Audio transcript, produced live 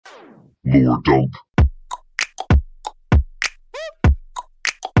Lore Dump.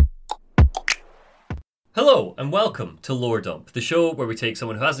 Hello and welcome to Lore Dump, the show where we take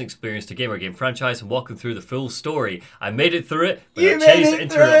someone who hasn't experienced a game or game franchise and walk them through the full story. I made it through it without Chase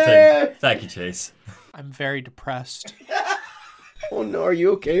interrupting. Thank you, Chase. I'm very depressed. Oh no, are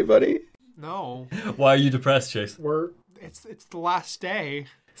you okay, buddy? No. Why are you depressed, Chase? It's the last day.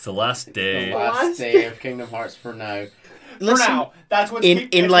 It's the last day. The last day of Kingdom Hearts for now. Listen, For now, that's what's in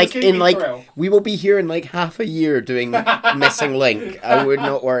keeping me through. we will be here in like half a year doing Missing Link. I would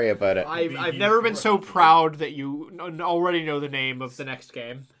not worry about it. I've never been so proud that you already know the name of the next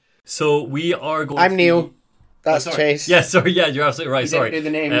game. So we are going I'm to... Neil. That's sorry. Chase. Yeah, sorry, yeah, you're absolutely right, You sorry. didn't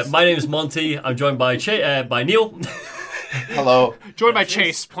do the names. My name is Monty. I'm joined by by Neil. Hello. Joined by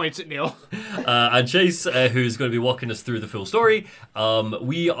Chase, points at Neil. And Chase, who's going to be walking us through the full story.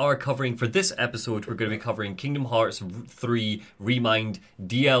 We are covering, for this episode, we're going to be covering Kingdom Hearts 3 Remind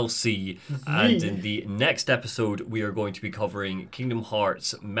DLC. And in the next episode, we are going to be covering Kingdom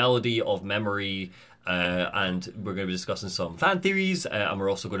Hearts Melody of Memory. And we're going to be discussing some fan theories. And we're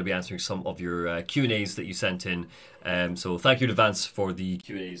also going to be answering some of your Q&As that you sent in. So thank you in advance for the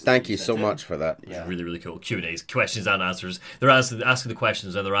Q&As. Thank you so much for that. Yeah. Really, really cool. Q&As, questions and answers. They're asking the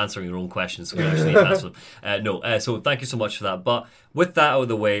questions and they're answering their own questions, so we actually need to answer them. So thank you so much for that. But with that out of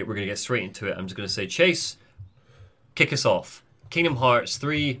the way, we're going to get straight into it. I'm just going to say, Chase, kick us off. Kingdom Hearts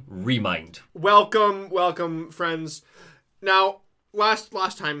 3 Remind. Welcome, friends. Now, last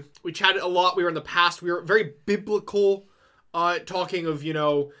time, we chatted a lot. We were in the past. We were very biblical, talking of,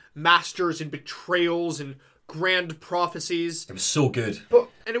 masters and betrayals and grand prophecies. It was so good.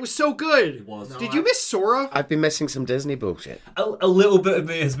 And it was so good. It was. Did you miss Sora? I've been missing some Disney bullshit. A little bit of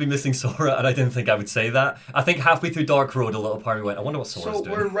me has been missing Sora, and I didn't think I would say that. I think halfway through Dark Road, a little part of me went, I wonder what Sora's So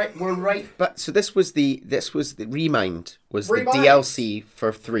doing. we're right. But so this was the Remind was Remind. the DLC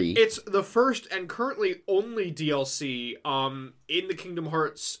for 3. It's the first and currently only DLC in the Kingdom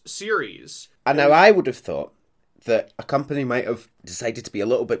Hearts series. And now I would have thought that a company might have decided to be a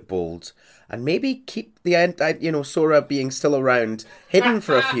little bit bold and maybe keep the end, Sora being still around, hidden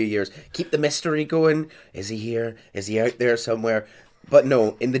for a few years. Keep the mystery going. Is he here? Is he out there somewhere? But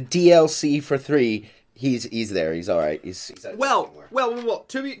no, in the DLC for 3, he's there. He's all right. He's out there somewhere. Well.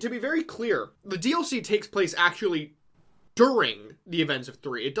 To be very clear, the DLC takes place actually during the events of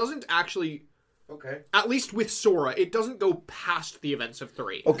 3. It doesn't actually. Okay. At least with Sora, it doesn't go past the events of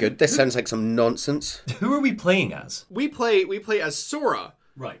 3. Oh, good. This sounds like some nonsense. Who are we playing as? We play as Sora.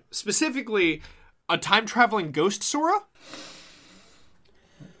 Right. Specifically, a time-traveling ghost Sora?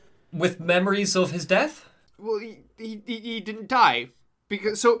 With memories of his death? Well, he didn't die.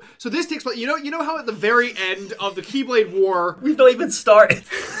 Because so this takes place. You know how at the very end of the Keyblade War, We've not even started.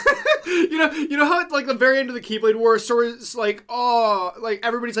 you know how at like the very end of the Keyblade War, Sora's like, oh, like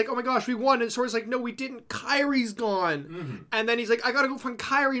everybody's like, oh my gosh, we won, and Sora's like, no, we didn't. Kyrie's gone, and then he's like, I gotta go find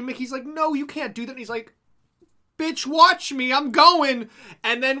Kyrie, and Mickey's like, no, you can't do that. And he's like, bitch, watch me, I'm going.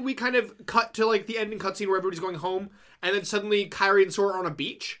 And then we kind of cut to like the ending cutscene where everybody's going home, and then suddenly Kyrie and Sora are on a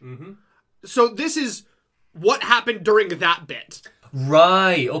beach. Mm-hmm. So this is what happened during that bit.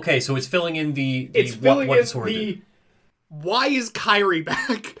 Right. Okay. So it's filling in what Sora did. Why is Kyrie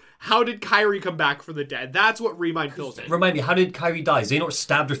back? How did Kyrie come back from the dead? That's what Remind fills in. Remind me, how did Kyrie die? Xehanort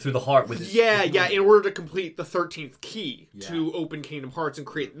stabbed her through the heart with his... Yeah, in order to complete the 13th key to open Kingdom Hearts and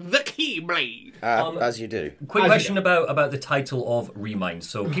create the Keyblade. As you do. Quick question about the title of Remind.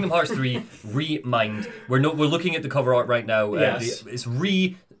 So Kingdom Hearts 3 Remind. We're looking at the cover art right now. Yes. It's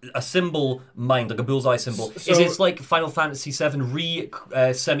a symbol mind, like a bullseye symbol. Is it like Final Fantasy 7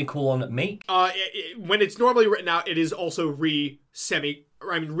 semicolon make? When it's normally written out, it is also re-colon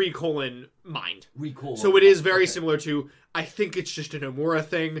mind. So it is very similar to, I think it's just a Nomura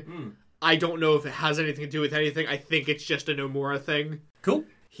thing. I don't know if it has anything to do with anything. I think it's just a Nomura thing. Cool.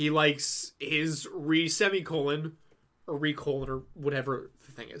 He likes his re-semicolon, or re-colon, or whatever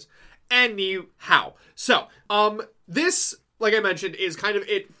the thing is. Anyhow. So, this, like I mentioned, is kind of,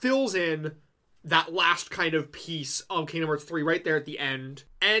 it fills in that last kind of piece of Kingdom Hearts 3 right there at the end.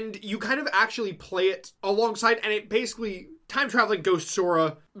 And you kind of actually play it alongside, and it basically, time-traveling ghost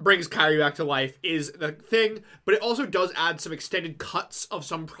Sora brings Kyrie back to life is the thing, but it also does add some extended cuts of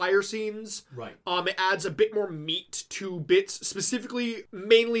some prior scenes. Right. It adds a bit more meat to bits, specifically,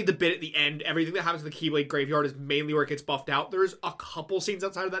 mainly the bit at the end. Everything that happens in the Keyblade Graveyard is mainly where it gets buffed out. There's a couple scenes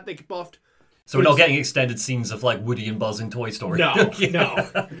outside of that get buffed. So we're not getting extended scenes of like Woody and Buzz in Toy Story. No, Yeah. no,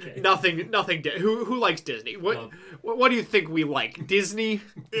 Okay. nothing. Who likes Disney? What do you think we like? Disney?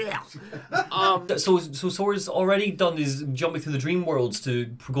 Yeah. So Sora's already done his jumping through the dream worlds to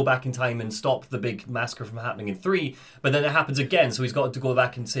go back in time and stop the big massacre from happening in 3, but then it happens again, so he's got to go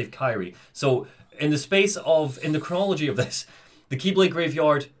back and save Kairi. So in the chronology of this, the Keyblade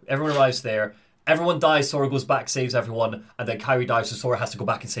graveyard, everyone arrives there, everyone dies, Sora goes back, saves everyone, and then Kairi dies, so Sora has to go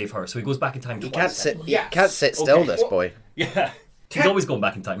back and save her. So he goes back in time twice. He can't sit still, Okay. this boy. Yeah. He's always going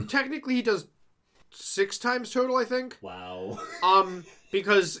back in time. Technically, he does 6 times total, I think. Wow.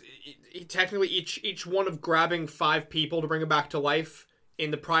 Because technically each one of grabbing 5 people to bring him back to life in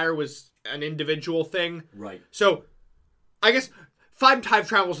the prior was an individual thing. Right. So, I guess 5 time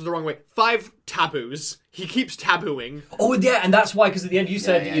travels is the wrong way. 5 taboos. He keeps tabooing. Oh, yeah, and that's why, because at the end you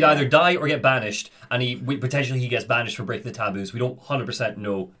said yeah, you'd either die or get banished, and potentially he gets banished for breaking the taboos. We don't 100%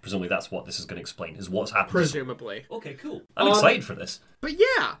 know. Presumably that's what this is going to explain, is what's happened. Presumably. Okay, cool. I'm excited for this. But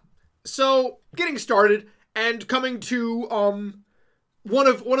yeah. So, getting started and coming to one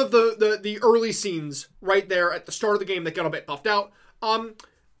of the early scenes right there at the start of the game that got a bit buffed out. Do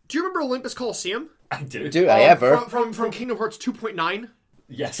you remember Olympus Coliseum? I do. Do I ever? From Kingdom Hearts 2.9?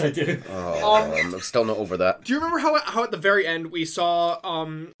 Yes, I do. I'm still not over that. Do you remember how at the very end we saw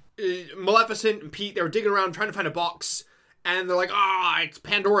Maleficent and Pete, they were digging around trying to find a box, and they're like, it's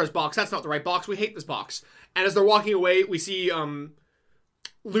Pandora's box, that's not the right box, we hate this box. And as they're walking away, we see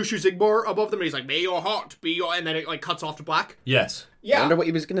Lucio Zigbar above them, and he's like, may your heart be your... And then it like cuts off to black. Yes. I Yeah. wonder what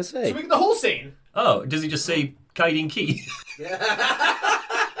he was going to say. The whole scene. Oh, does he just say guiding key?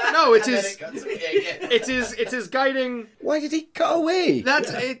 No, it's his guiding... Why did he cut away? That's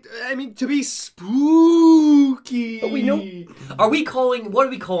it. I mean, to be spooky. But we know... What are we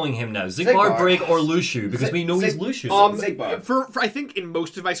calling him now? Zigbar, Zigbar. Brig, or Lucio? Because we know he's Lucio. Zigbar. For I think in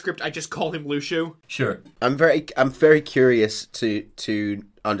most of my script, I just call him Lucio. Sure. I'm very curious to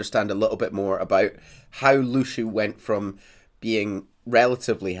understand a little bit more about how Lucio went from being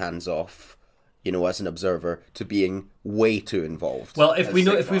relatively hands-off, as an observer, to being way too involved. Well, if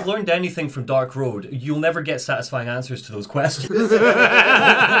we've learned anything from Dark Road, you'll never get satisfying answers to those questions.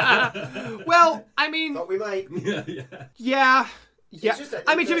 Well, I mean, But we might. yeah. just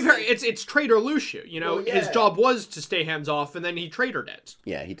I mean, to be fair, interesting. it's Trader Lucio. Well, His yeah. job was to stay hands off, and then he tradered it.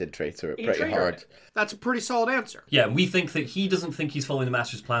 Yeah, he did trade through it He pretty traded hard. it. That's a pretty solid answer. Yeah, we think that he doesn't think he's following the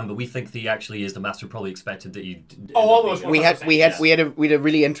Master's plan, but we think that he actually is. The Master probably expected that he... almost We had 100%, a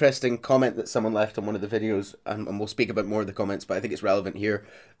really interesting comment that someone left on one of the videos, and we'll speak about more of the comments, but I think it's relevant here.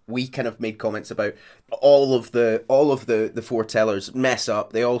 We kind of made comments about all of the foretellers mess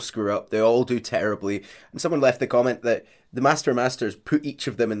up, they all screw up, they all do terribly, and someone left the comment that the Masters put each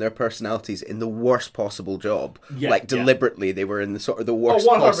of them and their personalities in the worst possible job. Deliberately, they were in the sort of the worst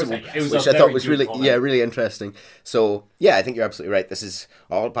 100%, possible, yes. It was which a I thought very was good really, comment. really interesting. So, yeah, I think you're absolutely right. This is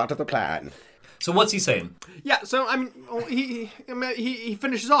all part of the plan. So what's he saying? Yeah, so I mean, he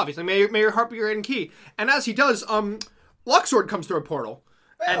finishes off. He's like, may your heart be your guiding key. And as he does, Luxord comes through a portal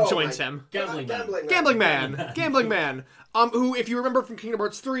and joins him. Gambling man. Gambling man. Who, if you remember from Kingdom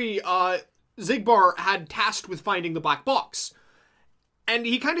Hearts 3, Zigbar had tasked with finding the black box. And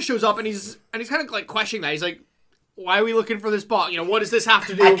he kind of shows up and he's kind of like questioning that. He's like, why are we looking for this box? What does this have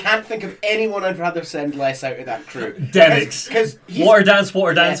to do? I can't think of anyone I'd rather send less out of that crew. Demix. Because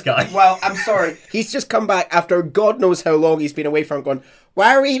Water dance guy. Well, I'm sorry. He's just come back after God knows how long he's been away from going,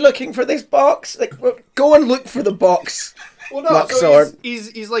 why are we looking for this box? Like, well, go and look for the box. Well, no, Luxord. so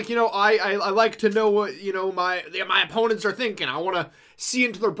he's like, I like to know what, my opponents are thinking. I want to see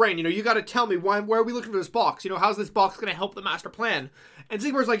into their brain. You got to tell me where are we looking for this box? How's this box going to help the master plan? And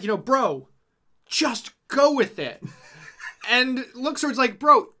Zigbar's like, bro, just go with it. And Luxord's like,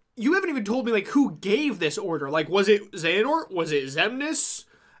 bro, you haven't even told me, like, who gave this order. Like, was it Xehanort? Was it Xemnas?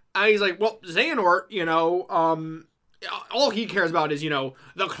 And he's like, well, Xehanort, all he cares about is,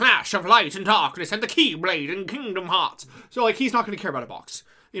 the clash of light and darkness and the Keyblade in Kingdom Hearts. So, like, he's not going to care about a box.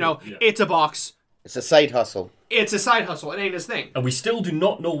 It's a box. It's a side hustle. It's a side hustle. It ain't his thing. And we still do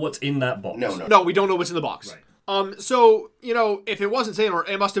not know what's in that box. No. No, we don't know what's in the box. Right. So, if it wasn't Xehanort,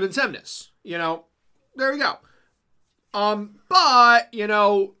 it must have been Xemnas. There we go. But,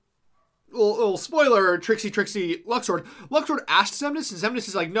 little spoiler, Trixie Luxord. Luxord asked Xemnas, and Xemnas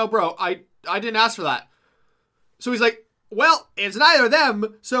is like, no, bro, I didn't ask for that. So he's like, well, it's neither of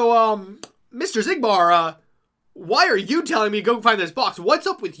them, so, Mr. Zigbar, why are you telling me to go find this box? What's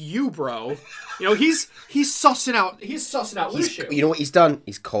up with you, bro? He's sussing out Lucio. You know what he's done?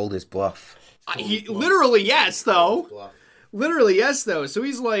 He's called his bluff. He literally yes, though. Literally yes, though. So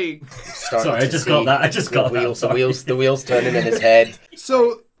he's like, Starting Sorry, I to just see got that. I just got that. the Sorry. wheels turning in his head.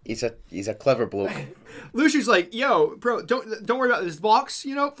 so He's a clever bloke. Luciu's like, yo, bro, don't worry about this box.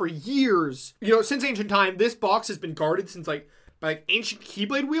 For years, since ancient time, this box has been guarded since by ancient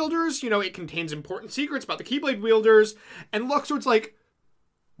Keyblade wielders. It contains important secrets about the Keyblade wielders. And Luxord's like,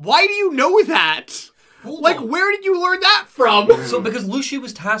 why do you know that? Hold on. Where did you learn that from? So, because Luciu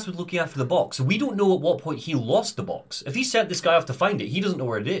was tasked with looking after the box, so we don't know at what point he lost the box. If he sent this guy off to find it, he doesn't know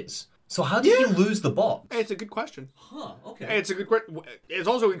where it is. So how did he lose the box? It's a good question. Huh, okay. It's a good question. It's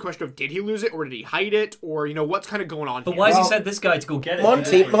also a good question of, did he lose it or did he hide it, or what's kind of going on? But here? why has he sent this guy to go get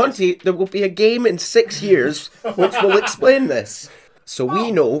it? Monty, there will be a game in 6 years which will explain this. So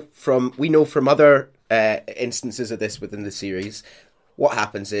we know from other instances of this within the series, what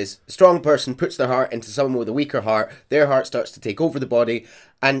happens is a strong person puts their heart into someone with a weaker heart, their heart starts to take over the body,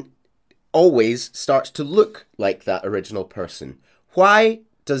 and always starts to look like that original person. Why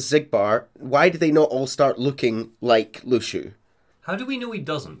do they not all start looking like Luciu? How do we know he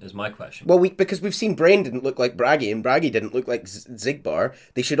doesn't, is my question. Well, because we've seen Brain didn't look like Bragi, and Bragi didn't look like Zigbar.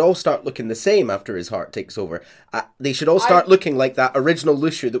 They should all start looking the same after his heart takes over. They should all start looking like that original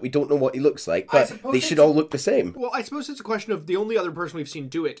Luciu that we don't know what he looks like, but they should all look the same. Well, I suppose it's a question of the only other person we've seen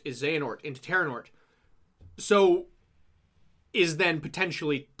do it is Xehanort into Terranort. So, is then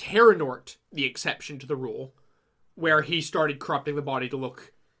potentially Terranort the exception to the rule, where he started corrupting the body to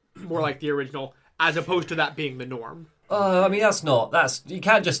look more like the original, as opposed to that being the norm? I mean, you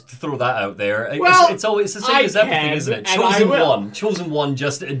can't just throw that out there. Well, it's the same as everything, isn't it? and I will. Chosen one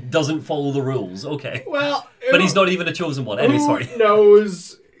just doesn't follow the rules. Okay. Well, but he's not even a chosen one. Anyway, sorry. Who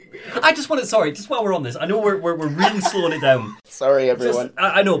knows? I just want to, just while we're on this, I know we're really slowing it down. Sorry, everyone.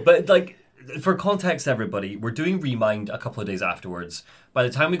 I know, but for context, everybody, we're doing Remind a couple of days afterwards. By the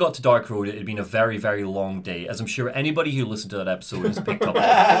time we got to Dark Road, it had been a very, very long day, as I'm sure anybody who listened to that episode has picked up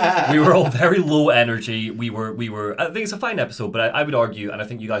on. We were all very low energy. We were. I think it's a fine episode, but I would argue, and I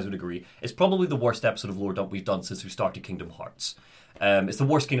think you guys would agree, it's probably the worst episode of Lore Dump we've done since we started Kingdom Hearts. It's the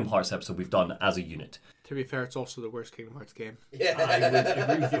worst Kingdom Hearts episode we've done as a unit. To be fair, it's also the worst Kingdom Hearts game. I would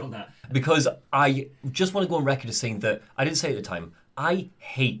agree with you on that. Because I just want to go on record as saying that, I didn't say it at the time, I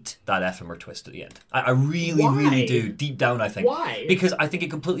hate that ephemer twist at the end. I really, really do. Deep down, I think. Why? Because I think it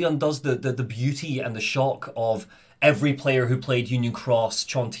completely undoes the beauty and the shock of every player who played Union Cross,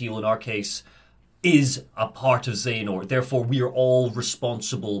 Chontil in our case, is a part of Xehanort. Therefore, we are all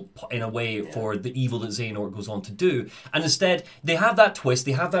responsible in a way for the evil that Xehanort goes on to do. And instead, they have that twist,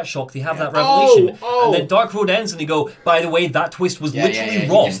 they have that shock, they have that revelation. And then Dark Road ends and they go, by the way, that twist was literally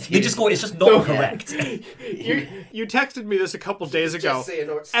wrong. They just go, it's just not correct. You texted me this a couple days ago.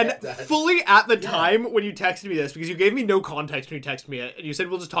 And stepdad. fully at the time when you texted me this, because you gave me no context when you texted me it, and you said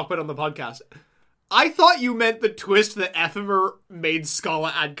we'll just talk about it on the podcast. I thought you meant the twist that Ephemer made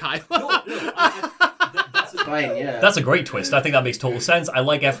Scala and Kyla. That's fine, yeah. That's a great twist. I think that makes total sense. I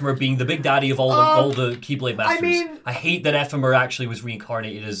like Ephemer being the big daddy of all the Keyblade Masters. I hate that Ephemer actually was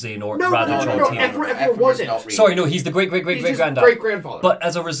reincarnated as Xehanort rather than Chontil. Ephemer wasn't. Sorry, no, he's the great-great-great-great-granddad. Great-grandfather. But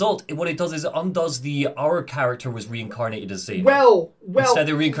as a result, what it does is it undoes our character was reincarnated as Xehanort. Well. Instead,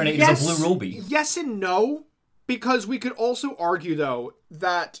 they're reincarnated as a Blue Roby. Yes and no, because we could also argue, though,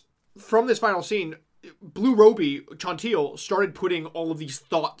 that from this final scene, Blue Roby, Chontil, started putting all of these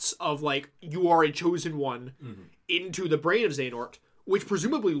thoughts of, you are a chosen one into the brain of Xehanort, which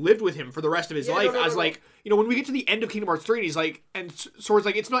presumably lived with him for the rest of his life when we get to the end of Kingdom Hearts 3, and he's like, and Sword's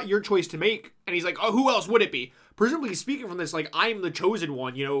like, it's not your choice to make, and he's like, oh, who else would it be? Presumably speaking from this, I'm the chosen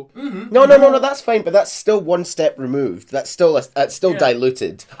one, No, that's fine, but that's still one step removed. That's still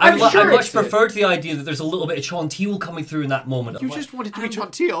diluted. I sure much it's- prefer to the idea that there's a little bit of Chontil coming through in that moment. You just wanted to be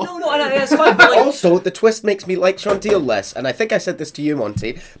Chontil. No, that's fine. But Also, the twist makes me like Chontil less, and I think I said this to you,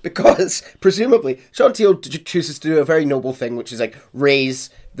 Monty, because presumably Chontil chooses to do a very noble thing, which is raise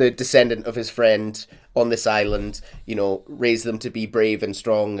the descendant of his friend on this island, raise them to be brave and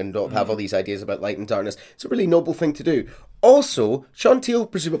strong and not have all these ideas about light and darkness. It's a really noble thing to do. Also, Chontil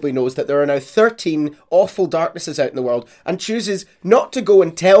presumably knows that there are now 13 awful darknesses out in the world and chooses not to go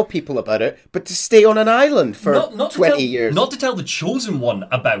and tell people about it, but to stay on an island for 20 years. Not to tell the Chosen One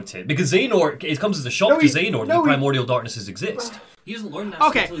about it, because Xehanort, it comes as a shock to Xehanort that the primordial darknesses exist. He doesn't learn that.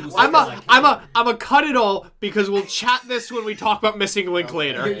 Okay, I'm a cut it all because we'll chat this when we talk about Missing Link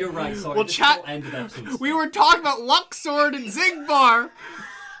later. You're right. Sorry. We'll chat. We were talking about Luxord and Zigbar.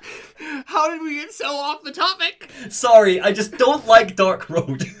 How did we get so off the topic? Sorry, I just don't like Dark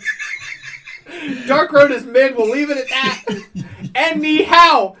Road. Dark Road is mid. We'll leave it at that.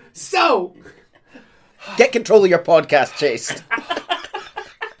 Anyhow, so get control of your podcast, Chase.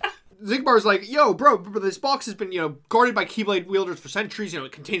 Zigbar's like, yo, bro, this box has been, guarded by Keyblade wielders for centuries.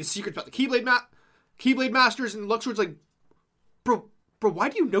 It contains secrets about the Keyblade Masters. And Luxord's like, bro, bro, why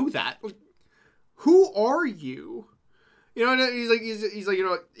do you know that? Like, who are you? You know, and he's like, you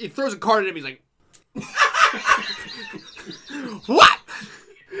know, he throws a card at him. He's like, what?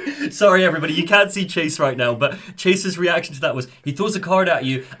 Sorry, everybody, you can't see Chase right now, but Chase's reaction to that was he throws a card at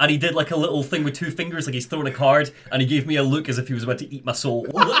you, and he did like a little thing with 2 fingers, like he's throwing a card, and he gave me a look as if he was about to eat my soul.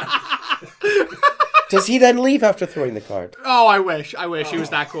 Does he then leave after throwing the card? Oh, I wish he was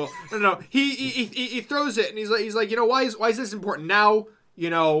that cool. No. He throws it, and he's like, you know, why is this important now? You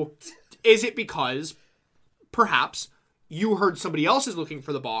know, is it because perhaps you heard somebody else is looking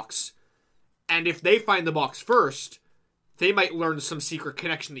for the box, and if they find the box first, they might learn some secret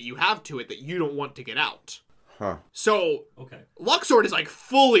connection that you have to it that you don't want to get out. Huh. So, Okay. Luxord is like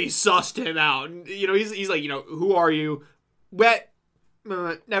fully sussed him out. And, you know, he's like, you know, who are you?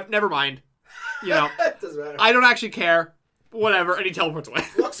 Never mind. You know, Doesn't matter. I don't actually care. Whatever. And he teleports away.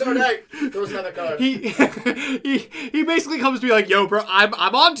 Luxord out. Throws another card. He basically comes to me like, yo, bro, I'm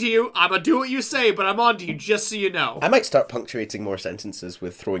on to you. I'm gonna do what you say, but I'm on to you just so you know. I might start punctuating more sentences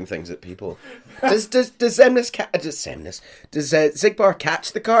with throwing things at people. Does Xemnas does Zigbar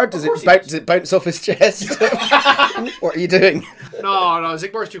catch the card? Does it bounce off his chest? What are you doing? No,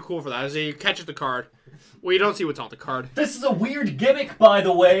 Zigbar's too cool for that. He catches the card. Well, you don't see what's on the card. This is a weird gimmick, by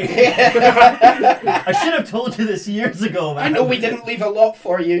the way. I should have told you this years ago, man. I know we didn't leave a lot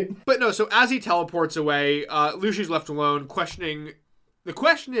for you. But no, so as he teleports away, Luciu's left alone, questioning. The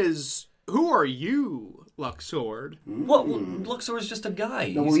question is, who are you, Luxord? What? Luxor is just a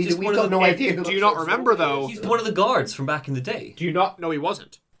guy. No, He's we just one got of the, no idea. Do you not remember, though? He's one of the guards from back in the day. Do you not? No, he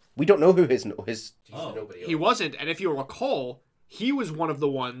wasn't. We don't know who his Nobody He wasn't, and if you recall, he was one of the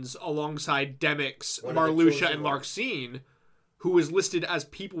ones alongside Demyx, One of the Marluxia, chosen and ones. Larxene, who was listed as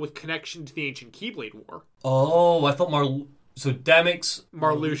people with connection to the ancient Keyblade War. Oh, I thought So Demyx,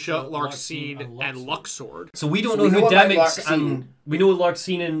 Marluxia, Larxene, and Luxord. So we don't So know we who know about Demyx Larxene. and we know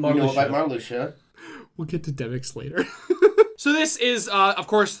Larxene and We know Marluxia. about Marluxia. We'll get to Demyx later. So this is, of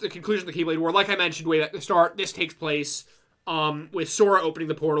course, the conclusion of the Keyblade War. Like I mentioned way at the start, this takes place with Sora opening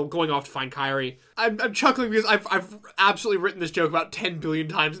the portal, going off to find Kairi. I'm chuckling because I've absolutely written this joke about 10 billion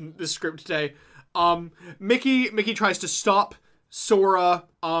times in this script today. Mickey tries to stop Sora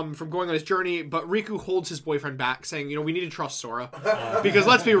from going on his journey, but Riku holds his boyfriend back, saying, you know, we need to trust Sora. Because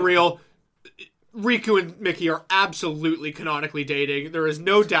let's be real, Riku and Mickey are absolutely canonically dating. There is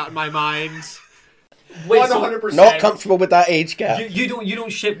no doubt in my mind. Wait, so 100%. Not comfortable with that age gap. you don't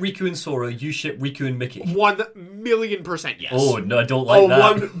ship Riku and Sora, you ship Riku and Mickey. 1,000,000% yes. Oh no, I don't like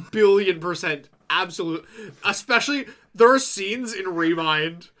that. 1,000,000,000% absolute. Especially there are scenes in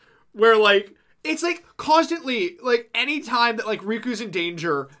Remind where like it's like constantly like anytime that like Riku's in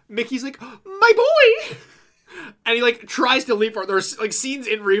danger, Mickey's like, my boy, and he like tries to leap for it. There's like scenes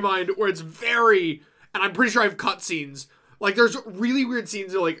in Remind where it's very, and I'm pretty sure I've cut scenes. Like there's really weird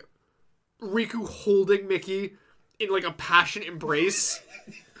scenes of like Riku holding Mickey in like a passionate embrace.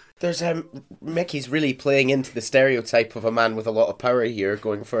 There's Mickey's really playing into the stereotype of a man with a lot of power here,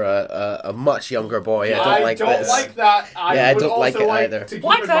 going for a much younger boy. I don't like this. that. I don't like it either.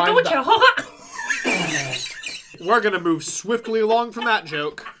 Like that, don't you? We're gonna move swiftly along from that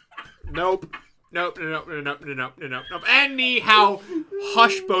joke. Nope. Anyhow,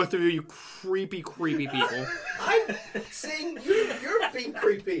 hush both of you, you creepy people. I'm saying you're being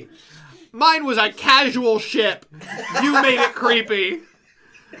creepy. Mine was a casual ship. You made it creepy.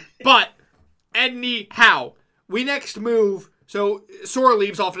 But, anyhow, we next move. So, Sora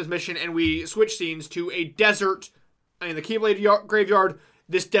leaves off on his mission, and we switch scenes to a desert in the Keyblade graveyard.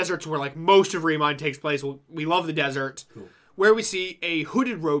 This desert's where, like, most of Remind takes place. We love the desert. Cool. Where we see a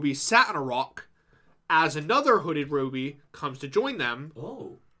hooded Roby sat on a rock as another hooded Roby comes to join them,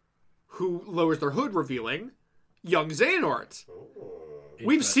 who lowers their hood, revealing young Xehanort.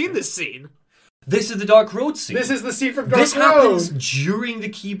 We've seen this scene. This is the Dark Road scene. This is the scene from Dark This Road. happens during the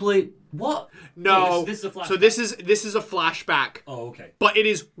Keyblade. What? No. This is a flashback. So this is a flashback. Oh, okay. But it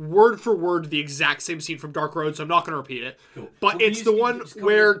is word for word the exact same scene from Dark Road, so I'm not going to repeat it. Cool. But Well, it's you the just- one you just come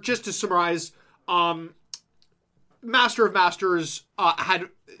where, in. just to summarize, Master of Masters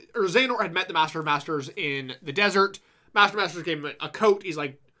Xehanort had met the Master of Masters in the desert. Master of Masters gave him a coat. He's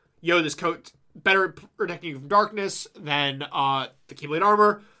like, yo, this coat better protecting you from darkness than the Keyblade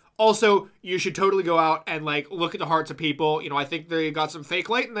armor. Also, you should totally go out and like look at the hearts of people. You know, I think they got some fake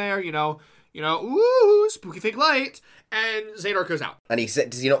light in there. You know, ooh, spooky fake light. And Xehanort goes out. And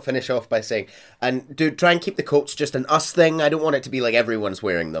does he not finish off by saying, and dude, try and keep the coats just an us thing. I don't want it to be like everyone's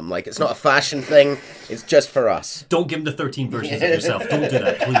wearing them. Like, it's not a fashion thing. It's just for us. Don't give him the 13 versions of yourself. Don't do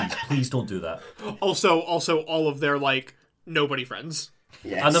that, please. Please don't do that. Also, all of their like nobody friends.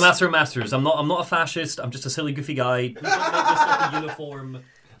 Yes. I'm the Master of Masters. I'm not a fascist. I'm just a silly, goofy guy. Please don't make this like a uniform.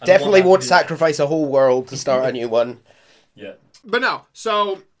 I Definitely want won't that to be- sacrifice a whole world to start a new one. Yeah. But no,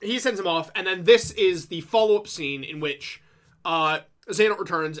 so he sends him off, and then this is the follow-up scene in which Xehanort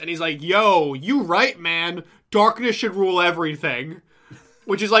returns, and he's like, yo, you right, man. Darkness should rule everything.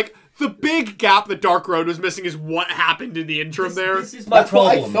 Which is like, the big gap that Dark Road was missing is what happened in the interim there. This is my That's what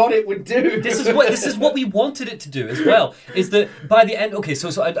I problem. thought it would do. This is what we wanted it to do as well. Is that by the end? Okay,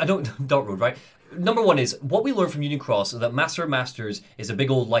 so I don't Dark Road, right? Number one is what we learned from Union Cross is that Master of Masters is a big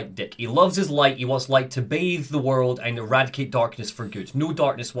old light dick. He loves his light. He wants light to bathe the world and eradicate darkness for good. No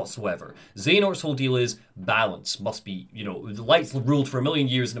darkness whatsoever. Xehanort's whole deal is balance. Must be, the light's ruled for 1,000,000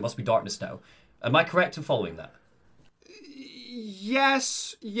 years and it must be darkness now. Am I correct in following that?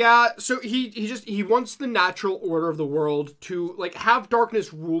 Yes, yeah. So he wants the natural order of the world to like have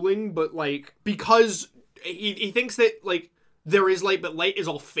darkness ruling, but like because he thinks that like there is light, but light is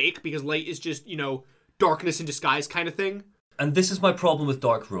all fake because light is just darkness in disguise kind of thing. And this is my problem with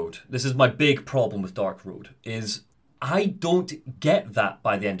Dark Road. This is my big problem with Dark Road is I don't get that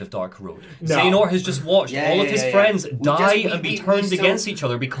by the end of Dark Road. No. Xehanort has just watched all of his friends die and be turned still- against each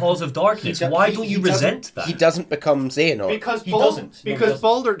other because of darkness. He do- Why he- don't he you resent that? He doesn't become Xehanort. Because He doesn't. No, he Because doesn't.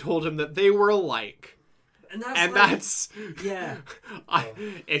 Baldur told him that they were alike, and that's yeah.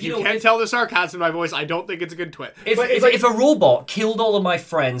 if You you know, can't if- tell the sarcasm in my voice, I don't think it's a good twit. If a robot killed all of my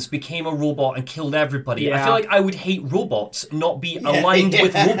friends, became a robot, and killed everybody, I Yeah. feel like I would hate robots, not be aligned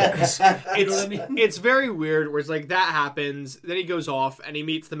with robots. You know It's what I mean? it's very weird where it's like that happens, then he goes off and he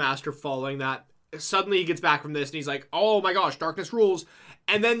meets the master following that. Suddenly he gets back from this and he's like, oh my gosh, darkness rules.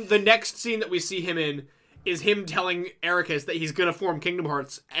 And then the next scene that we see him in is him telling Ericus that he's gonna form Kingdom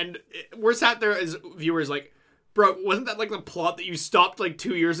Hearts. And we're sat there as viewers like, bro, wasn't that like the plot that you stopped like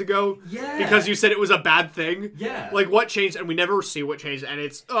 2 years ago? Yeah. Because you said it was a bad thing? Yeah. Like what changed? And we never see what changed. And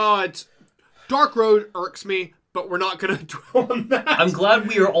it's Dark Road irks me, but we're not gonna dwell on that. I'm glad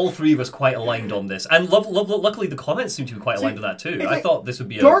we are all three of us quite aligned on this, and luckily the comments seem to be quite aligned on that too. I like thought this would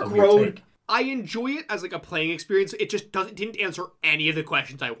be a Dark weird Road, take. I enjoy it as like a playing experience. It just didn't answer any of the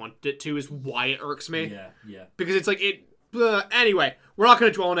questions I wanted it to. Is why it irks me. Yeah. Because it's like it. Anyway, we're not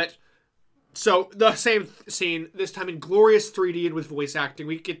going to dwell on it. So the same scene this time in glorious 3D and with voice acting.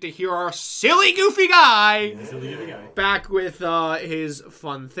 We get to hear our silly goofy guy back with his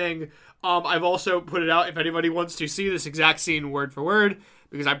fun thing. I've also put it out if anybody wants to see this exact scene word for word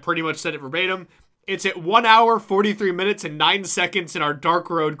because I pretty much said it verbatim. It's at 1 hour, 43 minutes, and 9 seconds in our Dark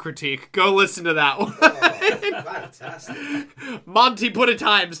Road critique. Go listen to that one. Fantastic. Monty put a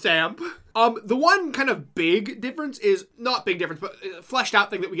timestamp. The one kind of big difference is, not big difference, but fleshed out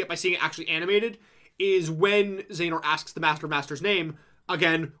thing that we get by seeing it actually animated is when Xehanort asks the Master of Master's name.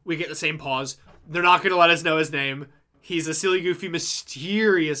 Again, we get the same pause. They're not going to let us know his name. He's a silly, goofy,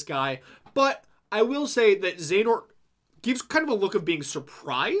 mysterious guy. But I will say that Xehanort gives kind of a look of being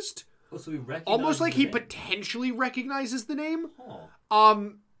surprised. Almost like he potentially recognizes the name.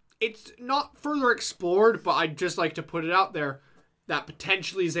 It's not further explored, but I'd just like to put it out there that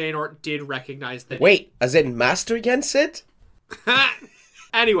potentially Xehanort did recognize the name. Wait, as in Master again, Sid?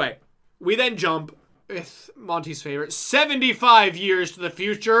 Anyway, we then jump with Monty's favorite 75 years to the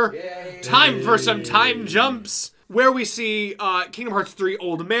future. Yay. Time for some time jumps where we see Kingdom Hearts 3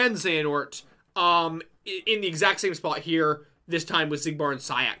 Old Man Xehanort in the exact same spot here, this time with Xigbar and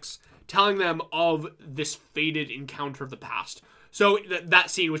Saïx, telling them of this fated encounter of the past. So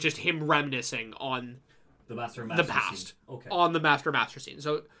that scene was just him reminiscing on The Master the past, scene. Okay. on the Master Master scene.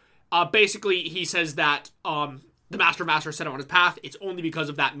 So basically he says that the Master set him on his path. It's only because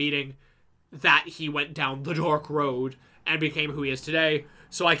of that meeting that he went down the Dark Road and became who he is today.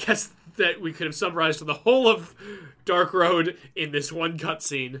 So I guess that we could have summarized the whole of Dark Road in this one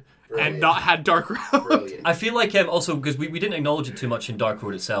cutscene and not had Dark Road. Brilliant. I feel like also because we didn't acknowledge it too much in Dark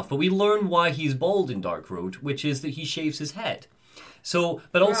Road itself, but we learn why he's bald in Dark Road, which is that he shaves his head. So,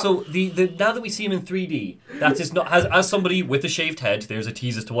 but also the now that we see him in 3D, that is not as somebody with a shaved head. There's a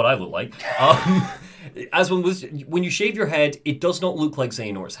tease as to what I look like. When you shave your head, it does not look like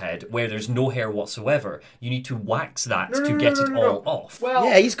Xehanort's head, where there's no hair whatsoever. You need to wax that to get it all off. Well,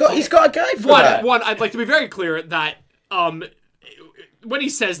 Yeah, he's got a guide for that. One, I'd like to be very clear that when he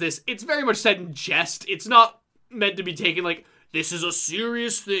says this, it's very much said in jest. It's not meant to be taken like, this is a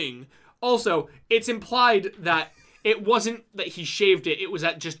serious thing. Also, it's implied that it wasn't that he shaved it, it was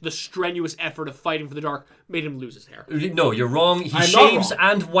that just the strenuous effort of fighting for the dark made him lose his hair. No, you're wrong. He I'm not shaves wrong.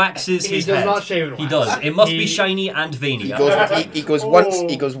 and waxes He his does head. not shave and He wax. does. It must be He- shiny and veiny. He goes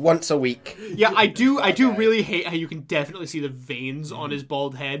once a week. Yeah, I do really hate how you can definitely see the veins on his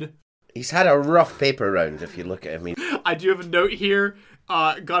bald head. He's had a rough paper round, if you look at him. I do have a note here.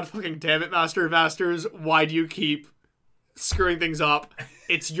 God fucking damn it, Master of Masters. Why do you keep screwing things up?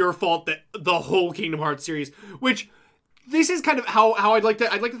 It's your fault that the whole Kingdom Hearts series, which this is kind of how I'd like to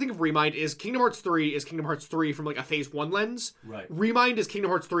think of Remind is Kingdom Hearts 3 is Kingdom Hearts 3 from like a Phase 1 lens. Right. Remind is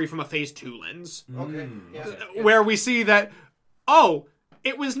Kingdom Hearts 3 from a Phase 2 lens. Okay. Yeah. Where we see that, oh,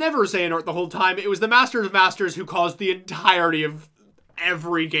 it was never Xehanort the whole time. It was the Master of Masters who caused the entirety of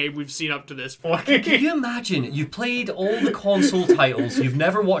every game we've seen up to this point. Can you imagine? You've played all the console titles, you've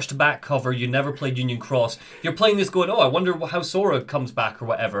never watched back cover, you never played Union Cross, you're playing this going, oh, I wonder how Sora comes back or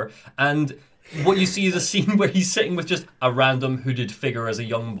whatever, and what you see is a scene where he's sitting with just a random hooded figure as a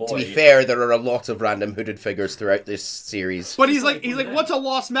young boy. To be fair, there are a lot of random hooded figures throughout this series. But he's like, what's a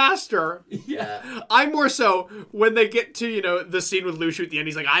lost master? Yeah. I'm more so when they get to, the scene with Lushu at the end,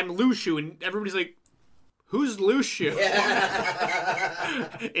 he's like, I'm Lushu, and everybody's like, who's Lushu?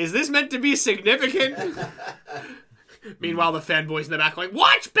 Is this meant to be significant? Meanwhile, the fanboys in the back going,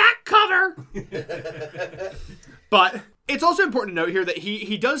 watch back cover! But it's also important to note here that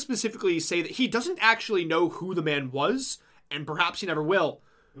he does specifically say that he doesn't actually know who the man was, and perhaps he never will.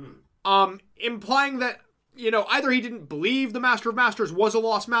 Implying that, either he didn't believe the Master of Masters was a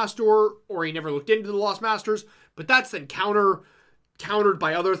Lost Master, or he never looked into the Lost Masters, but that's then countered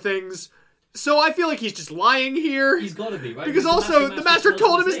by other things. So I feel like he's just lying here. He's got to be, right? Because also, the Master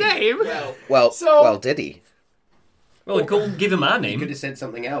told him his name. Well, did he? Well, go give him a name. Could have said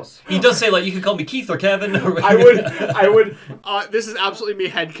something else. He does say, like, you can call me Keith or Kevin. Or I would. This is absolutely me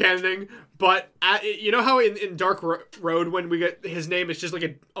headcanoning, but you know how in Dark Road, when we get his name, it's just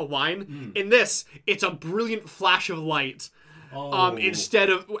like a line? In this, it's a brilliant flash of light. Instead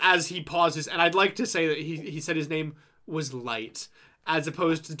of, as he pauses, and I'd like to say that he said his name was Light, as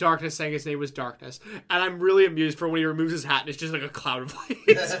opposed to Darkness saying his name was Darkness. And I'm really amused for when he removes his hat and it's just like a cloud of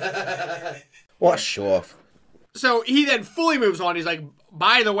light. What a show-off. So he then fully moves on. He's like,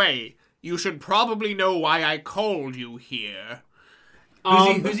 by the way, you should probably know why I called you here.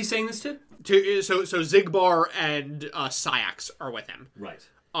 Who's he saying this to? So Xigbar and Sayax are with him. Right.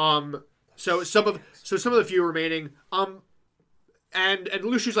 So some of the few remaining. And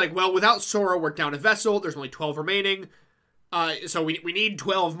Lushu's like, well, without Sora, we're down a vessel. There's only 12 remaining. So we need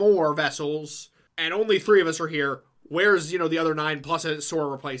 12 more vessels, and only 3 of us are here. Where's, the other 9 plus a Sora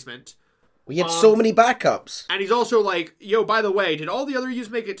replacement? We had so many backups. And he's also like, yo, by the way, did all the other U's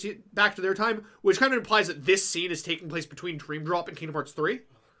make it back to their time? Which kind of implies that this scene is taking place between Dream Drop and Kingdom Hearts 3.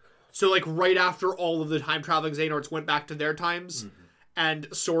 So, like, right after all of the time-traveling Xehanorts went back to their times, and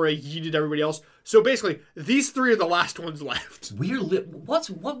Sora yeeted everybody else. So, basically, these 3 are the last ones left. What's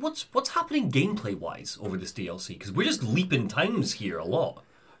happening gameplay-wise over this DLC? Because we're just leaping times here a lot.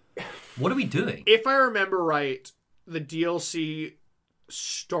 What are we doing? If I remember right, the DLC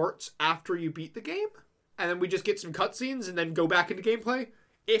starts after you beat the game, and then we just get some cutscenes and then go back into gameplay.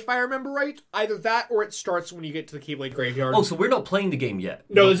 If I remember right, either that or it starts when you get to the Keyblade Graveyard. Oh, so we're not playing the game yet?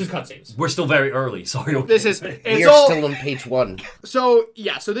 No, this is cutscenes. We're still very early. Sorry. Okay. This is We're still on page 1. So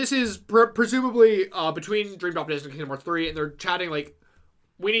this is presumably between Dream Drop Disney and Kingdom Hearts 3, and they're chatting like,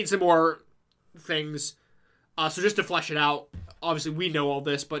 we need some more things. So just to flesh it out, obviously we know all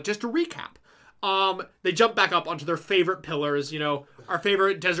this, but just to recap. They jump back up onto their favorite pillars, our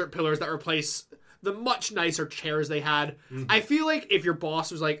favorite desert pillars that replace the much nicer chairs they had. I feel like if your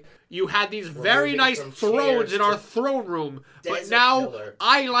boss was like, you had these very nice thrones in our throne room, but now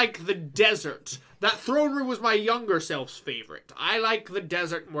I like the desert. That throne room was my younger self's favorite. I like the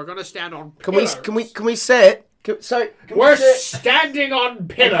desert, and we're gonna stand on pillars. Can we sit? We're standing on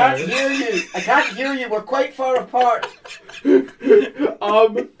pillars. I can't hear you. We're quite far apart.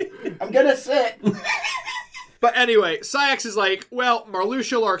 I'm gonna sit. But anyway, Sayax is like, well,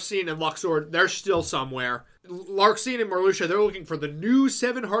 Marluxia, Larxene, and Luxord, they're still somewhere. Larxene and Marluxia, they're looking for the new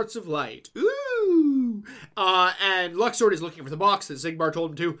 7 Hearts of Light. Ooh! And Luxord is looking for the box that Xigbar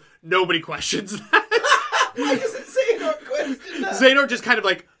told him to. Nobody questions that. Why doesn't Xehanort question that? Xehanort just kind of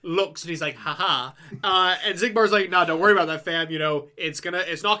like looks and he's like, haha. And Zigbar's like, nah, don't worry about that, fam.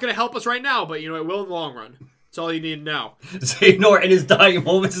 It's not gonna help us right now, but it will in the long run. That's all you need to know. Xehanort in his dying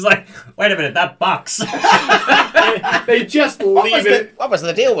moments is like, wait a minute, that box. They just leave it. What was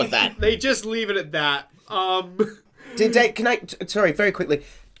the deal with that? They just leave it at that. Sorry, very quickly,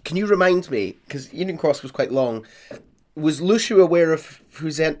 can you remind me, because Union Cross was quite long, was Lushu aware of who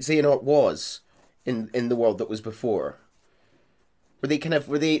Xehanort was in the world that was before? Were they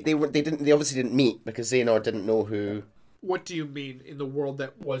they obviously didn't meet because Xehanort didn't know who. What do you mean in the world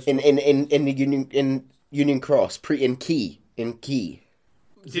that was in the Union Cross in Key? Did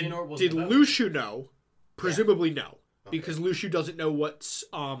Lushu know? Presumably no, because Lushu doesn't know what's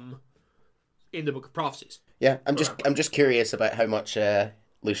in the Book of Prophecies. Yeah, I'm just curious about how much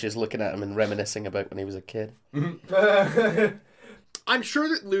Lucia's looking at him and reminiscing about when he was a kid. I'm sure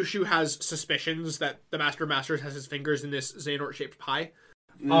that Luciu has suspicions that the Master of Masters has his fingers in this Xehanort-shaped pie.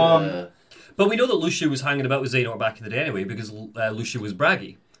 But we know that Luciu was hanging about with Xehanort back in the day anyway, because Luciu was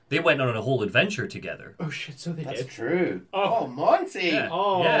braggy. They went on a whole adventure together. Oh shit, so they That's did. true. Oh. Monty! Yeah.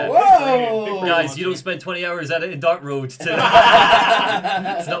 Oh, Yeah. Whoa! Guys, you don't spend 20 hours at it in Dark Road to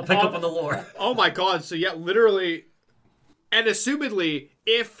not pick up on the lore. Oh my god, so yeah, literally, and assumedly,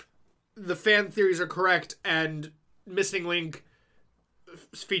 if the fan theories are correct and Missing Link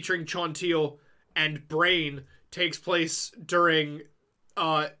featuring Chontil and Brain takes place during,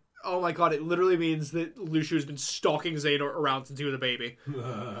 oh my god, it literally means that Luciu has been stalking Xehanort around since he was a baby.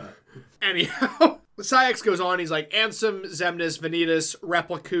 Anyhow, Saïx goes on, he's like, Ansem, Xemnas, Vanitas,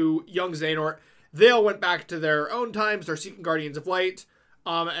 Repliku, young Xehanort, they all went back to their own times, they're seeking Guardians of Light,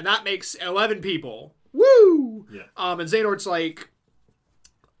 and that makes 11 people. Woo! Yeah. And Xehanort's like,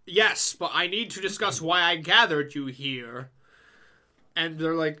 yes, but I need to discuss why I gathered you here. And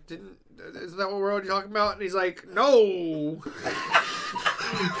they're like, isn't that what we're already talking about? And he's like, no.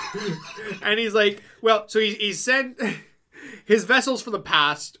 And he's like, well, so he sent his vessels from the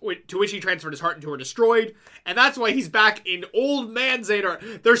past, to which he transferred his heart into, are destroyed, and that's why he's back in Old Man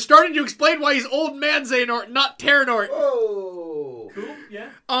Xehanort. They're starting to explain why he's Old Man Xehanort, not Terranort. Oh! Cool, yeah.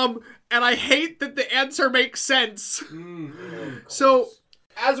 And I hate that the answer makes sense. So,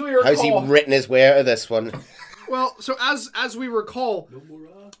 as we recall... How's he written his way out of this one? Well, so as we recall,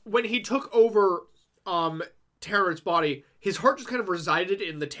 when he took over Terra's body, his heart just kind of resided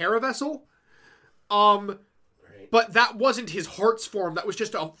in the Terra vessel. But that wasn't his heart's form. That was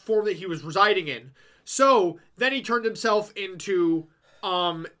just a form that he was residing in. So then he turned himself into,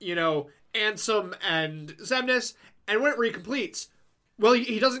 Ansem and Xemnas. And when it recompletes, well,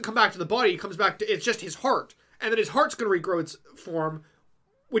 he doesn't come back to the body. He comes back to, it's just his heart. And then his heart's going to regrow its form,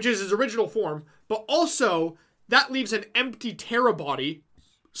 which is his original form. But also, that leaves an empty Terra body.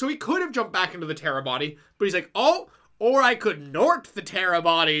 So he could have jumped back into the Terra body. But he's like, oh, or I could Nort the Terra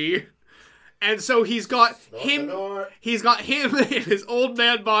body. And so he's got him in his old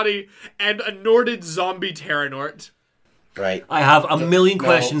man body and a Norted zombie Terranort. Right. I have a million No,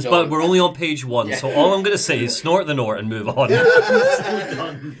 questions, don't. but we're only on page 1, so all I'm going to say is snort the Nort and move on.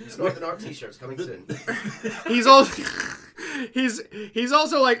 Snort the North t-shirts coming soon. He's also he's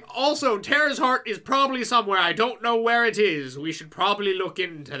also like, also Terra's heart is probably somewhere. I don't know where it is. We should probably look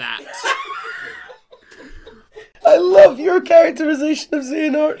into that. I love your characterization of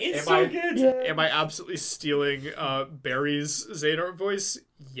Xehanort. It's so good. Am I absolutely stealing Barry's Xehanort voice?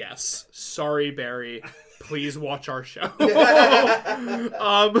 Yes. Sorry, Barry. Please watch our show.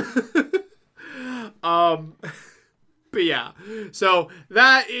 But yeah. So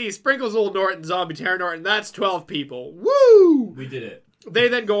that he sprinkles old Norton, zombie Terranort, and that's 12 people. Woo! We did it. They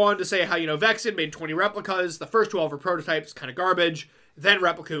then go on to say how, Vexen made 20 replicas. The first 12 are prototypes, kind of garbage. Then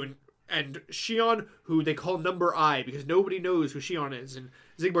Repliku and Xion, who they call Number I, because nobody knows who Xion is. And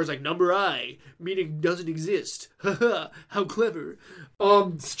Zigbar's like, Number I, meaning doesn't exist. Haha, how clever.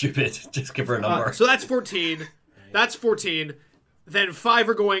 Stupid. Just give her a number. So that's 14. That's 14. Then 5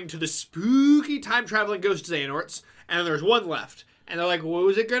 are going to the spooky time-traveling ghost Xehanorts, and then there's 1 left. And they're like, what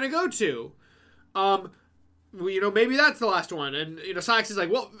was it going to go to? Well, maybe that's the last one. And, Saïx is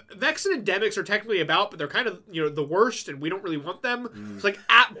like, well, Vexen and Demyx are technically about, but they're kind of, the worst, and we don't really want them. It's like,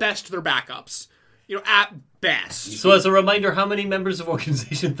 at best, they're backups. At best. So as a reminder, how many members of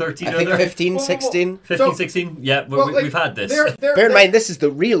Organization 13 I are think there? 15, 16. 15, 16? Yeah, we've had this. Bear in mind, this is the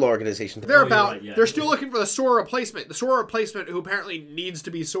real organization. They're you're about. right, yeah. They're still looking for the Sora replacement. The Sora replacement, who apparently needs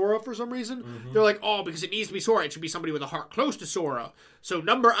to be Sora for some reason. They're like, oh, because it needs to be Sora, it should be somebody with a heart close to Sora. So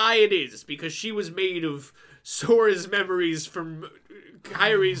Number I it is, because she was made of Sora's memories from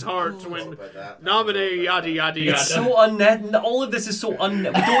Kyrie's heart when Naminé yada yada yada. It's so all of this is so we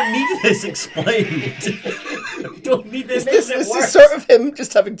don't need this explained. We don't need this. This is sort of him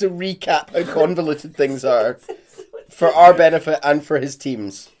just having to recap how convoluted things are for our benefit and for his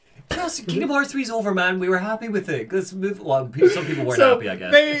teams. Plus, Kingdom Hearts 3's over, man. We were happy with it. Let's move. Well, some people weren't So happy, I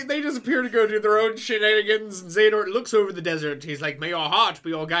guess. they just appear to go do their own shenanigans, and Xehanort looks over the desert. He's like, "May your heart be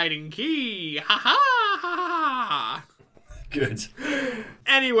your guiding key." Ha ha ha ha. Good.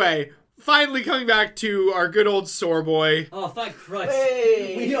 Anyway, finally coming back to our good old Sore boy. Oh, thank Christ.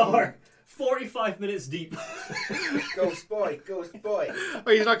 Hey! We are 45 minutes deep. Ghost boy, ghost boy.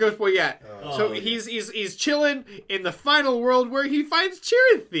 Oh, he's not Ghost Boy yet. So okay. he's chilling in the final world where he finds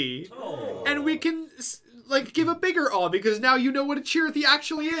Chirithy. Oh. And we can give a bigger awe because now you know what a Chirithy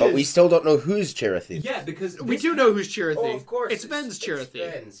actually is. But we still don't know who's Chirithy. Yeah, because We do know who's Chirithy. Oh, of course. It's Ben's Chirithy.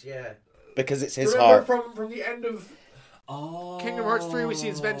 Ben's, yeah. because it's his Remember heart. from the end of Oh. Kingdom Hearts 3, we see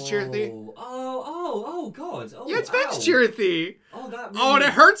it's Venge Cherthi. Oh, God. Oh, Yeah, it's ow. Venge Cherthi. Oh, that Oh, and it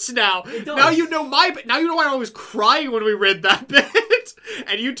hurts now. It does. Now you know why I was crying when we read that bit.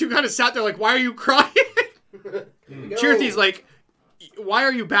 And you two kind of sat there like, why are you crying? Cherthi's like, why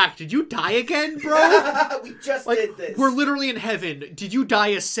are you back? Did you die again, bro? We just Like, did this. we're literally in heaven. Did you die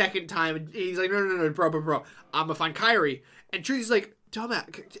a second time? And he's like, no, bro. I'm gonna find Kairi. And Cherthi's like,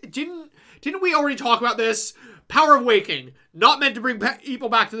 dumbass, didn't we already talk about this? Power of waking, not meant to bring people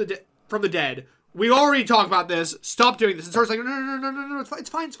back to from the dead. We already talked about this. Stop doing this. And Sora's like, no, it's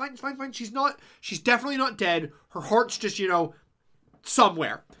fine. She's definitely not dead. Her heart's just,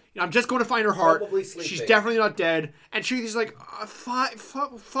 somewhere. I'm just going to find her heart. Probably sleeping. She's definitely not dead. And Shruti's like, fine.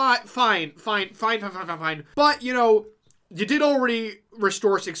 But, you did already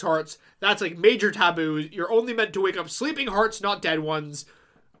restore 6 hearts. That's like major taboo. You're only meant to wake up sleeping hearts, not dead ones.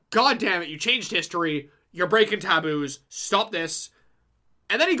 God damn it, you changed history. You're breaking taboos. Stop this.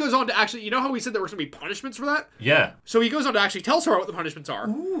 And then he goes on to actually, how we said there were going to be punishments for that? Yeah. So he goes on to actually tell Sora what the punishments are.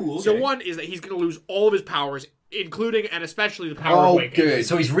 Ooh, okay. So one is that he's going to lose all of his powers, including and especially the power of Oh, waking. good.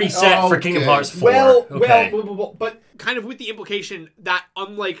 So he's reset for Kingdom good. Hearts 4. Well, okay. but kind of with the implication that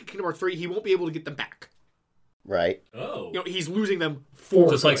unlike Kingdom Hearts 3, he won't be able to get them back. Right. Oh. He's losing them for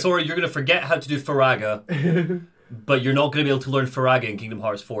So it's like, good. Sora, you're going to forget how to do Faraga, but you're not going to be able to learn Faraga in Kingdom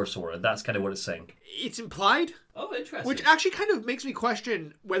Hearts 4, Sora. That's kind of what it's saying. It's implied, Oh, interesting. which actually kind of makes me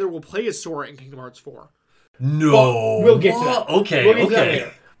question whether we'll play as Sora in Kingdom Hearts 4. No. Well, we'll get to that. Okay, We'll get to that okay.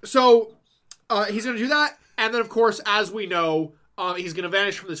 later. So, he's going to do that, and then, of course, as we know, he's going to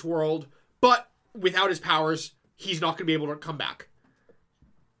vanish from this world, but without his powers, he's not going to be able to come back.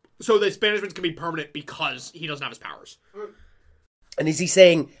 So this banishment's going to be permanent because he doesn't have his powers. And is he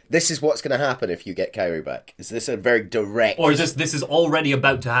saying this is what's going to happen if you get Kairi back? Is this a very direct? Or is this is already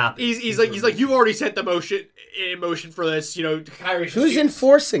about to happen? He's like, you've already set the motion for this, Kairi. Who's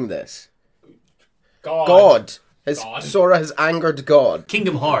enforcing this? God. God. God. Sora has angered God.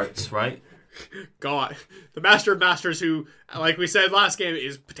 Kingdom Hearts, right? God. The Master of Masters who, like we said last game,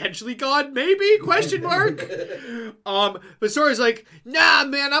 is potentially God, maybe? Question mark? But Sora's like, nah,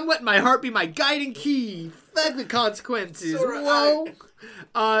 man, I'm letting my heart be my guiding key. Fuck the consequences. Sora,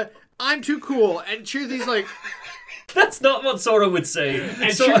 Whoa. I'm too cool. And Cherthi's like... That's not what Sora would say.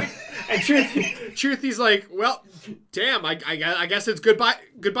 And Cherthi's like, well, damn, I guess it's goodbye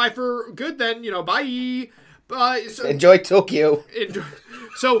for good then, bye. So, Enjoy Tokyo.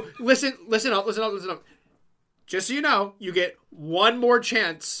 So listen up. Just so you know, you get one more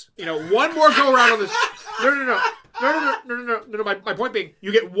chance. One more go around on this. No. My point being,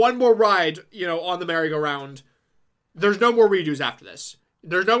 you get one more ride. On the merry-go-round. There's no more redos after this.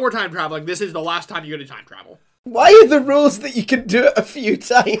 There's no more time traveling. This is the last time you get to time travel. Why are the rules that you can do it a few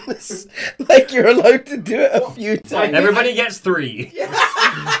times? Like you're allowed to do it a few times. Everybody gets 3.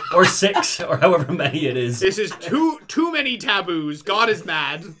 Or 6, or however many it is. This is too many taboos. God is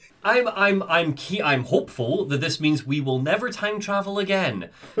mad. I'm hopeful that this means we will never time travel again.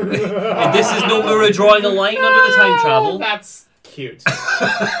 And this is Nomura drawing a line under the time travel. That's cute.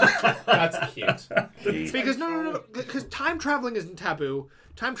 That's cute. Because no. Because time traveling isn't taboo.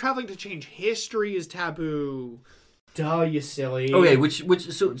 Time traveling to change history is taboo. Duh, you silly. Okay, which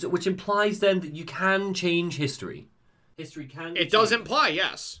implies then that you can change history. History can. It does imply,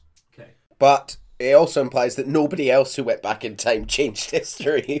 yes. Okay. But it also implies that nobody else who went back in time changed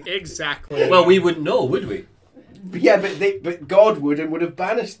history. Exactly. Well, we wouldn't know, would we? Yeah, but God would have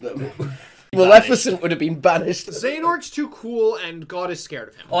banished them. Maleficent would have been banished. Xehanort's too cool, and God is scared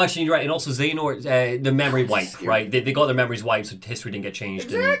of him. Oh, actually, you're right. And also Xehanort, the memory wipe, right? They got their memories wiped, so history didn't get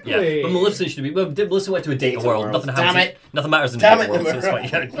changed. Exactly. And, but Maleficent should be. Well, Maleficent went to a data world. world. Nothing Damn happens. it. Nothing matters in Damn data it, world. So it's fine.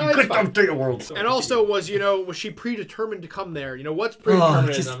 Yeah. No, it's Click fine. on data world. And also, was she predetermined to come there? What's Oh,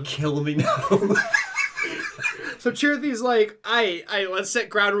 predeterminism? just kill me now. So Cherthi's like, I let's set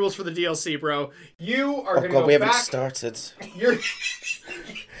ground rules for the DLC, bro. You are Oh gonna god, go we haven't back. started. You're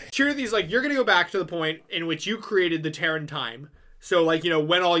Cherthi's like, you're gonna go back to the point in which you created the Terran time. So like,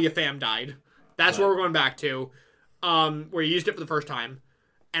 when all your fam died. That's where we're going back to. Where you used it for the first time.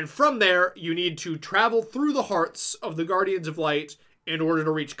 And from there, you need to travel through the hearts of the Guardians of Light in order to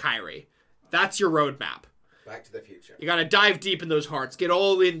reach Kairi. That's your roadmap. Back to the future. You gotta dive deep in those hearts, get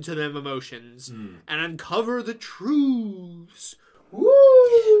all into them emotions, and uncover the truths. Woo!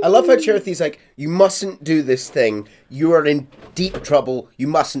 I love how Cherthi's like, you mustn't do this thing. You are in deep trouble. You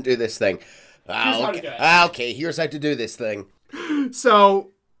mustn't do this thing. how to do it. Okay, here's how to do this thing.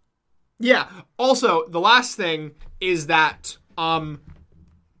 So, yeah. Also, the last thing is that, not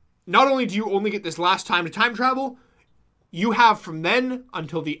only do you only get this last time to time travel, you have from then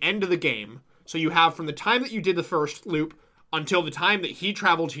until the end of the game. So you have from the time that you did the first loop until the time that he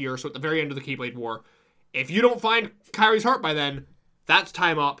traveled here, so at the very end of the Keyblade War. If you don't find Kairi's heart by then, that's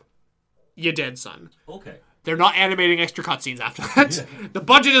time up. You dead, son. Okay. They're not animating extra cutscenes after that. The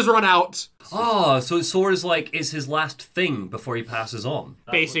budget has run out. Oh, so Sora's like is his last thing before he passes on.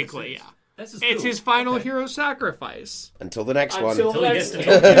 Basically, yeah. This is It's cool. his final Okay. hero sacrifice. Until the next one. Until Until he gets to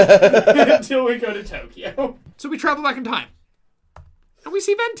Tokyo. Until we go to Tokyo. So we travel back in time. And we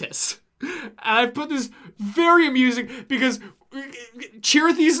see Ventus. And I've put this very amusing because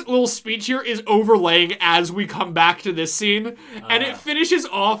Chirithy's little speech here is overlaying as we come back to this scene. And it finishes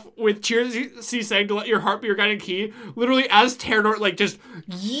off with Chirithy saying to let your heart be your guiding key. Literally as Terranort like just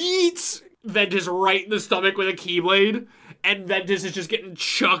yeets Ventus right in the stomach with a Keyblade. And Ventus is just getting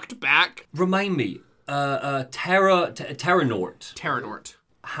chucked back. Remind me, Terranort Terranort.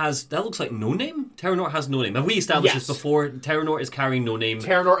 has that looks like No Name. Terranort has No Name. Have we established Yes. this before? Terranort is carrying No Name.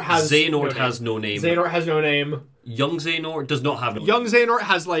 Terranort has Xehanort no has name. No Name. Xehanort has no name. Young Xehanort does not have No Young Name. Xehanort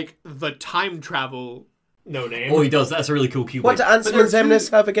has like the time travel no name. Oh, he does. That's a really cool keyblade. What do Ansem and Xemnas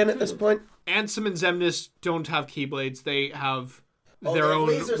have again at this point? Ansem and Xemnas don't have Keyblades. They have Oh, their they have own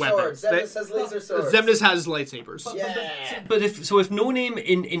laser weapons. swords. Xemnas has laser swords. Xemnas has lightsabers. Yeah. But if No Name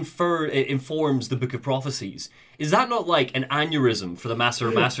informs the Book of Prophecies, is that not like an aneurysm for the Master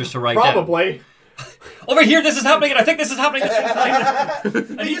of Masters to write down? Probably. Over here, this is happening, and I think this is happening at the same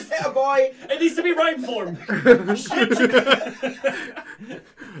time. They just hit a boy. It needs to be rhyme form.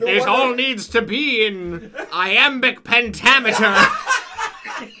 It all needs to be in iambic pentameter.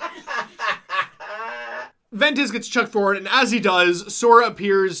 Ventus gets chucked forward, and as he does, Sora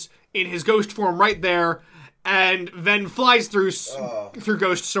appears in his ghost form right there, and Ven flies through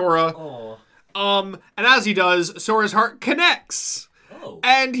Ghost Sora. Oh. And as he does, Sora's heart connects, Oh.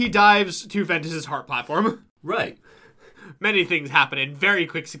 and he dives to Ventus's heart platform. Right. Many things happen in very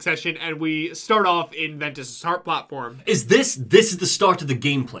quick succession, and we start off in Ventus's heart platform. Is this is the start of the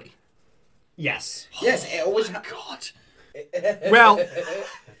gameplay? Yes. Yes, it always. God. Well,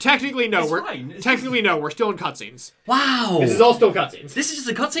 technically no. It's We're fine. It's technically no. We're still in cutscenes. Wow. This is all still cutscenes. This is just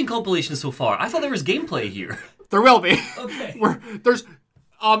a cutscene compilation so far. I thought there was gameplay here. There will be. Okay. There's,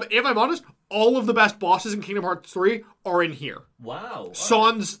 if I'm honest, all of the best bosses in Kingdom Hearts 3 are in here. Wow.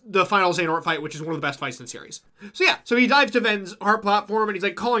 Son's the final Xehanort fight, which is one of the best fights in the series. So yeah, so he dives to Ven's heart platform and he's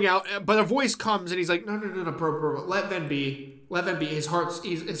like calling out, but a voice comes and he's like, no, bro, let Ven be. Let Ven be. His heart's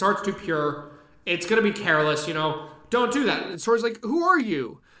too pure. It's gonna be careless, you know. Don't do that. And Sora's like, who are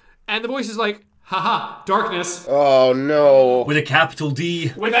you? And the voice is like, haha, darkness. Oh no. With a capital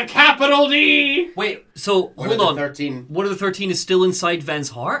D. With a capital D! Wait, so One hold of the on. 13. One of the 13 is still inside Ven's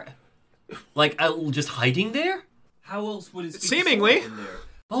heart? Like, just hiding there? How else would it be Seemingly. in there?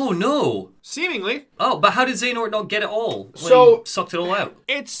 Oh no. Seemingly. Oh, but how did Xehanort not get it all when So- he sucked it all out?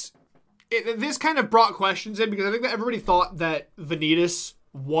 This kind of brought questions in because I think that everybody thought that Vanitas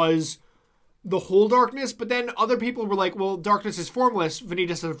was the whole darkness, but then other people were like, well, darkness is formless, Vanitas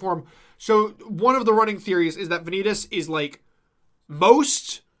is a form. So one of the running theories is that Vanitas is like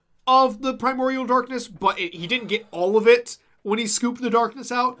most of the primordial darkness, but he didn't get all of it when he scooped the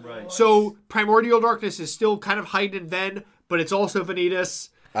darkness out. Right. So primordial darkness is still kind of hiding in Ven, but it's also Vanitas.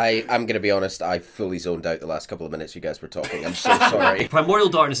 I'm going to be honest, I fully zoned out the last couple of minutes you guys were talking. I'm so sorry. Primordial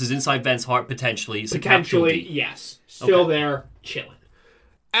darkness is inside Ven's heart, potentially. It's a capital D. Yes. Still Okay. there, chilling.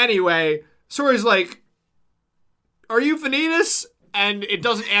 Anyway, Sora's like, are you Vanitas? And it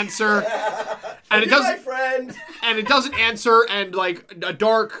doesn't answer. And it You're my doesn't friend. and it doesn't answer, and like a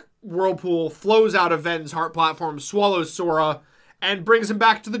dark whirlpool flows out of Ven's heart platform, swallows Sora, and brings him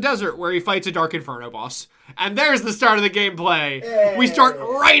back to the desert where he fights a Dark Inferno boss. And there's the start of the gameplay. We start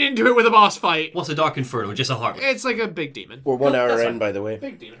right into it with a boss fight. What's a Dark Inferno? Just a heart. It's like a big demon. We're 1 hour that's in, fine. by the way.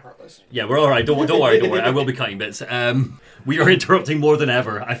 Big demon heartless. Yeah, we're all right. Don't worry. I will be cutting bits. We are interrupting more than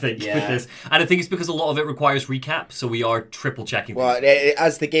ever, I think, with Yeah. this. And I think it's because a lot of it requires recap, so we are triple checking. Well,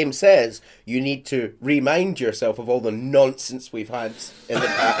 as the game says, you need to remind yourself of all the nonsense we've had in the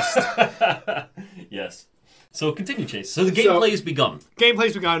past. Yes. So continue, Chase. So the gameplay has begun.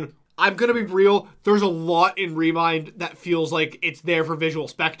 Gameplay's begun. I'm gonna be real. There's a lot in Remind that feels like it's there for visual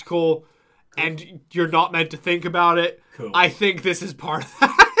spectacle, and you're not meant to think about it. Cool. I think this is part of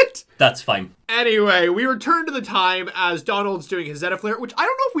that. That's fine. Anyway, we return to the time as Donald's doing his Zeta Flare, which I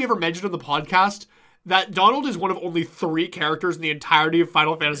don't know if we ever mentioned on the podcast, that Donald is one of only 3 characters in the entirety of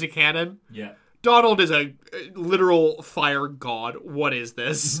Final Fantasy canon. Yeah. Donald is a literal fire god. What is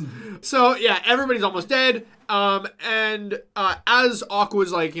this? So, yeah, everybody's almost dead. And as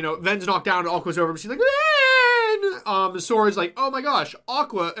Aqua's like, you know, Ven's knocked down and Aqua's over, but she's like, Ven! Sora's like, oh my gosh,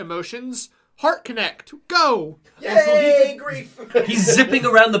 Aqua emotions. Heart Connect, go! Yay, grief! He's zipping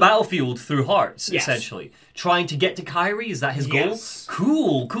around the battlefield through hearts, Yes. essentially. Trying to get to Kyrie, is that his Yes.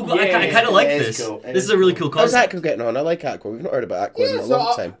 goal? Cool. I Yeah, kind of like it is this. cool. It This is is a really cool. cool How's concept. Aqua getting on? I like Aqua. We've not heard about Aqua in a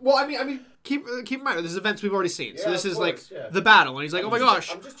long time. Well, I mean, keep in mind, this is events we've already seen. So Yeah, this of is course, like yeah. the battle, and he's like, "Oh my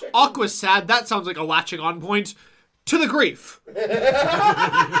gosh, I'm just checking. Aqua's sad. That sounds like a latching on point to the grief."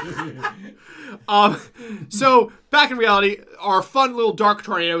 So back in reality, our fun little dark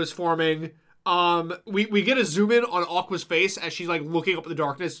tornado is forming. We get a zoom in on Aqua's face as she's like looking up at the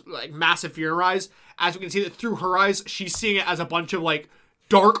darkness, like massive fear in her eyes. As we can see that through her eyes, she's seeing it as a bunch of like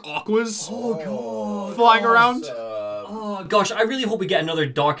dark aquas flying around. Oh gosh, I really hope we get another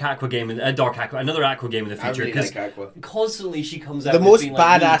another Aqua game in the I future. really Because like Aqua. constantly she comes out The with most being,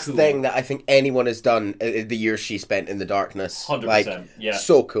 like, really badass cool. thing that I think anyone has done the years she spent in the darkness. 100%, Like, yeah.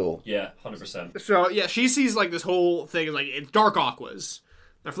 so cool. Yeah, 100%. So yeah, she sees like this whole thing, like it's dark aquas.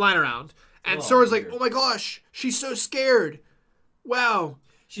 They're flying around, and Sora's like, weird. "Oh my gosh, she's so scared! Wow,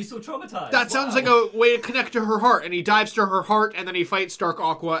 She's so traumatized. that sounds like a way to connect to her heart." And he dives to her heart, and then he fights Dark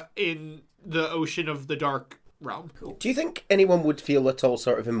Aqua in the ocean of the dark realm. Cool. Do you think anyone would feel at all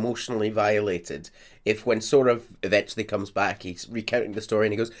sort of emotionally violated if when Sora eventually comes back, he's recounting the story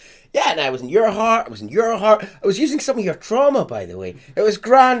and he goes, "Yeah, and I was in your heart, I was using some of your trauma, by the way. It was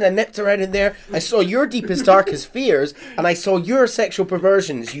grand, I nipped around in there, I saw your deepest, darkest fears, and I saw your sexual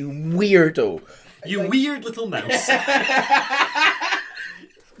perversions, you weirdo." You weird little mouse.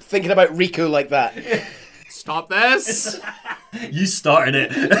 Thinking about Riku like that. Stop this! You started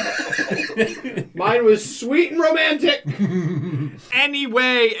it. Mine was sweet and romantic.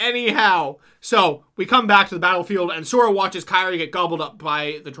 Anyway, anyhow. So, we come back to the battlefield, and Sora watches Kairi get gobbled up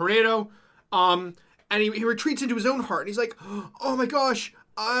by the tornado. And he retreats into his own heart, and he's like, "Oh my gosh."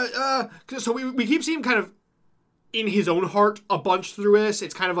 So we keep seeing him kind of in his own heart a bunch through this.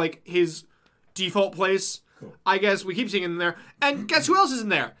 It's kind of like his default place. Cool. I guess we keep seeing him in there. And guess who else is in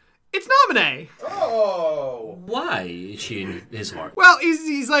there? It's Naminé. Oh. Why is she in his heart? Well,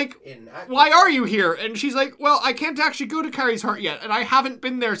 he's like, In Aqua. "Why are you here?" And she's like, "Well, I can't actually go to Kairi's heart yet, and I haven't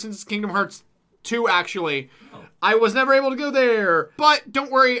been there since Kingdom Hearts 2, actually. I was never able to go there. But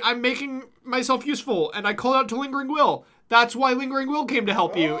don't worry, I'm making myself useful, and I called out to Lingering Will. That's why Lingering Will came to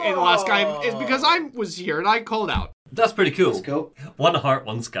help you in the last game, is because I was here, and I called out." That's pretty cool. That's cool. One heart,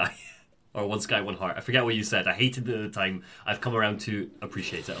 one sky. Or one sky, one heart. I forget what you said. I hated it at the time. I've come around to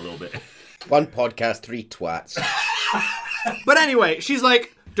appreciate it a little bit. One podcast, 3 twats. But anyway, she's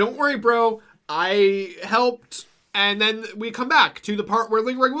like, "Don't worry, bro. I helped." And then we come back to the part where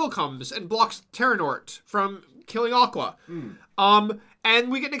Lingering Will comes and blocks Terranort from killing Aqua.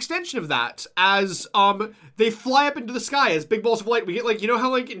 And we get an extension of that as they fly up into the sky as big balls of light. We get like, you know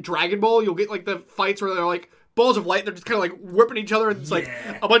how like in Dragon Ball you'll get like the fights where they're like balls of light, they're just kind of like whipping each other, and it's like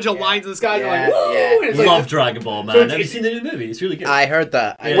a bunch of lines in the sky. Yeah, You're like, "Woo!" yeah. And it's like, Love Dragon Ball, man. Have you seen the new movie? It's really good. I heard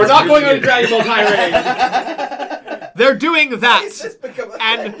that. Yeah. we're It's not really going on a good. Dragon Ball tirade. They're doing that. It's just become a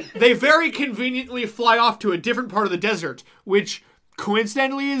And thing. they very conveniently fly off to a different part of the desert, which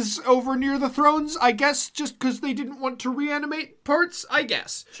coincidentally is over near the thrones, I guess, just because they didn't want to reanimate parts, I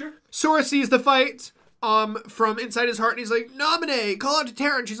guess. Sure. Sora sees the fight from inside his heart, and he's like, "Naminé, call out to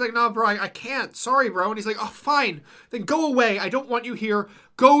Terra." And she's like, "No, bro, I can't. Sorry, bro." And he's like, "Oh, fine. Then go away. I don't want you here.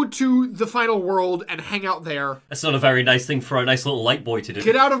 Go to the final world and hang out there. That's not a very nice thing for a nice little light boy to do.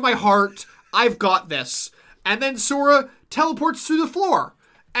 Get out of my heart. I've got this." And then Sora teleports through the floor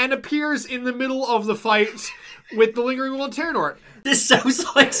and appears in the middle of the fight with the Lingering Will and Terranort. This sounds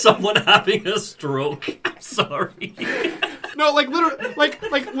like someone having a stroke. I'm sorry. No, like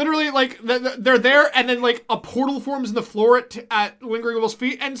literally, they're there, and then like a portal forms in the floor at Lingering Will's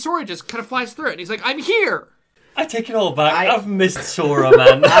feet, and Sora just kind of flies through it, and he's like, "I'm here." I take it all back. I- I've missed Sora,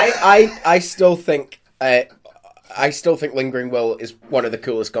 man. I still think Lingering Will is one of the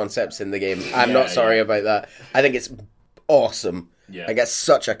coolest concepts in the game. I'm Yeah, not sorry yeah. about that. I think it's awesome. Yeah. Like, it's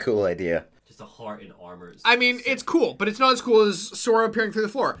such a cool idea. Just a heart in armor. I mean, it's cool, but it's not as cool as Sora appearing through the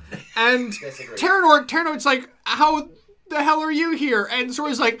floor. And Disagree. Terranort's like, "How the hell are you here?" And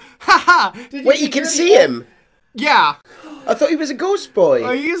Sora's like, "Haha, did Wait, you can see him? Yeah, I thought he was a ghost boy.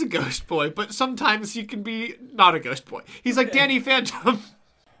 he is a ghost boy, but sometimes he can be not a ghost boy. He's like Danny Phantom.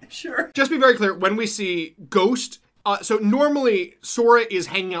 Sure. Just be very clear, when we see Ghost, so normally Sora is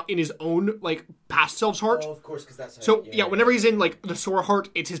hanging out in his own, like, past self's heart. Oh, of course, because that's how. So, yeah, whenever he's in, like, the Sora heart,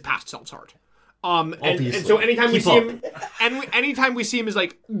 it's his past self's heart. And Obviously. so anytime we Keep see up. him, anytime we see him as,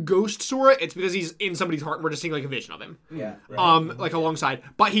 like, Ghost Sora, it's because he's in somebody's heart and we're just seeing, like, a vision of him. Yeah. Right. Like, alongside.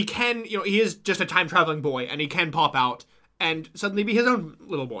 But he can, he is just a time-traveling boy, and he can pop out and suddenly be his own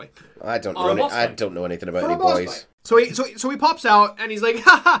little boy. I don't a boss I fight. don't know anything about For a any boss boys. fight. So he pops out and he's like,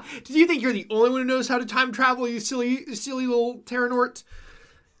 haha, do you think you're the only one who knows how to time travel, you silly little Terranort?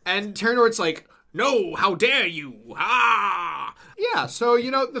 And Terranort's like, no, how dare you? Ah! Yeah, so,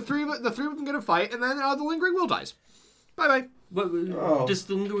 the three of them get a fight, and then the Lingering Will dies. Bye-bye. Does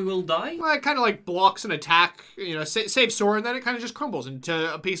the Lingering Will die? Well, it kind of like blocks an attack, saves Sora, and then it kind of just crumbles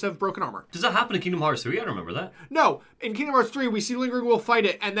into a piece of broken armor. Does that happen in Kingdom Hearts 3? I don't remember that. No, in Kingdom Hearts 3, we see Lingering Will fight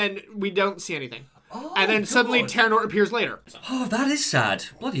it, and then we don't see anything. Oh, And then suddenly God. Terranort appears later. Oh, that is sad.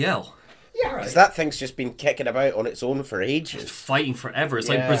 Bloody hell. Yeah. Because that thing's just been kicking about on its own for ages. Fighting forever. It's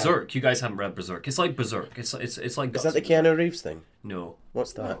like Yeah. Berserk. You guys haven't read Berserk. It's like Berserk. It's like Is that Guts. the Keanu Reeves thing? No,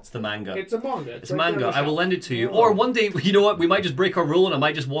 What's that? it's the manga. It's a manga. It's a manga. I will lend it to you. Or one day, you know what? We might just break our rule and I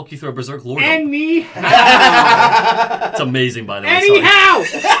might just walk you through a Berserk lore dump. It's amazing, by the way. Sorry. Anyhow!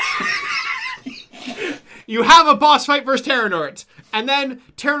 You have a boss fight versus Terranort. And then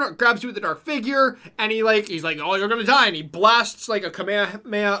Terranort grabs you with the Dark Figure, and he's like, oh, you're gonna die. And he blasts like a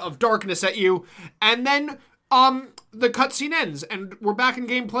Kamehameha of darkness at you. And then, the cutscene ends, and we're back in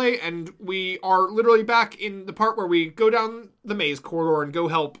gameplay, and we are literally back in the part where we go down the maze corridor and go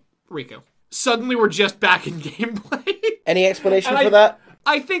help Riku. Suddenly we're just back in gameplay. Any explanation And for that?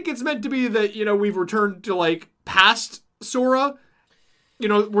 I think it's meant to be that, we've returned to, like, past Sora.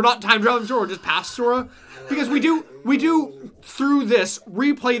 We're not time traveling Sora, we're just past Sora. Because we do, through this,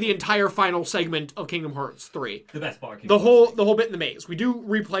 replay the entire final segment of Kingdom Hearts 3. The best part. The whole bit in the maze. We do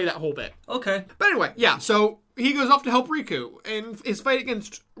replay that whole bit. Okay. But anyway, yeah, so he goes off to help Riku in his fight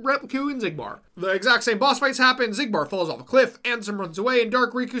against Repliku and Zigbar. The exact same boss fights happen. Zigbar falls off a cliff, Ansem runs away, and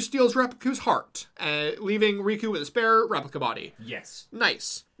Dark Riku steals Repliku's heart, leaving Riku with a spare replica body. Yes.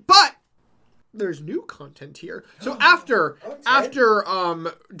 Nice. But there's new content here. So after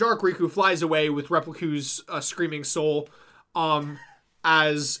Dark Riku flies away with Repliku's screaming soul,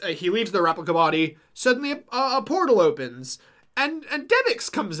 as he leaves the replica body, suddenly a portal opens. And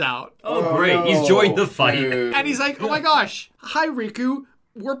Demyx comes out. Oh, great. He's joined the fight. Dude. And he's like, oh my gosh, hi Riku,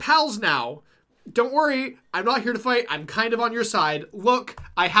 we're pals now. Don't worry, I'm not here to fight, I'm kind of on your side. Look,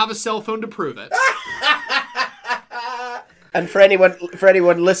 I have a cell phone to prove it. And for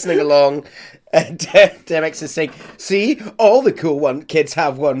anyone listening along, Demyx is saying, see, all the cool kids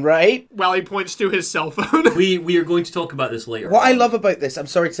have one, right? While he points to his cell phone. We are going to talk about this later. What I love about this, I'm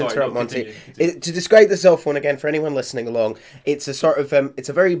sorry to interrupt, no, Monty. continue. To describe the cell phone again for anyone listening along, it's a sort of, it's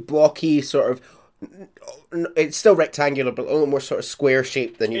a very blocky sort of, it's still rectangular, but a little more sort of square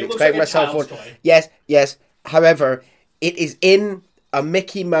shaped than you'd It looks expect like from a a cell child's phone. toy. Yes. However, it is in a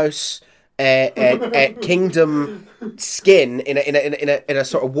Mickey Mouse kingdom skin in a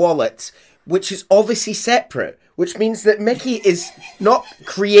sort of wallet, which is obviously separate, which means that Mickey is not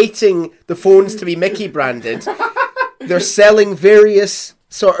creating the phones to be Mickey branded. They're selling various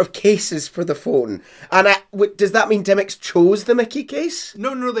sort of cases for the phone. And does that mean Demyx chose the Mickey case?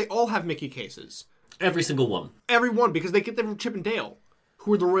 No, they all have Mickey cases. Every single one. Every one, because they get them from Chip and Dale,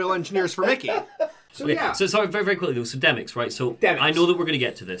 who are the royal engineers for Mickey. So yeah. So sorry, very, very quickly though. So Demyx, right? So Demyx. I know that we're going to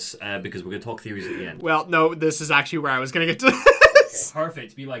get to this because we're going to talk theories at the end. Well, no, this is actually where I was going to get to this.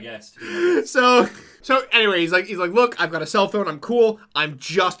 Perfect. Be my guest. So anyway, he's like, look, I've got a cell phone. I'm cool. I'm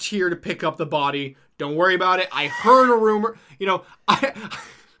just here to pick up the body. Don't worry about it. I heard a rumor.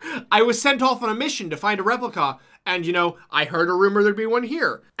 I was sent off on a mission to find a replica, and I heard a rumor there'd be one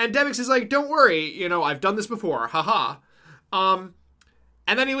here. And Demyx is like, don't worry. I've done this before. Haha. And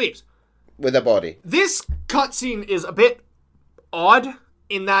then he leaves. With a body. This cutscene is a bit odd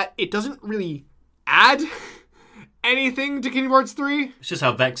in that it doesn't really add anything to Kingdom Hearts 3. It's just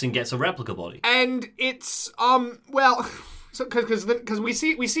how Vexen gets a replica body. And it's well, so because we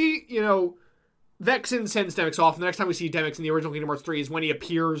see Vexen sends Demyx off, and the next time we see Demyx in the original Kingdom Hearts 3 is when he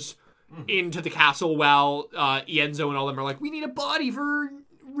appears into the castle while Ienzo and all them are like, we need a body for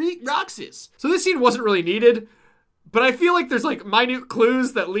Roxas. So this scene wasn't really needed, but I feel like there's like minute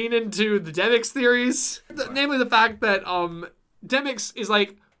clues that lean into the Demyx theories, namely the fact that Demyx is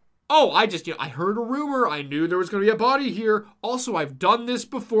like, oh, I heard a rumor. I knew there was going to be a body here. Also, I've done this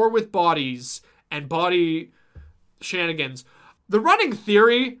before with bodies and body shenanigans. The running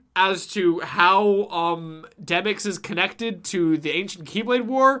theory as to how Demyx is connected to the ancient Keyblade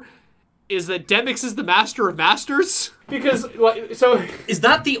War is that Demyx is the master of masters. Because, so... Is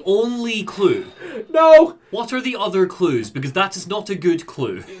that the only clue? No! What are the other clues? Because that is not a good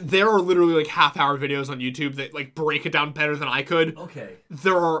clue. There are literally like half-hour videos on YouTube that like break it down better than I could. Okay.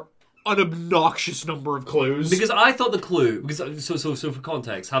 There are an obnoxious number of clues. Because I thought the clue... So for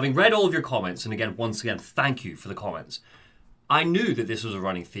context, having read all of your comments, and again, once again, thank you for the comments. I knew that this was a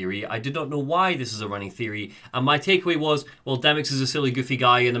running theory. I did not know why this is a running theory. And my takeaway was, well, Demix is a silly, goofy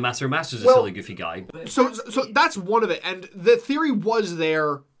guy, and the Master of Masters is a silly, goofy guy. So that's one of it. And the theory was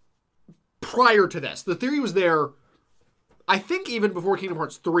there prior to this. The theory was there, I think, even before Kingdom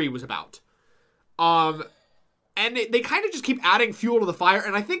Hearts 3 was about. And they kind of just keep adding fuel to the fire.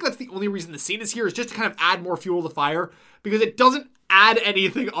 And I think that's the only reason the scene is here, is just to kind of add more fuel to the fire. Because it doesn't add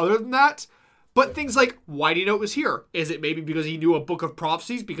anything other than that. But things like, why do you know it was here? Is it maybe because he knew a book of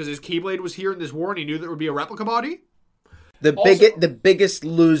prophecies? Because his Keyblade was here in this war and he knew there would be a replica body? The biggest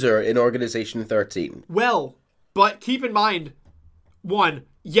loser in Organization 13. Well, but keep in mind, one,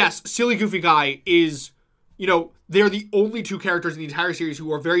 yes, Silly Goofy Guy is, they're the only two characters in the entire series who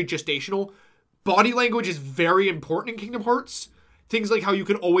are very gestational. Body language is very important in Kingdom Hearts. Things like how you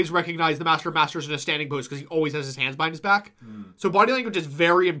can always recognize the Master of Masters in a standing pose because he always has his hands behind his back. So body language is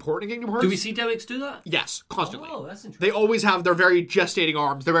very important in Kingdom Hearts. Do we see Demix do that? Yes, constantly. Oh, that's interesting. They always have their very gestating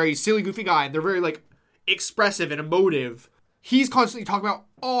arms. They're very Silly Goofy Guy, and they're very, expressive and emotive. He's constantly talking about,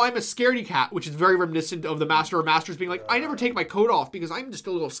 oh, I'm a scaredy cat, which is very reminiscent of the Master of Masters being like, I never take my coat off because I'm just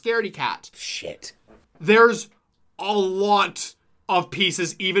a little scaredy cat. Shit. There's a lot of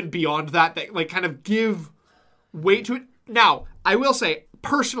pieces even beyond that kind of give weight to it. Now, I will say,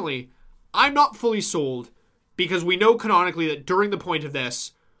 personally, I'm not fully sold because we know canonically that during the point of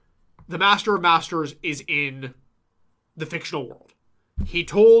this, the Master of Masters is in the fictional world. He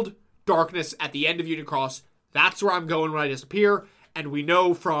told Darkness at the end of Union Cross, that's where I'm going when I disappear. And we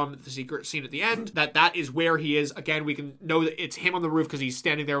know from the secret scene at the end that that is where he is. Again, we can know that it's him on the roof because he's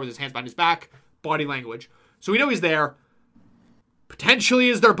standing there with his hands behind his back. Body language. So we know he's there. Potentially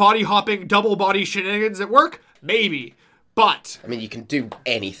is there body hopping, double body shenanigans at work? Maybe. But I mean, you can do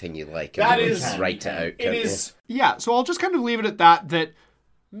anything you like. That and is- write it out. it can't is... Yeah, so I'll just kind of leave it at that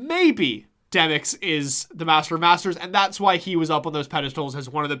maybe Demix is the Master of Masters, and that's why he was up on those pedestals as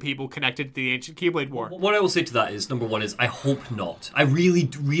one of the people connected to the ancient Keyblade War. What I will say to that is, number one is, I hope not. I really,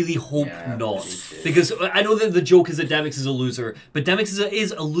 really hope not. Because I know that the joke is that Demix is a loser, but Demix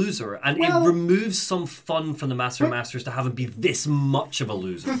is a loser, and it removes some fun from the Master of Masters to have him be this much of a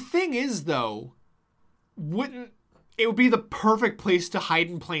loser. The thing is, though, it would be the perfect place to hide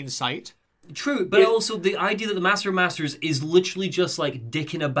in plain sight. True, but also the idea that the Master of Masters is literally just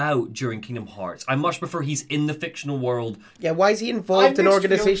dicking about during Kingdom Hearts. I much prefer he's in the fictional world. Yeah, why is he involved in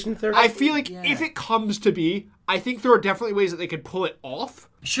Organization 13? I feel like if it comes to be, I think there are definitely ways that they could pull it off.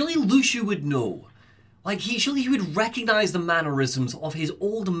 Surely Lucio would know. Surely he would recognize the mannerisms of his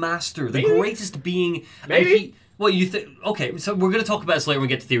old master, the greatest being. Maybe. You think? Okay, so we're going to talk about this later when we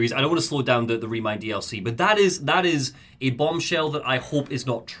get to theories. I don't want to slow down the Remind DLC, but that is a bombshell that I hope is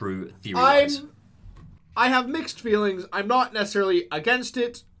not true theory-wise. I have mixed feelings. I'm not necessarily against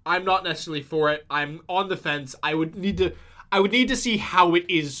it. I'm not necessarily for it. I'm on the fence. I would need to see how it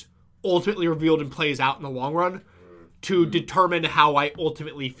is ultimately revealed and plays out in the long run to determine how I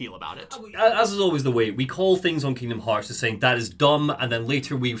ultimately feel about it. As is always the way, we call things on Kingdom Hearts as saying that is dumb, and then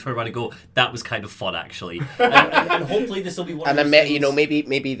later we turn around and go, that was kind of fun actually. and hopefully this will be one And of I those met, things-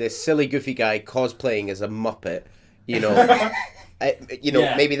 maybe the silly goofy guy cosplaying as a Muppet,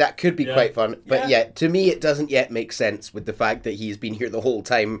 maybe that could be quite fun. But to me, it doesn't yet make sense with the fact that he's been here the whole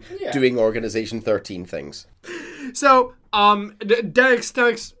time doing Organization 13 things. So,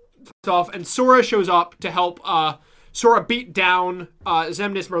 Demix off, and Sora shows up to help Sora beat down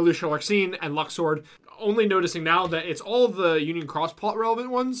Xemnas, Marluxia, Larxene, and Luxord. Only noticing now that it's all of the Union Cross plot relevant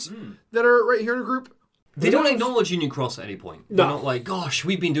ones that are right here in a group. They don't acknowledge Union Cross at any point. No. They're not like, gosh,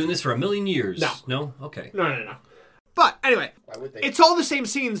 we've been doing this for 1,000,000 years. No. No? Okay. No. But anyway, would they? it's all the same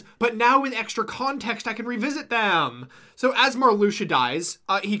scenes, but now with extra context, I can revisit them. So as Marluxia dies,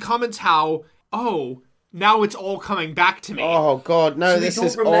 he comments how, now it's all coming back to me. Oh god, no, they this don't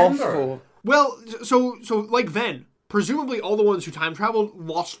is remember. awful. Well, so like Ven, presumably all the ones who time traveled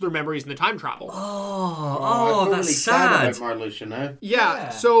lost their memories in the time travel. Oh, that's sad. Marluxia now. Yeah,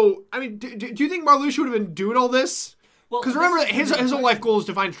 so, I mean, do you think Marluxia would have been doing all this? Because remember, that his whole life goal is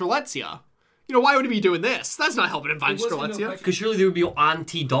to find Strelitzia. Why would he be doing this? That's not helping him find Strelitzia. Because surely they would be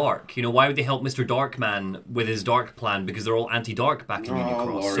anti-dark. Why would they help Mr. Darkman with his dark plan? Because they're all anti-dark back in Union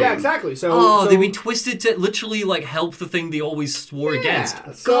Cross. Lord. Yeah, exactly. So, they've been twisted to literally help the thing they always swore against.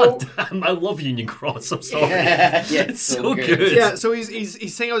 so- God damn, I love Union Cross. I'm sorry. It's so good. Yeah, so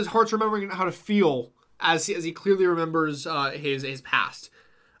he's saying how his heart's remembering how to feel as he clearly remembers his past.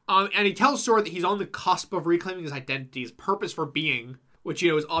 And he tells Sora that he's on the cusp of reclaiming his identity, his purpose for being, which,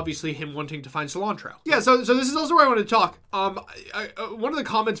 is obviously him wanting to find Cilantro. Yeah, so this is also where I want to talk. One of the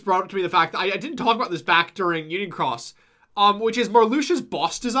comments brought up to me the fact that I didn't talk about this back during Union Cross, which is Marluxia's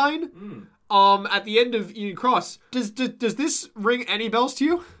boss design. at the end of Union Cross. Does this ring any bells to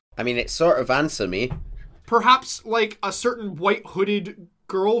you? I mean, it's sort of answer me. Perhaps like a certain white hooded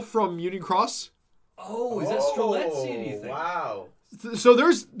girl from Union Cross? Oh, is that Streletsy, do you think? Wow. So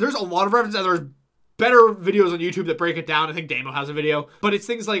there's a lot of references, and there's better videos on YouTube that break it down. I think Damo has a video, but it's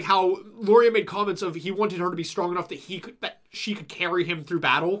things like how Loria made comments of he wanted her to be strong enough that she could carry him through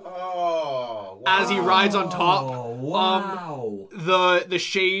battle. Oh, wow. As he rides on top. Oh, wow. The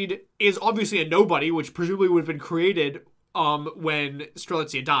shade is obviously a nobody, which presumably would have been created when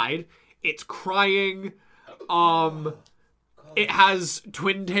Strelitzia died. It's crying. It has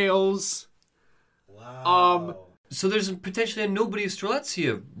twin tails. Wow. So there's potentially a nobody of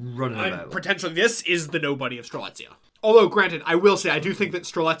Strelitzia running And about. potentially this is the nobody of Strelitzia. Although, granted, I will say I do think that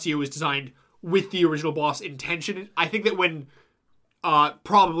Strelitzia was designed with the original boss intention. I think that when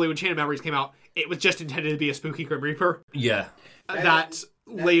probably when Chain of Memories came out, it was just intended to be a spooky Grim Reaper Yeah. that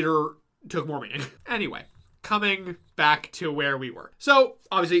later took more meaning. Anyway, coming back to where we were. So,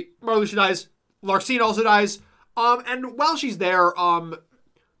 obviously, Marluxia dies. Larxene also dies. And while she's there,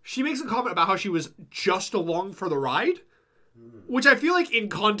 she makes a comment about how she was just along for the ride, which I feel like in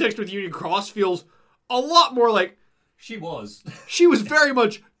context with Union Cross feels a lot more like She was. she was very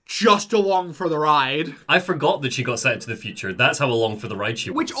much just along for the ride. I forgot that she got sent to the future. That's how along for the ride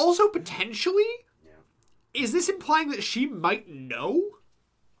she was. Which also potentially, is this implying that she might know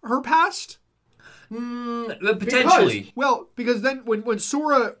her past? Potentially. Because then when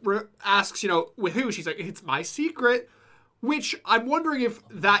Sora asks, with who, she's like, it's my secret. Which I'm wondering if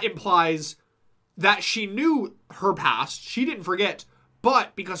that implies that she knew her past. She didn't forget.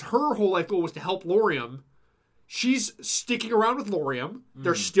 But because her whole life goal was to help Laurium, she's sticking around with Laurium.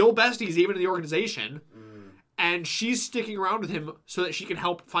 They're still besties even in the organization. And she's sticking around with him so that she can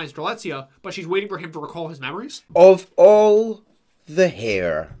help find Strelitzia. But she's waiting for him to recall his memories. Of all the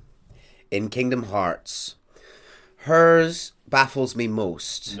hair in Kingdom Hearts, hers baffles me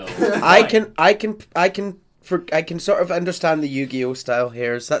most. No. I can sort of understand the Yu-Gi-Oh style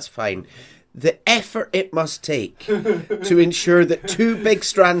hairs. That's fine. The effort it must take to ensure that two big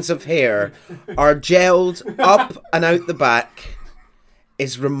strands of hair are gelled up and out the back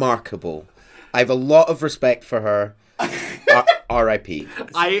is remarkable. I have a lot of respect for her. R.I.P.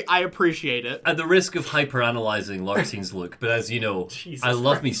 I appreciate it. At the risk of hyper-analyzing Larxene's look, but as you know, I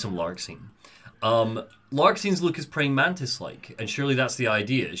love me some Larxene. Larxene's look is praying mantis-like, and surely that's the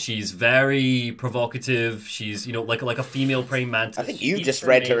idea. She's very provocative. She's, like a female praying mantis. I think you just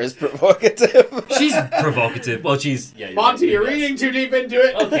read her as provocative. She's provocative. Well, she's... Yeah, Monty, you're reading too deep into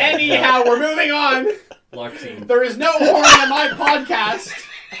it. Okay. Anyhow, we're moving on. Larxene. There is no horn on my podcast.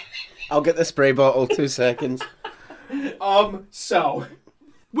 I'll get the spray bottle. 2 seconds. So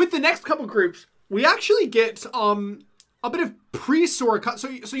with the next couple groups, we actually get a bit of pre-Sora cut. So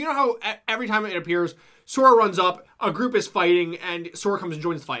you know how every time it appears, Sora runs up, a group is fighting, and Sora comes and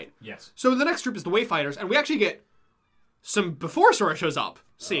joins the fight. Yes. So the next group is the Wayfinders, and we actually get some before Sora shows up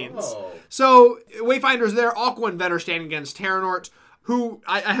scenes. Oh. So Wayfinders there, Aqua and Ven are standing against Terranort, who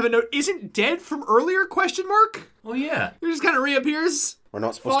I have a note isn't dead from earlier? ? Oh, yeah. He just kind of reappears. We're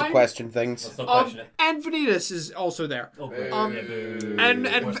not supposed Fine. to question things. Let's not question it. And Vanitas is also there. Oh, great.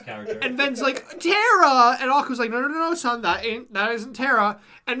 Worst character. And Ven's like, Terra! And Aqua's like, no, son, that isn't Terra.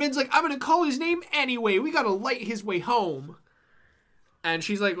 And Ven's like, I'm gonna call his name anyway. We gotta light his way home. And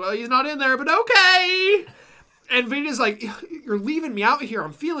she's like, well, he's not in there, but okay. And Vanitas like, you're leaving me out here.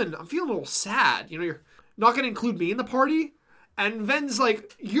 I'm feeling a little sad. You're not gonna include me in the party? And Ven's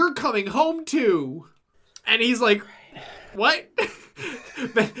like, you're coming home too. And he's like, what?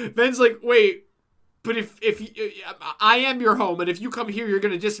 Ven's like, wait, but if I am your home, and if you come here, you're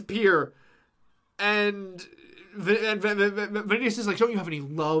gonna disappear. And Vanitas is like, don't you have any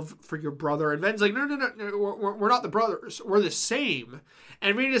love for your brother? And Ven's like, no, we're not the brothers. We're the same.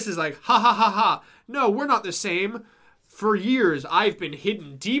 And Vanitas is like, ha ha ha ha. No, we're not the same. For years, I've been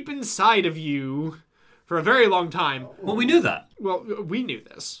hidden deep inside of you for a very long time. Well, we knew that. Well, we knew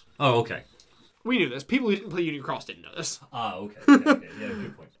this. Oh, okay. We knew this. People who didn't play Union Cross didn't know this. Ah, okay. Yeah,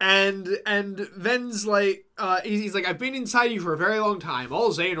 good point. And Ven's like, he's like, I've been inside you for a very long time. All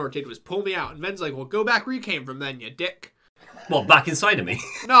Xehanort did was pull me out. And Ven's like, well, go back where you came from then, you dick. Well, back inside of me.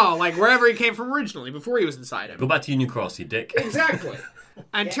 No, like wherever he came from originally, before he was inside him. Go back to Union Cross, you dick. Exactly.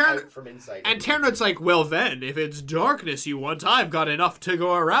 And Out from inside. And Terranot's like, well then, if it's darkness you want, I've got enough to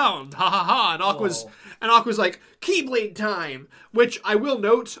go around. Ha ha ha. And Aqua's like, Keyblade time. Which I will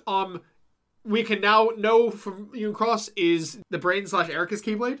note, we can now know from Union Cross is the Brain / Erica's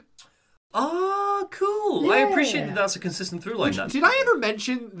Keyblade. Oh, cool. Yeah. I appreciate that that's a consistent through line. Did I ever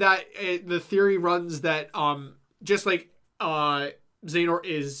mention that the theory runs that just like Xehanort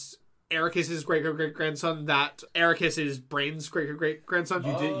is Ericus's great-great-great-grandson, that Ericus is Brain's great-great-great-grandson.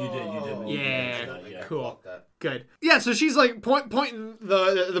 You did. Yeah, cool. Good. Yeah, so she's like pointing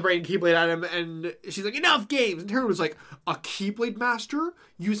the Brain Keyblade at him, and she's like, enough games! And Terra was like, a Keyblade master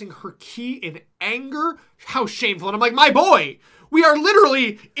using her key in anger? How shameful. And I'm like, my boy! We are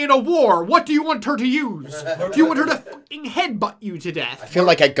literally in a war. What do you want her to use? Do you want her to fucking headbutt you to death? I feel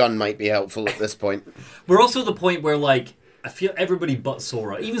like a gun might be helpful at this point. We're also at the point where, like, I feel everybody but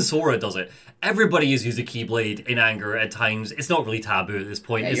Sora, even Sora does it. Everybody has used a Keyblade in anger at times. It's not really taboo at this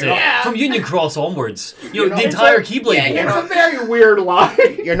point, is it? not- From Union Cross onwards. You know, not- the entire it's a- Keyblade yeah, war. you're It's a very weird line.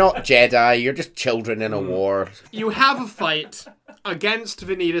 You're not Jedi, you're just children in a war. You have a fight against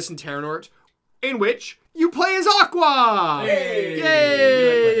Vanitas and Terranort in which you play as Aqua!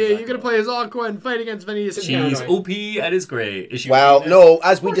 Yay! You're gonna play as Aqua and fight against Vanitas and She's Terranort. OP and is great. Is she Well, OP? no,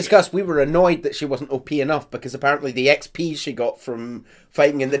 as we discussed, we were annoyed that she wasn't OP enough because apparently the XP she got from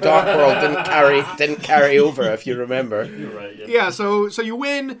fighting in the Dark World didn't carry over, if you remember. You're right, yeah. Yeah, so you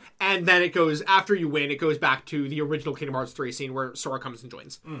win, and then it goes, after you win, it goes back to the original Kingdom Hearts 3 scene where Sora comes and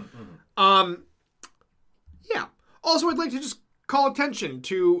joins. Yeah. Also, I'd like to just call attention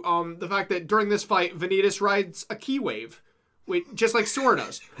to the fact that during this fight, Vanitas rides a key wave, just like Sora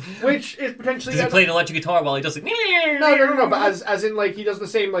does, which is potentially... Does he play an electric guitar while he does it? No, but as in, like, he does the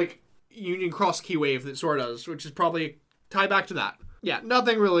same, like, Union Cross key wave that Sora does, which is probably tie back to that. Yeah,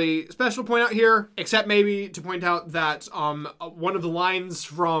 nothing really special to point out here, except maybe to point out that one of the lines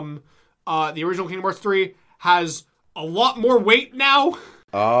from the original Kingdom Hearts 3 has a lot more weight now.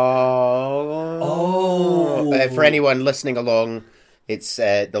 For anyone listening along, it's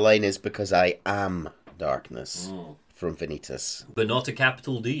the line is because I am darkness from Vanitas. But not a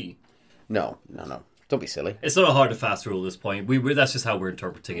capital D. No. Don't be silly. It's not a hard and fast rule at this point. That's just how we're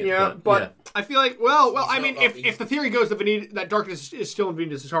interpreting it. Yeah, but I feel like, well, I mean, if the theory goes that darkness is still in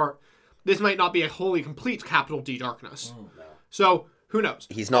Vanitas' heart, this might not be a wholly complete capital D darkness. So, who knows?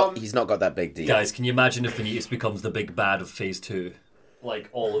 He's not got that big deal. Guys, can you imagine if Vanitas becomes the big bad of Phase 2? Like,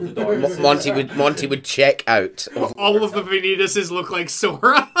 all of the darkness. Monty would check out. All of the Vanitases look like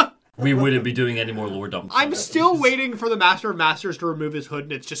Sora. We wouldn't be doing any more lore dumps. I'm still waiting for the Master of Masters to remove his hood,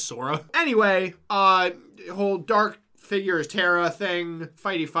 and it's just Sora. Anyway, whole dark figures Terra thing,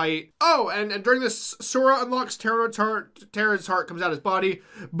 fighty fight. Oh, and during this, Sora unlocks Terra's heart. Terra's heart comes out his body,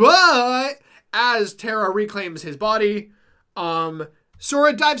 but as Terra reclaims his body,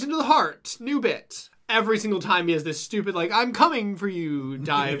 Sora dives into the heart. New bit. Every single time he has this stupid, like, I'm coming for you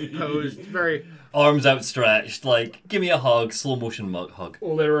dive pose. Very... Arms outstretched, like, give me a hug, slow motion hug.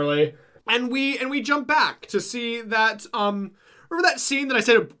 Literally. And we jump back to see that, remember that scene that I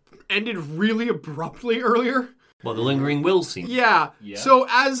said ended really abruptly earlier? Well, the lingering will scene. Yeah. So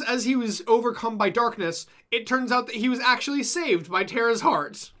as he was overcome by darkness, it turns out that he was actually saved by Terra's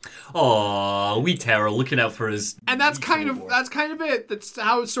heart. Aw, wee Terra looking out for his... And that's kind of it. That's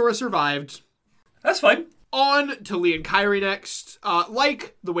how Sora survived. That's fine. On to Lee and Kairi next.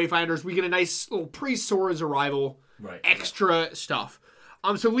 Like the Wayfinders, we get a nice little pre-Sora's arrival extra stuff.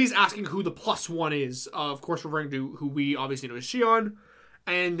 So Lee's asking who the +1 is. Of course, referring to who we obviously know as Xion.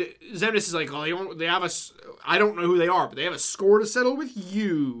 And Xemnas is like, oh, they have I don't know who they are, but they have a score to settle with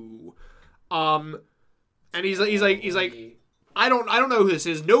you. And he's like, I don't know who this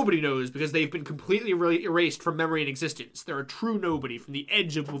is. Nobody knows because they've been completely erased from memory and existence. They're a true nobody from the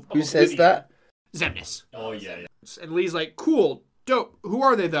edge of Who says that? Xemnas. Oh, yeah. And Lee's like, cool, dope. Who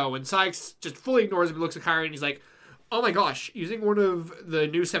are they, though? And Sykes just fully ignores him and looks at Kairi, and he's like, oh my gosh, using one of the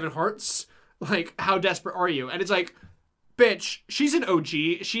new Seven Hearts? Like, how desperate are you? And it's like, bitch, she's an OG.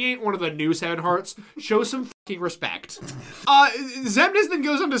 She ain't one of the new Seven Hearts. Show some fucking respect. Xemnas then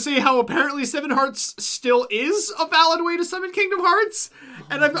goes on to say how apparently Seven Hearts still is a valid way to summon Kingdom Hearts.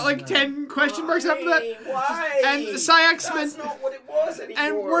 And I've got like 10 question marks after that. Why? And Sayax That's not what it was anymore.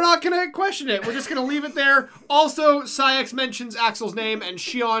 and we're not going to question it. We're just going to leave it there. Also, Sayax mentions Axel's name, and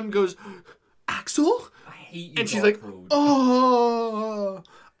Xion goes, Axel? I hate you, And she's Dark like, Road. oh.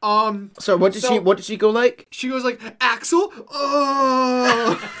 So what did she go like? She goes like, Axel?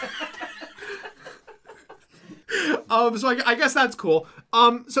 Oh. So I guess that's cool.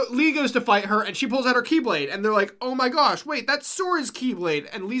 So Lee goes to fight her, and she pulls out her Keyblade, and they're like, oh my gosh, wait, that's Sora's Keyblade.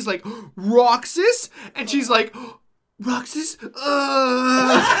 And Lee's like, Roxas? And she's like, Roxas?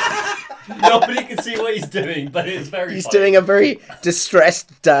 Nobody can see what he's doing, but it's very He's funny. doing a very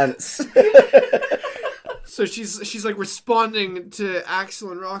distressed dance. So she's like responding to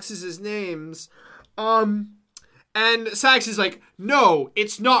Axel and Roxas's names. And Sax is like, no,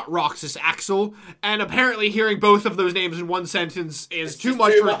 it's not Roxas, Axel. And apparently hearing both of those names in one sentence is too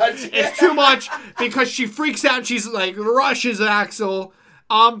much. It's too much because she freaks out and she's like, rushes Axel.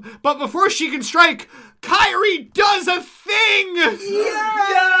 But before she can strike, Kairi does a thing!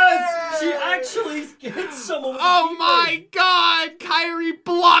 Yes! She actually hits someone with Oh my god! Kairi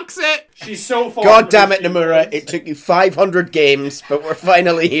blocks it! She's so far. God damn it, Nomura. It took you 500 games, but we're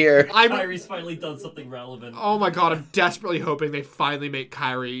finally here. Kairi's finally done something relevant. Oh my god, I'm desperately hoping they finally make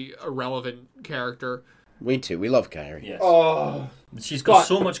Kairi a relevant character. We too. We love Kairi. Yes. Oh. She's got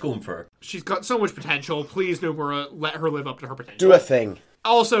so much going for her. She's got so much potential. Please, Nomura, let her live up to her potential. Do a thing.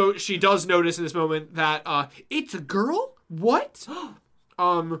 Also, she does notice in this moment that, it's a girl? What?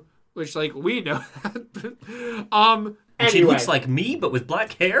 Which, like, we know that. She Anyway. looks like me, but with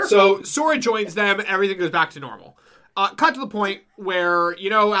black hair. So Sora joins them. Everything goes back to normal. Cut to the point where, you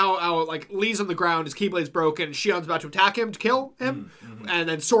know how like, Lee's on the ground, his Keyblade's broken, Shion's about to attack him to kill him, and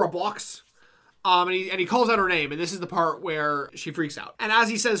then Sora blocks. And he calls out her name, and this is the part where she freaks out. And as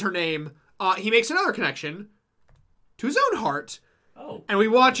he says her name, he makes another connection to his own heart, Oh. and we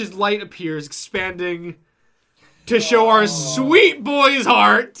watch as light appears, expanding to show our sweet boy's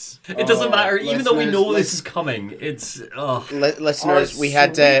heart. It doesn't matter, even though we know listeners, this is coming. It's Listeners, we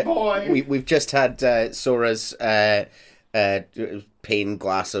had sweet boy. we've just had Sora's pain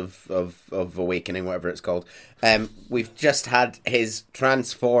glass of awakening, whatever it's called. We've just had his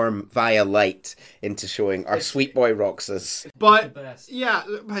transform via light into showing our sweet boy Roxas. But the best. yeah,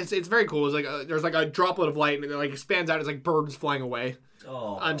 it's very cool. It's like there's like a droplet of light, and it like expands out. It's like birds flying away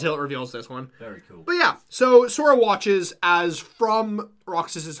until it reveals this one. Very cool. But yeah, so Sora watches as from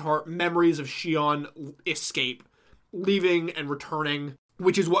Roxas's heart, memories of Shion escape, leaving and returning,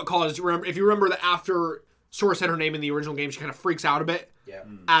 which is what caused. If you remember that after Sora said her name in the original game, she kind of freaks out a bit. Yeah.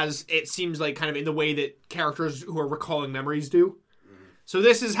 As it seems like kind of in the way that characters who are recalling memories do. So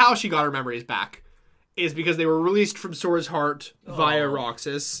this is how she got her memories back, is because they were released from Sora's heart via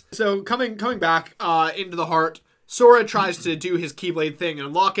Roxas. So coming back into the heart, Sora tries to do his Keyblade thing and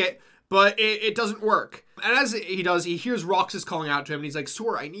unlock it, but it doesn't work. And as he does, he hears Roxas calling out to him, and he's like,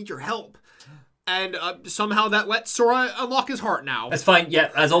 Sora, I need your help. And somehow that lets Sora unlock his heart now. That's fine. Yeah,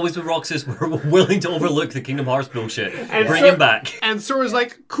 as always with Roxas, we're willing to overlook the Kingdom Hearts bullshit. And Bring him back. And Sora's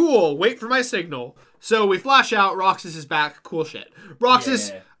like, cool, wait for my signal. So we flash out, Roxas is back, cool shit.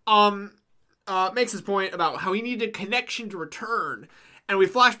 Roxas makes his point about how he needed a connection to return. And we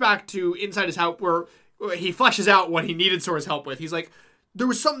flash back to inside his house where he fleshes out what he needed Sora's help with. He's like, there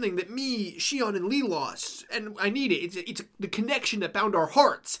was something that me, Shion, and Lee lost, and I need it. It's the connection that bound our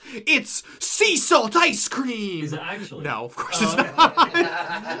hearts. It's sea salt ice cream. Is it actually? No, of course it's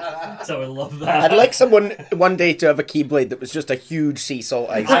not. So I love that. I'd like someone one day to have a Keyblade that was just a huge sea salt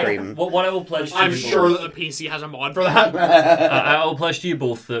ice cream. What I will pledge to I'm you sure both, that the PC has a mod for that. I will pledge to you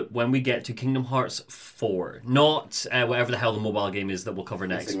both that when we get to Kingdom Hearts 4, not whatever the hell the mobile game is that we'll cover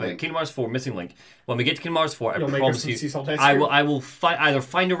next, but Kingdom Hearts 4, Missing Link. When we get to Kingdom Hearts 4, You'll I make promise us some you, sea salt ice I cream? will either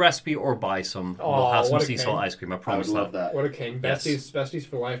find a recipe or buy some. We'll have some what a sea salt king. ice cream. I I would promise love that. that. What a king. Yes. Besties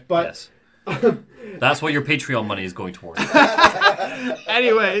for life. But Yes. That's what your Patreon money is going towards.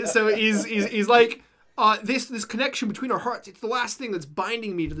 Anyway, so he's like, this connection between our hearts, it's the last thing that's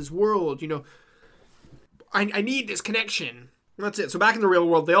binding me to this world, you know. I need this connection. That's it. So back in the real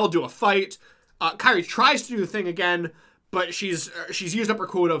world, they all do a fight. Kairi tries to do the thing again, but she's used up her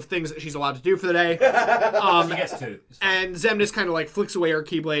quota of things that she's allowed to do for the day. She gets two. It's fine. And Xemnas kind of like flicks away her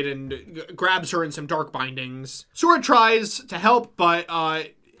Keyblade and grabs her in some dark bindings. Sora tries to help, but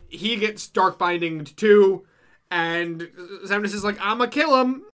he gets dark binding too. And Xemnas is like, I'ma kill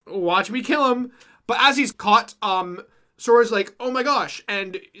him. Watch me kill him. But as he's caught, Sora's like, oh my gosh.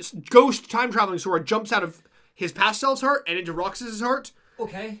 And ghost time traveling Sora jumps out of his past self's heart and into Roxas's heart.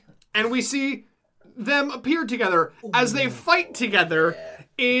 Okay. And we see them appear together as they fight together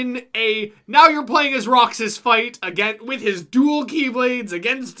in a now you're playing as Roxas fight again with his dual Keyblades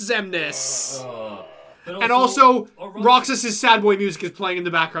against Xemnas. But And also, Roxas's sad boy music is playing in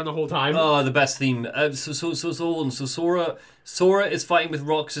the background the whole time. Oh, the best theme. So Sora is fighting with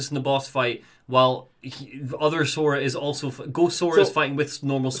Roxas in the boss fight, while other Sora is also Ghost Sora is fighting with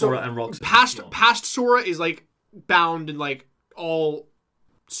normal Sora and Roxas. Past Sora is like bound and like all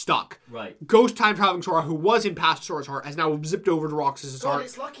stuck. Right. Ghost time traveling Sora, who was in past Sora's heart, has now zipped over to Roxas's heart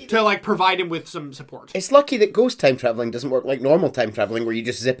it's lucky to like provide him with some support. It's lucky that ghost time traveling doesn't work like normal time traveling, where you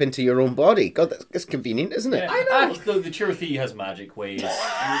just zip into your own body. God, that's convenient, isn't it? I know. The Chirithy has magic ways.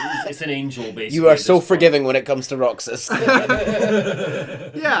 It's an angel, basically. You are at so this point. forgiving when it comes to Roxas.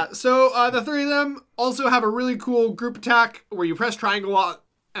 Yeah, so the three of them also have a really cool group attack where you press triangle a lot,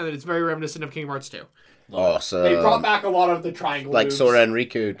 and then it's very reminiscent of Kingdom Hearts 2. Awesome. they brought back a lot of the triangle Like moves. Sora and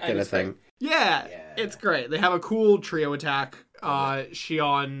Riku kind of it's thing. Yeah, it's great. They have a cool trio attack.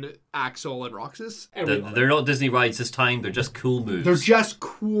 Shion, Axel, and Roxas. And They're not Disney rides this time. They're just cool moves. they're just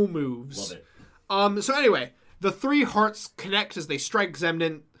cool moves. Love it. So anyway, the three hearts connect as they strike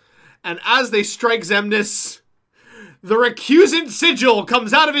Xemnas, and as they strike Xemnas, the recusant sigil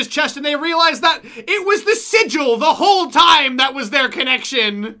comes out of his chest, and they realize that it was the sigil the whole time that was their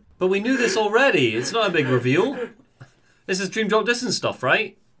connection. But we knew this already. It's not a big reveal. This is Dream Drop Distance stuff,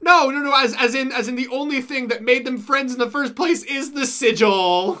 right? No. As in the only thing that made them friends in the first place is the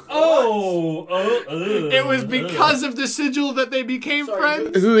sigil. It was because of the sigil that they became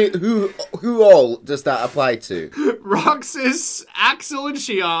friends. Who all does that apply to? Roxas, Axel, and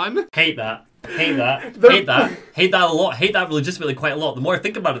Shion. Hate that. Hate that a lot. Hate that legitimately quite a lot. The more I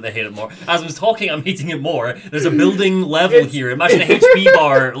think about it, I hate it more. As I was talking, I'm hating it more. There's a building level here. Imagine a HP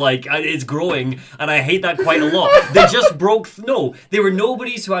bar, like, it's growing, and I hate that quite a lot. They just broke... No, they were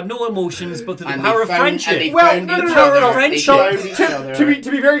nobodies who had no emotions, but through the power of friendship. Well, no. Friendship.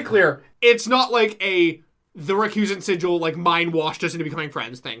 To be very clear, it's not like the recusant sigil, like, mind washed us into becoming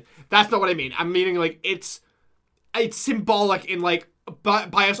friends thing. That's not what I mean. I'm meaning, like, it's symbolic in, like,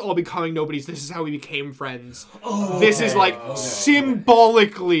 by us all becoming nobodies, this is how we became friends. This is, like,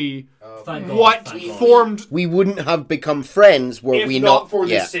 symbolically what formed... We wouldn't have become friends were If we not not... for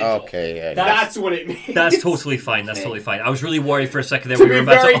the yeah, sigil. okay, yeah. That's what it means. That's totally fine. I was really worried for a second there To we were be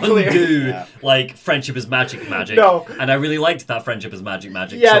about very to clear. undo, like, friendship is magic. No. And I really liked that friendship is magic,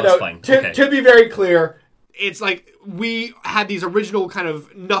 so Yeah, it's fine. Okay. To be very clear, it's like we had these original kind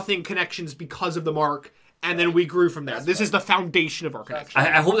of nothing connections because of the mark, and then we grew from there. This is the foundation of our connection.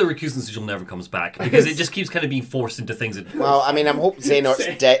 I hope the recusant sigil never comes back, because it just keeps kind of being forced into things. Well, I mean, I'm hoping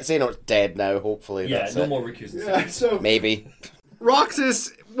Xehanort's dead. Xehanort's dead now, hopefully. Yeah, that's no it. more recusant sigil. So Maybe.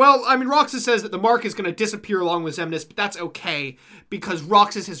 Roxas, Roxas says that the mark is going to disappear along with Xemnas, but that's okay, because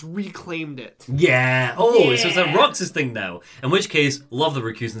Roxas has reclaimed it. Yeah. Oh, so it's a Roxas thing now. In which case, love the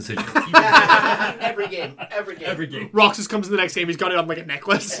recusant sigil. Every game. Roxas comes in the next game, he's got it on like a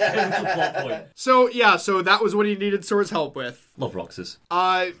necklace. Plot point. So that was what he needed Sora's help with. Love Roxas.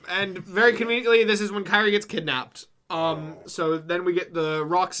 And very conveniently, this is when Kairi gets kidnapped. So then we get the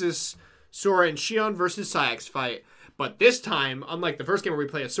Roxas, Sora, and Shion versus Saïx fight. But this time, unlike the first game where we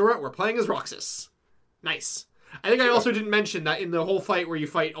play as Sora, we're playing as Roxas. Nice. I think I also didn't mention that in the whole fight where you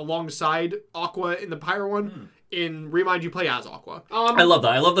fight alongside Aqua in the Pyro one, in Remind you play as Aqua. I love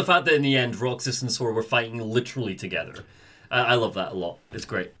that. I love the fact that in the end, Roxas and Sora were fighting literally together. I love that a lot. It's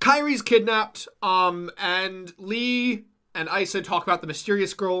great. Kairi's kidnapped, and Lee and Isa talk about the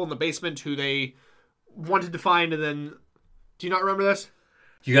mysterious girl in the basement who they wanted to find, and then... Do you not remember this?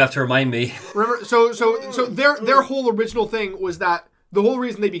 You have to remind me. Remember, so their whole original thing was that the whole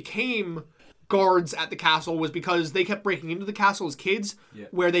reason they became guards at the castle was because they kept breaking into the castle as kids,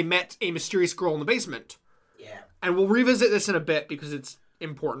 where they met a mysterious girl in the basement. Yeah. And we'll revisit this in a bit because it's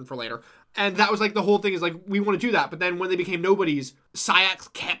important for later. And that was like the whole thing is like, we want to do that. But then when they became nobodies,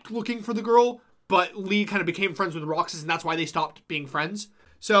 Saïx kept looking for the girl, but Lee kind of became friends with Roxas, and that's why they stopped being friends.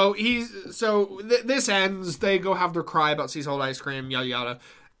 So this ends, they go have their cry about sea salt ice cream, yada yada.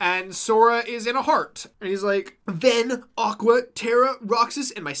 And Sora is in a heart. And he's like, then Aqua, Terra,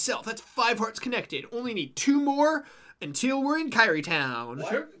 Roxas, and myself. That's 5 hearts connected. Only need 2 more until we're in Kairi Town.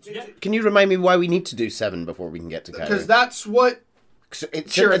 Sure. Yeah. Can you remind me why we need to do 7 before we can get to Kairi? Because that's what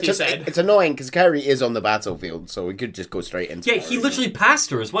Cherokee said. It's annoying because Kairi is on the battlefield, so we could just go straight into Yeah, her. he literally passed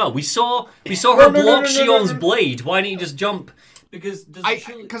her as well. We saw her block Shion's blade. Why didn't he just jump? Because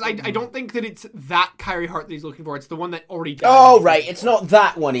I don't think that it's that Kairi heart that he's looking for. It's the one that already died. Oh, right. It's not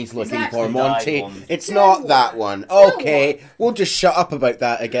that one he's looking for, actually Monty. died one. It's not that one. Okay. We'll just shut up about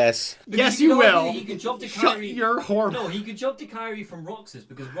that, I guess. Yes, you will. He could jump to Shut Kairi. your whore. No, he could jump to Kairi from Roxas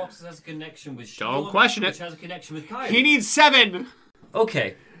because Roxas has a connection with Shion. Don't question it. Which has a connection with Kairi. He needs 7.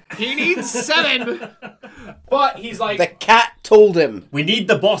 Okay. He needs 7. But he's like... The cat told him. We need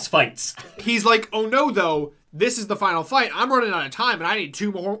the boss fights. He's like, oh no, though. This is the final fight. I'm running out of time, and I need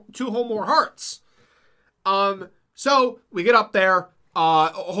 2 whole more hearts. So we get up there. A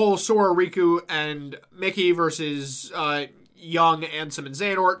whole Sora, Riku, and Mickey versus Young, Ansem, and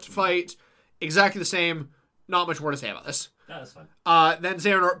Xehanort fight. Exactly the same. Not much more to say about this. That's fine. Then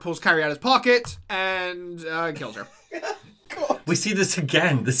Xehanort pulls Kairi out of his pocket and kills her. We see this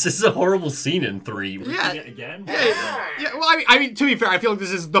again. This is a horrible scene in 3. We're Yeah. seeing it again. Yeah, well, I mean, to be fair, I feel like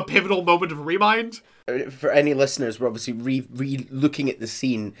this is the pivotal moment of Remind. For any listeners, we're obviously looking at the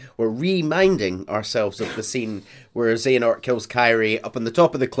scene. We're reminding ourselves of the scene where Xehanort kills Kyrie up on the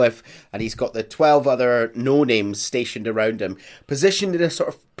top of the cliff, and he's got the 12 other no-names stationed around him, positioned in a sort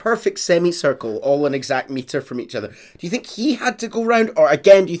of perfect semicircle, all an exact meter from each other. Do you think he had to go round, or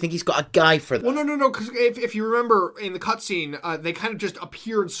again, do you think he's got a guy for that? Well, no, because if you remember in the cutscene, they kind of just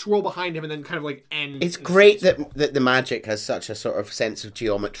appear and swirl behind him and then kind of like end. It's great that the magic has such a sort of sense of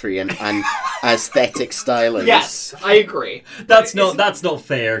geometry and aesthetic styling. Yes, I agree. That's not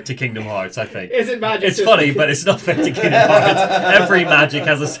fair to Kingdom Hearts, I think. Isn't magic? It's funny, but it's not fair to Kingdom Hearts. Every magic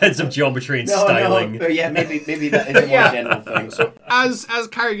has a sense of geometry and styling. No, yeah, maybe that is a more general thing. So, As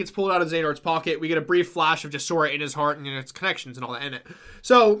Kyrie gets pulled out of Xehanort's pocket, we get a brief flash of just Sora in his heart and its connections and all that in it.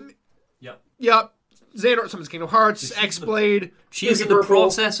 So, yep. Xehanort summons Kingdom Hearts, X-Blade. She is in the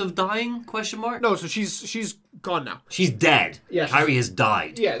process of dying? Question mark. No, so she's gone now. She's dead. Yeah, Kyrie has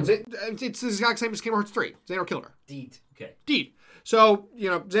died. Yeah, it's the exact same as Kingdom Hearts 3. Xehanort killed her. Deed. Okay. Deed. So,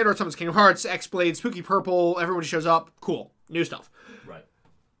 Xehanort summons Kingdom Hearts, X-Blade, Spooky Purple, everybody shows up. Cool. New stuff. Right.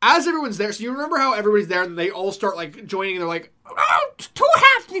 As everyone's there, so you remember how everybody's there and they all start, like, joining and they're like, oh, 2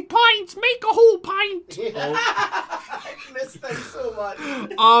 half pints, make a whole pint. I miss that so much.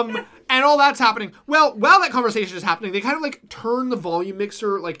 And all that's happening. Well, while that conversation is happening, they kind of, like, turn the volume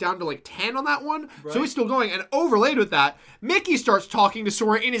mixer, like, down to, like, 10 on that one. Right. So it's still going. And overlaid with that, Mickey starts talking to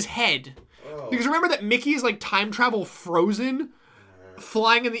Sora in his head. Oh. Because remember that Mickey is, like, time travel frozen?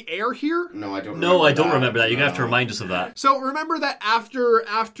 Flying in the air here? No, I don't remember that. You're going to have to remind us of that. So remember that after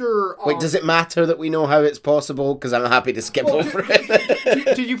Wait, does it matter that we know how it's possible? Because I'm happy to skip over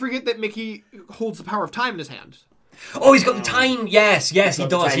it. Did you forget that Mickey holds the power of time in his hand? Oh, he's got the time. Yes, he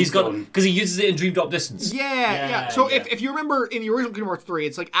does. He's got, because he uses it in Dream Drop Distance. Yeah. So if you remember in the original Kingdom Hearts 3,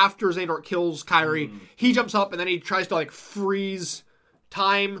 it's like after Xehanort kills Kyrie, he jumps up and then he tries to like freeze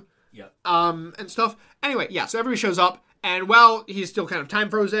time. Yeah. And stuff. Anyway, yeah. So everybody shows up. And while he's still kind of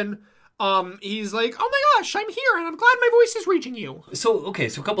time frozen, he's like, oh my gosh, I'm here, and I'm glad my voice is reaching you. So a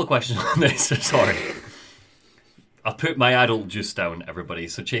couple of questions on this. Sorry. I've put my adult juice down, everybody,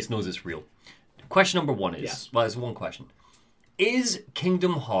 so Chase knows it's real. Question number 1 is, well, it's one question. Is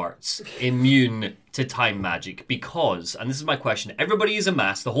Kingdom Hearts immune to time magic? Because, and this is my question, everybody is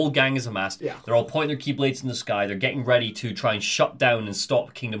amassed, the whole gang is amassed, they're all pointing their Keyblades in the sky, they're getting ready to try and shut down and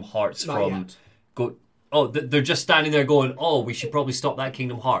stop Kingdom Hearts they're just standing there going, oh, we should probably stop that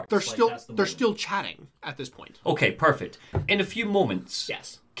Kingdom Hearts. They're still chatting at this point. Okay, perfect. In a few moments,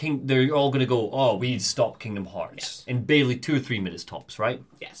 yes, they're all going to go, oh, we need to stop Kingdom Hearts. Yes. In barely 2 or 3 minutes tops, right?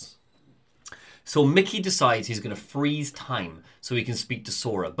 Yes. So Mickey decides he's going to freeze time so he can speak to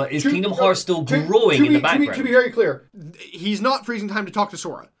Sora. But is Kingdom Hearts still growing in the background? To be very clear, he's not freezing time to talk to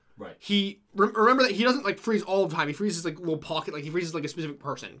Sora. Right. He remember that he doesn't like freeze all the time. He freezes like a little pocket, like he freezes like a specific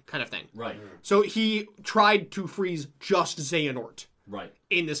person kind of thing. Right. So he tried to freeze just Xehanort. Right.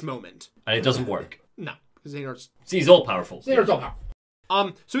 In this moment. And it doesn't work. No, because Xehanort's... See, he's all powerful. Xehanort's all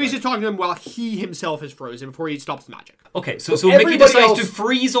powerful. So he's just talking to him while he himself is frozen before he stops the magic. Okay, so Mickey decides to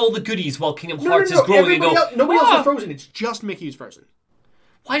freeze all the goodies while Kingdom Hearts is growing and go... Nobody else is frozen. It's just Mickey who's frozen.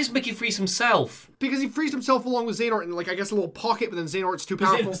 Why does Mickey freeze himself? Because he freezed himself along with Xehanort in, like, I guess a little pocket, but then Xehanort's too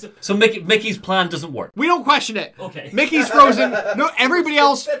powerful. So Mickey's plan doesn't work. We don't question it. Okay. Mickey's frozen. No, everybody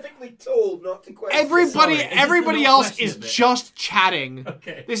else... Specifically told not to question Everybody else is just chatting.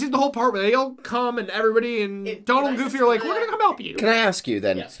 Okay. This is the whole part where they all come and everybody and Donald and Goofy are like, we're going to come help you. Can I ask you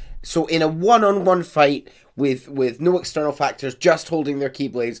then? Yes. So in a one-on-one fight with no external factors, just holding their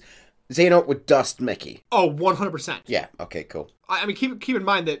Keyblades, Xehanort would dust Mickey. Oh, 100%. Yeah, okay, cool. I mean, keep in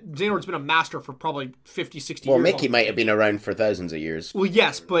mind that Xehanort's been a master for probably 50, 60 years. Well, Mickey might have been around for thousands of years. Well,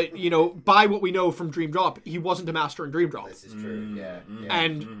 yes, but, by what we know from Dream Drop, he wasn't a master in Dream Drop. This is true, yeah.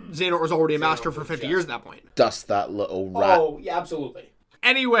 And Xehanort was already a master for 50 years at that point. Dust that little rat. Oh, yeah, absolutely.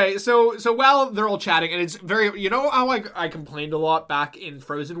 Anyway, so while they're all chatting, and it's very, how I complained a lot back in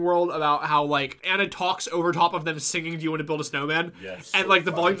Frozen World about how, like, Anna talks over top of them singing, do you want to build a snowman? Yes. And, like,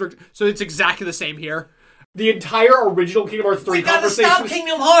 the volumes are, so it's exactly the same here. The entire original Kingdom Hearts 3 conversation. Stop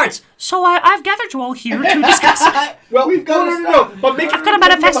Kingdom Hearts! So I've gathered you all here to discuss. Well, we've got no. But Mickey, I've got a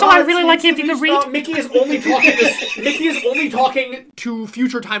manifesto I really like if you could read. Mickey is only talking to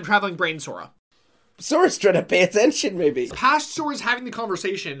future time traveling brain Sora. Sora's trying to pay attention, maybe. Past Sora is having the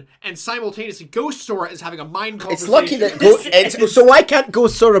conversation, and simultaneously Ghost Sora is having a mind conversation. It's lucky that so why can't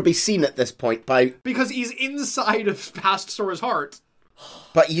Ghost Sora be seen at this point? Because he's inside of past Sora's heart.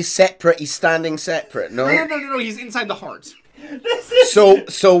 But he's separate. He's standing separate. No. No. He's inside the heart.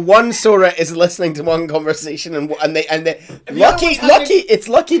 So one Sora is listening to one conversation, and they it's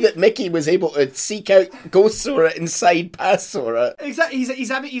lucky that Mickey was able to seek out Ghost Sora inside past Sora. Exactly. He's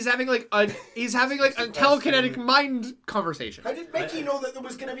having like a telekinetic mind conversation. How did Mickey know that there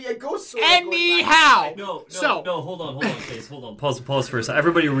was going to be a ghost Sora? Anyhow, No, hold on, please, hold on. Pause for a second.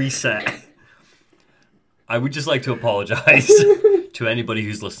 Everybody reset. I would just like to apologise to anybody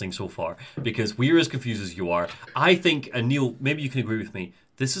who's listening so far, because we're as confused as you are. I think, and Neil, maybe you can agree with me,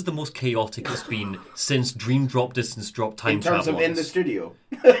 this is the most chaotic it's been since Dream Drop Distance Drop Time In terms Travel. of in the studio.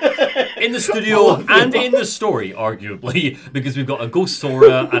 In the studio and in the story, arguably, because we've got a Ghost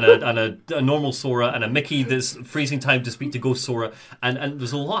Sora and a normal Sora and a Mickey that's freezing time to speak to Ghost Sora, and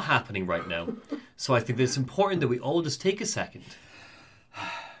there's a lot happening right now. So I think that it's important that we all just take a second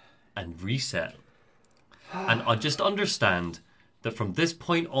and reset. And I just understand that from this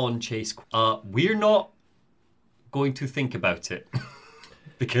point on, Chase, we're not going to think about it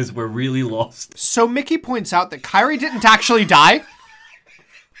because we're really lost. So Mickey points out that Kairi didn't actually die.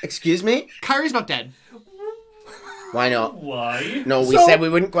 Excuse me? Kairi's not dead. Why not? Why? No, we said we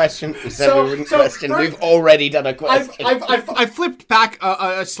wouldn't question. We've already done a question. I flipped back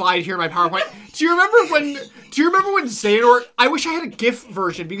a slide here in my PowerPoint. Do you remember when Xehanort? I wish I had a GIF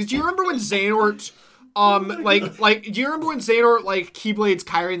version, because do you remember when Xehanort, do you remember when Xehanort Keyblades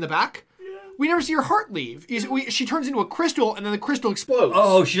Kairi in the back? We never see her heart leave. She turns into a crystal, and then the crystal explodes.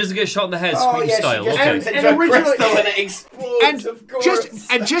 Oh, she doesn't get shot in the head, Scream style. She just turns Okay. into a originally- crystal and it explodes. Of course.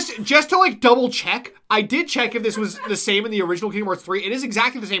 Just to double check, I did check if this was the same in the original Kingdom Hearts 3. It is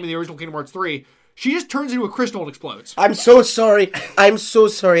exactly the same in the original Kingdom Hearts 3. She just turns into a crystal and explodes. I'm so sorry.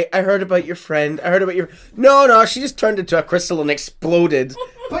 I heard about your friend. No, she just turned into a crystal and exploded.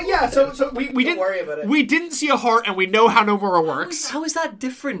 But yeah, so we didn't worry about it. We didn't see a heart, and we know how Nomura works. How is that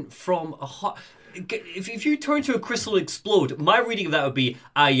different from a heart? If you turn to a crystal and explode, my reading of that would be,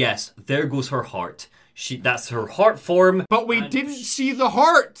 yes, there goes her heart. That's her heart form. But we didn't see the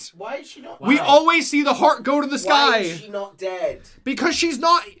heart. Why is she not? We always see the heart go to the sky. Why is she not dead? Because she's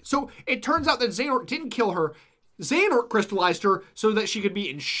not. So it turns out that Xehanort didn't kill her. Xehanort crystallized her so that she could be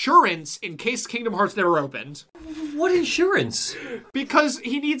insurance in case Kingdom Hearts never opened. What insurance? Because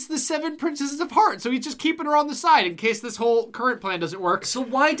he needs the 7 Princesses of Heart, so he's just keeping her on the side in case this whole current plan doesn't work. So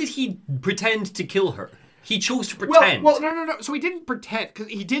why did he pretend to kill her? He chose to pretend. Well, no. So he didn't pretend, because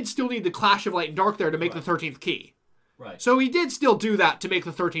he did still need the Clash of Light and Dark there to make the 13th key. Right. So he did still do that to make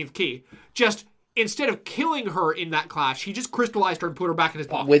the 13th key. Just, instead of killing her in that clash, he just crystallized her and put her back in his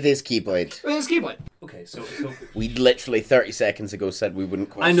pocket. With his Keyblade. With his Keyblade. Okay, so We literally 30 seconds ago said we wouldn't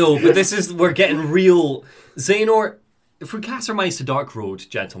question. I know, but we're getting real. Xehanort, if we cast our minds to Dark Road,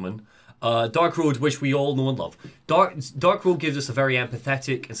 gentlemen, Dark Road, which we all know and love, Dark Road gives us a very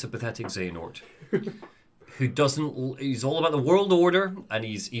empathetic and sympathetic Xehanort. He's all about the world order, and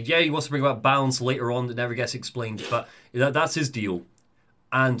he wants to bring about balance later on that never gets explained, but that's his deal.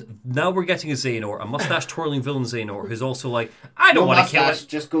 And now we're getting a Xehanort, a mustache-twirling villain Xehanort, who's also like, I don't want to kill it.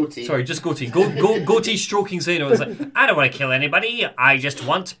 Just goatee. Sorry, just goatee. Goatee stroking Xehanort. It's like, I don't want to kill anybody. I just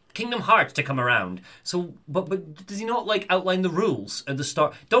want Kingdom Hearts to come around. So, but does he not outline the rules at the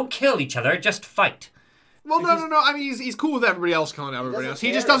start? Don't kill each other, just fight. Well, no. I mean, he's cool with everybody else killing everybody else.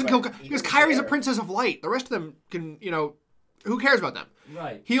 He just doesn't kill... Because Kairi's a Princess of Light. The rest of them can, who cares about them?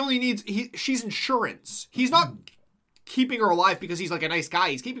 Right. He only needs... She's insurance. He's not keeping her alive because he's a nice guy.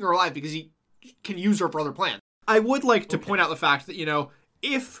 He's keeping her alive because he can use her for other plans. I would like to point out the fact that,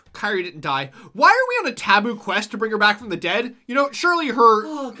 if Kairi didn't die, why are we on a taboo quest to bring her back from the dead? Surely her...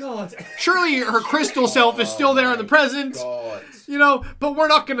 Oh, God. Surely her crystal self is still there in the present. God. But we're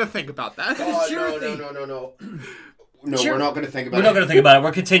not going to think about that. No. No, we're not going to think about it. We're not going to think about it.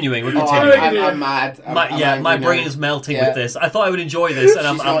 We're continuing. I'm mad. My brain is melting with this. I thought I would enjoy this, and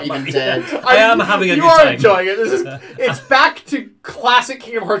I'm not even dead. I am having a good You are time. enjoying it. It's back to classic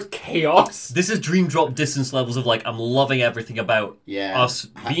Kingdom Hearts chaos. This is Dream Drop Distance levels of I'm loving everything about us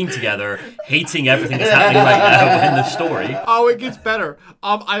being together, hating everything that's happening right now in the story. Oh, it gets better.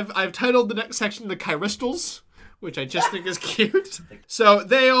 I've titled the next section the Kairistals, which I just think is cute. So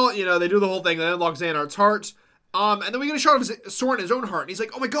they all, they do the whole thing. They unlock Xehanort's heart. And then we get a shot of Sora in his own heart. And he's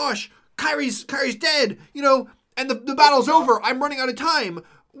like, oh my gosh, Kairi's dead, and the battle's over. I'm running out of time.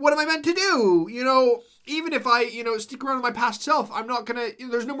 What am I meant to do? Even if I, stick around with my past self, I'm not gonna,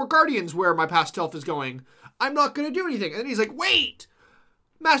 there's no more Guardians where my past self is going. I'm not gonna do anything. And then he's like, wait,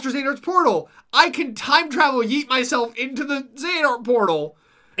 Master Xehanort's portal. I can time travel, yeet myself into the Xehanort portal.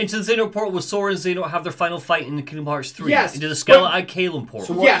 Into the Xehanort portal with Sora and Xehanort have their final fight in Kingdom Hearts 3. Yes, into the Skeleton Kalem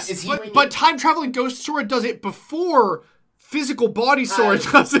portal. So Yes, but time traveling Ghost Sora does it before physical body Sora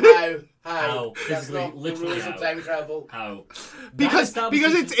does it. How? That's Physically, not the literally rules how? of time travel. How? because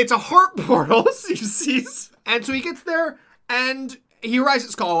it's a heart portal, he sees. And so he gets there, and he arrives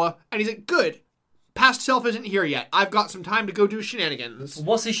at Scala, and he's like, good. Past self isn't here yet. I've got some time to go do shenanigans.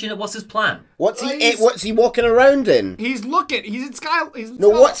 What's his plan? What's He's- What's he walking around in? He's looking. He's in Sky. He's in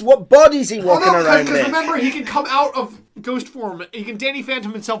No, Scala. what body's he walking around Because in? remember, he can come out of ghost form. He can Danny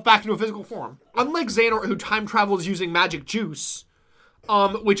Phantom himself back into a physical form. Unlike Xehanort, who time travels using magic juice,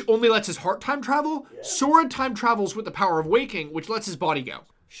 which only lets his heart time travel, Sora time travels with the power of waking, which lets his body go.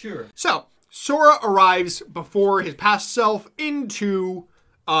 Sure. So, Sora arrives before his past self into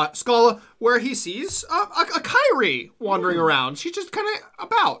Scala, where he sees a Kairi wandering around. She's just kind of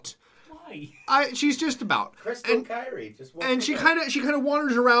about. Why? She's just about. Crystal Kyrie. Just walking And she around. kind of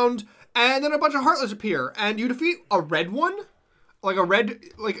wanders around, and then a bunch of Heartless appear, and you defeat a red one, like a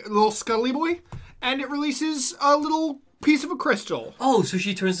little scuttly boy, and it releases a little piece of a crystal. Oh, so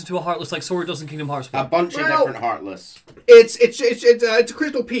she turns into a Heartless like Sora does in Kingdom Hearts 1. A bunch of Well- different Heartless. It's a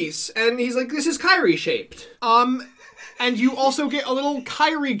crystal piece, and he's like, this is Kyrie shaped. And you also get a little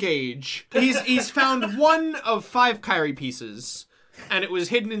Kyrie gauge. He's found one of 5 Kyrie pieces, and it was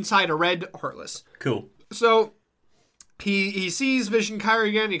hidden inside a red Heartless. Cool. So he sees Vision Kyrie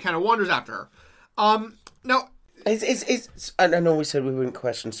again. He kind of wanders after her. Now, I know we said we wouldn't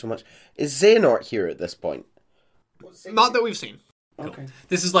question so much. Is Xehanort here at this point? not that we've seen. Okay.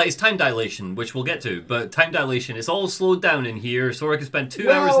 This is like it's time dilation, which we'll get to, but time dilation, it's all slowed down in here. Sora can spend 2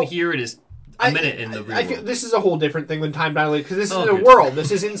 hours in here and it's a minute in the real I feel world. this is a whole different thing than time dilation because this is Oh, in a good. world.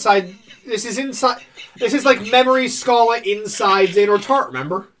 This is inside. This is like memory Scala inside Xehanort's heart.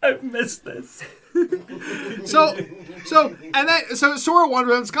 Remember? I missed this. So Sora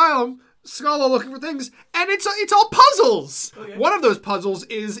wanders around Scala looking for things, and it's all puzzles. One of those puzzles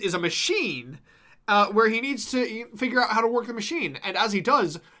is a machine, where he needs to figure out how to work the machine, and as he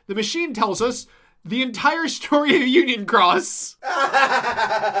does, the machine tells us the entire story of Union Cross.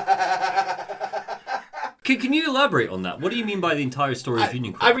 Can you elaborate on that? What do you mean by the entire story of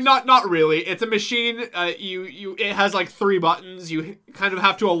Union Cross? I mean, not really. It's a machine. It has like 3 buttons. You kind of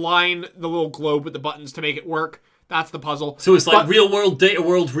have to align the little globe with the buttons to make it work. That's the puzzle. So it's like But- real world, data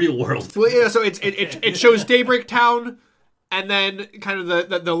world, real world. Well, yeah. So it shows Daybreak Town, and then kind of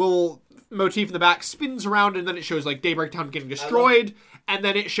the little motif in the back spins around, and then it shows like Daybreak Town getting destroyed, and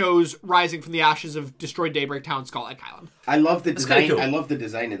then it shows rising from the ashes of destroyed Daybreak Town, Skull Egg Island. I love the kinda design. cool. I love the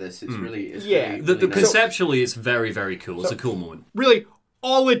design of this. It's really, Yeah. really, The really nice. conceptually, it's very, very cool. It's a cool moment. Really,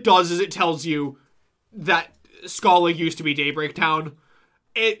 all it does is it tells you that Skull used to be Daybreak Town.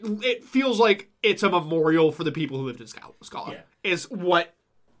 It feels like it's a memorial for the people who lived in Scala. Yeah. Is what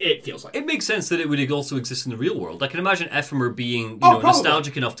it feels like. It makes sense that it would also exist in the real world. I can imagine Ephemer being, Probably.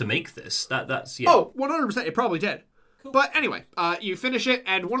 nostalgic enough to make this. That's yeah. Oh, 100%. It probably did. But anyway, you finish it,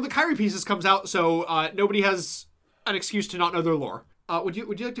 and one of the Kyrie pieces comes out, so nobody has an excuse to not know their lore. Would you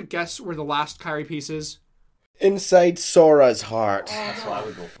like to guess where the last Kyrie piece is? Inside Sora's heart. That's what I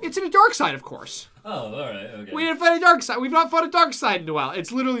would go for. It's in a dark side, of course. Oh, all right, okay. We didn't fight a dark side. We've not fought a dark side in a while.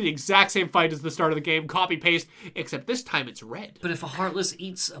 It's literally the exact same fight as the start of the game, copy paste, except this time it's red. But if a Heartless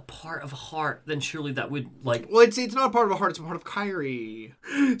eats a part of a heart, then surely that would like. Well, it's not a part of a heart, it's a part of Kyrie.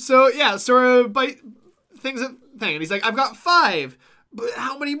 So yeah, Sora bite things a thing, and he's like, I've got 5. But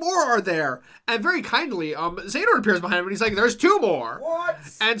how many more are there? And very kindly, Xehanort appears behind him, and he's like, there's 2 more. What?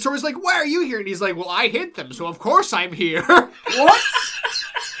 And Sora's like, why are you here? And he's like, well, I hid them, so of course I'm here. What?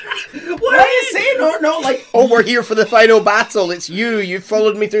 Why is Xehanort not like, oh, we're here for the final battle. It's you. You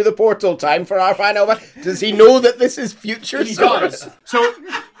followed me through the portal. Time for our final battle. Does he know that this is future He Sora? does. So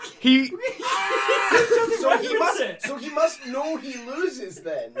he So he must know he loses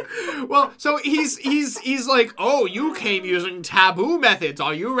then. well, so he's like, oh, you came using taboo methods.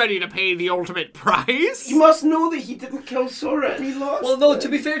 Are you ready to pay the ultimate price? He must know that he didn't kill Sora. He lost. Well, no. To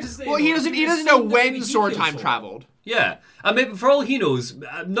be fair to say, Well, he doesn't know when Sora time traveled. Yeah, and maybe for all he knows,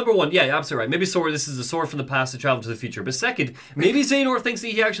 number one, yeah, you're absolutely right. Maybe Sora, this is a Sora from the past to travel to the future. But second, maybe Xehanort thinks that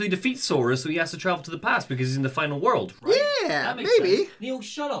he actually defeats Sora, so he has to travel to the past because he's in the final world. Right? Yeah, That makes maybe. sense. Neil,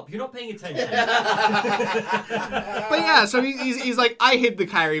 shut up. You're not paying attention. But yeah, so he's like, I hid the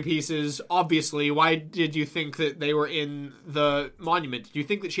Kyrie pieces, obviously. Why did you think that they were in the monument? Did you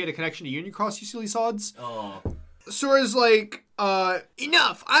think that she had a connection to Union Cross, you silly sods? Oh. Sora's like,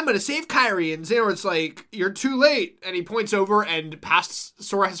 enough, I'm gonna save Kyrie. And Xehanort's like, you're too late. And he points over, and past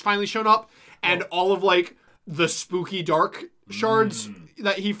Sora has finally shown up, and all of, like, the spooky dark shards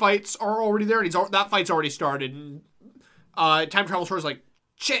that he fights are already there, and that fight's already started. And time travel Sora's like,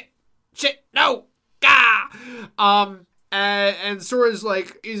 shit, no, gah! And Sora's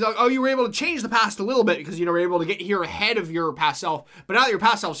like, he's like, oh, you were able to change the past a little bit because, you know, were able to get here ahead of your past self. But now that your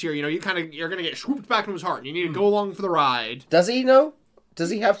past self's here, you know, you're going to get swooped back into his heart and you need to go along for the ride. Does he know? Does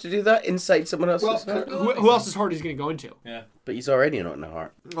he have to do that inside someone else's Well, heart? who else's heart is he going to go into? Yeah. But he's already not in the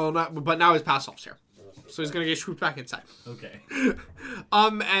heart. Well, but now his past self's here. So he's going to get swooped back inside. Okay.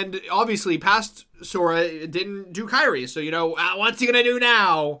 And obviously past Sora didn't do Kairi. So, you know, what's he going to do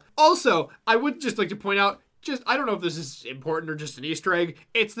now? Also, I would just like to point out, I don't know if this is important or just an Easter egg.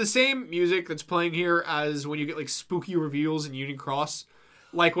 It's the same music that's playing here as when you get like spooky reveals in Union Cross.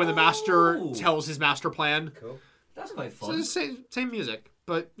 Like when the master tells his master plan. Cool. That's quite fun. So it's the same music,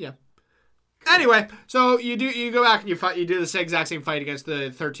 but yeah. Anyway, so you go back and you do the exact same fight against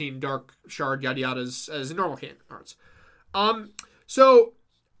the 13 Dark Shard yada yadas as in normal Kingdom Hearts. So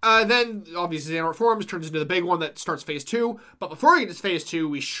then obviously Xehanort forms, turns into the big one that starts phase 2. But before we get to phase 2,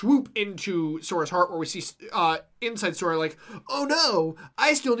 we swoop into Sora's heart where we see inside Sora like, oh no,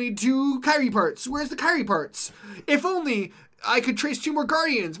 I still need 2 Kairi parts. Where's the Kairi parts? If only I could trace 2 more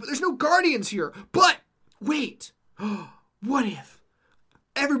Guardians, but there's no Guardians here. But wait, what if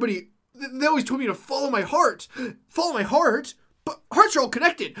everybody? They always told me to follow my heart, but hearts are all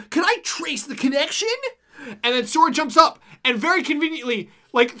connected. Can I trace the connection? And then Sora jumps up, and very conveniently,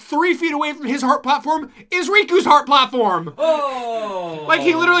 like 3 feet away from his heart platform, is Riku's heart platform. Oh! Like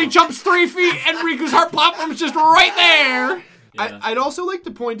he literally jumps 3 feet, and Riku's heart platform is just right there. Yeah. I'd also like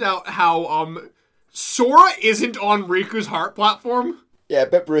to point out how Sora isn't on Riku's heart platform. Yeah, a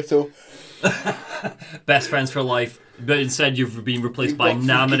bit brutal. Best friends for life, but instead you've been replaced by got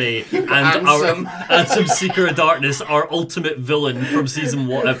Namine Ansem. and some Seeker of Darkness, our ultimate villain from season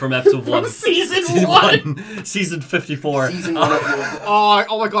 1, from episode 1. Season 1! Season 54. Season 1 of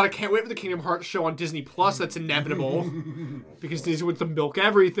Oh my god, I can't wait for the Kingdom Hearts show on Disney Plus. That's inevitable. Because Disney wants to milk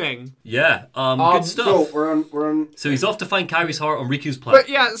everything. Yeah, good stuff. So we're on. So he's off to find Kairi's heart on Riku's planet. But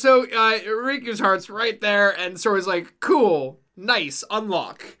yeah, so Riku's heart's right there, and Sora's like, cool, nice,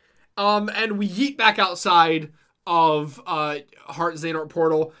 unlock. And we yeet back outside of Heart Xehanort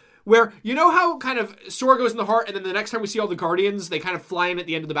Portal, where, you know how kind of Sora goes in the heart, and then the next time we see all the Guardians, they kind of fly in at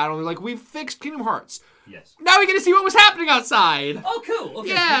the end of the battle, and they're like, we've fixed Kingdom Hearts. Yes. Now we get to see what was happening outside. Oh, cool. Okay,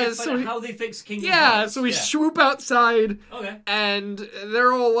 Yeah, so, so we- how they fix Kingdom Yeah, Hearts. so we swoop outside, Okay. and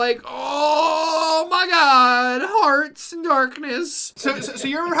they're all like, oh my god, hearts and darkness. So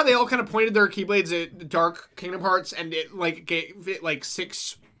you remember how they all kind of pointed their Keyblades at Dark Kingdom Hearts, and it like gave it like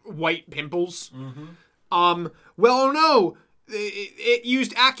 6 white pimples? Mm-hmm. Well, no, it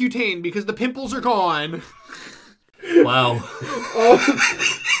used Accutane because the pimples are gone. Wow.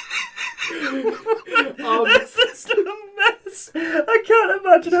 This is a mess. I can't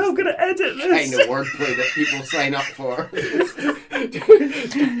imagine how I'm going to edit this. Kind of wordplay that people sign up for.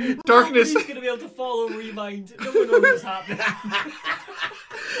 Darkness, Nobody's going to be able to follow Remind. No one knows what's happening.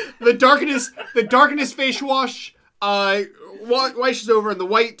 the darkness face wash washes over, and the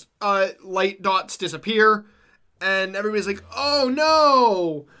white light dots disappear, and everybody's like, oh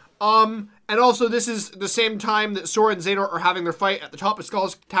no. And also, this is the same time that Sora and Xehanort are having their fight at the top of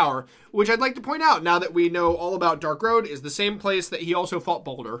Skull's Tower, which I'd like to point out, now that we know all about Dark Road, is the same place that he also fought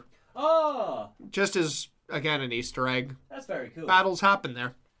Boulder. Oh, Just as, again, an Easter egg. that's very cool. Battles happen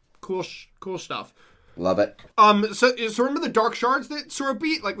there. Cool stuff. Love it. So remember the Dark Shards that Sora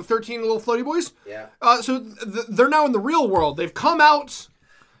beat, like the 13 little floaty boys? Yeah. So they're now in the real world. They've come out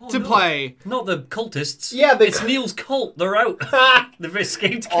to play. Not the cultists. Yeah, it's Neil's cult. They're out. They've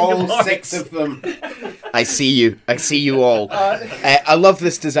escaped Kingdom All Hearts. 6 of them. I see you all. I love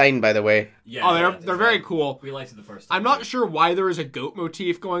this design, by the way. Yeah, Oh, they're very cool. We liked it the first time. I'm not sure why there is a goat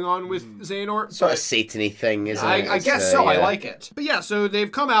motif going on with Xehanort. Sort of Satan-y thing, isn't it? I It's, guess so. I yeah. like it. But yeah, so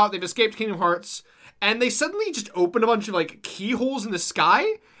they've come out. They've escaped Kingdom Hearts, and they suddenly just open a bunch of like keyholes in the sky,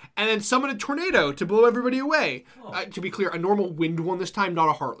 and then summon a tornado to blow everybody away. To be clear, a normal wind one this time, not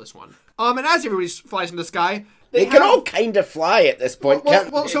a heartless one. And as everybody flies in the sky, They can all kind of fly at this point,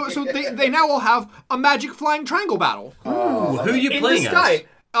 can't well, so they now all have a magic flying triangle battle Ooh, who are you in playing the sky.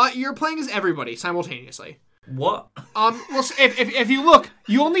 as? You're playing as everybody simultaneously. What? Well, so if you look,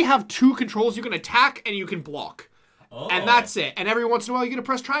 you only have 2 controls. You can attack and you can block. Oh. And that's it. And every once in a while, you get to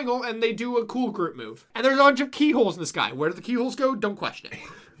press triangle, and they do a cool group move. And there's a bunch of keyholes in the sky. Where do the keyholes go? Don't question it.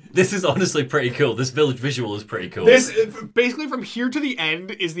 This is honestly pretty cool. This village visual is pretty cool. This, basically, from here to the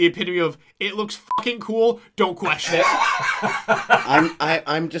end, is the epitome of, it looks fucking cool, don't question it.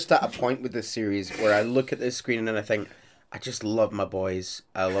 I'm just at a point with this series where I look at this screen and I think, I just love my boys.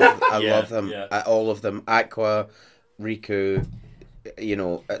 I love them. yeah. All of them. Aqua, Riku,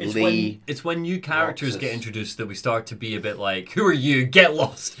 Lee. It's when new characters Roxas. get introduced that we start to be a bit like, who are you? Get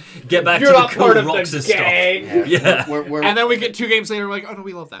lost. Get back You're to the not cool part of the Roxas gang. stuff. Yeah. We're, And then we get 2 games later, we're like, oh no,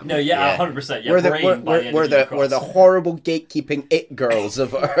 we love them. No, yeah, Yeah. 100%. Yeah, we're the brain by we're the energy we're the across. horrible gatekeeping it girls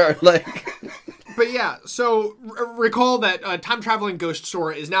of our like. But yeah, so recall that time-traveling ghost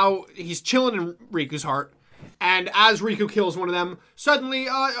Sora is now, he's chilling in Riku's heart. And as Riku kills one of them, suddenly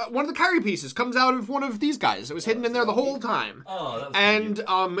one of the Kairi pieces comes out of one of these guys. It was hidden in there the whole time. Oh, that was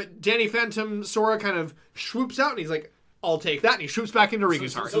And Danny Phantom Sora kind of swoops out and he's like, I'll take that. And he swoops back into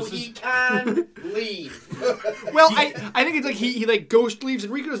Riku's heart. So he can leave. Well, I think it's like he like ghost leaves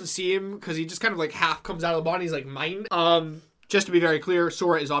and Riku doesn't see him because he just kind of like half comes out of the body. He's like, mine. Just to be very clear,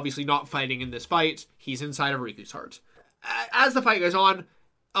 Sora is obviously not fighting in this fight. He's inside of Riku's heart. As the fight goes on,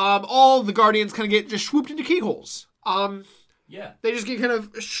 all the Guardians kind of get just swooped into keyholes. Yeah. They just get kind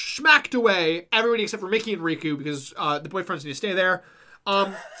of smacked away. Everybody except for Mickey and Riku because the boyfriends need to stay there.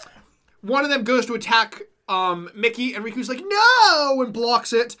 One of them goes to attack Mickey, and Riku's like, no, and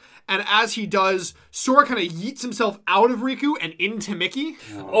blocks it. And as he does, Sora kind of yeets himself out of Riku and into Mickey.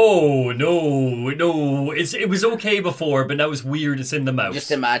 Oh, no. It was okay before, but now it's weird. It's in the mouth.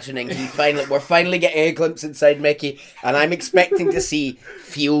 Just imagining we're finally getting a glimpse inside Mickey, and I'm expecting to see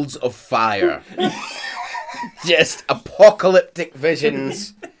fields of fire. Just apocalyptic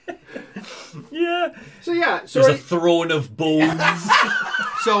visions. Yeah. So yeah, There's Sora, a throne of bones.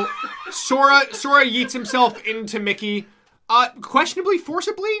 so Sora yeets himself into Mickey, questionably,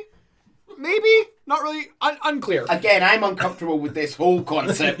 forcibly, maybe, not really, unclear. Again, I'm uncomfortable with this whole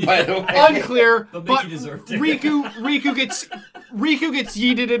concept, by the way. Unclear, But but Mickey deserved it. Riku gets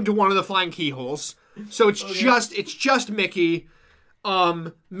yeeted into one of the flying keyholes. So it's just Mickey,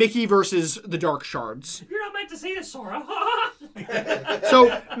 Mickey versus the Dark Shards. You're not meant to say this, Sora.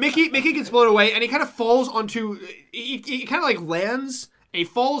 So Mickey gets blown away, and he kind of falls onto. He kind of like lands, and he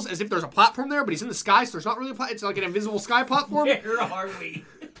falls as if there's a platform there, but he's in the sky, so there's not really a platform. It's like an invisible sky platform. Where are we?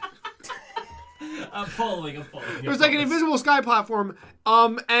 I'm following. There's like an invisible sky platform,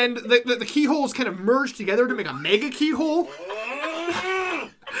 and the keyholes kind of merge together to make a mega keyhole.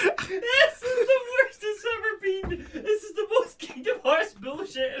 This is the worst it's ever been. This is the most Kingdom Hearts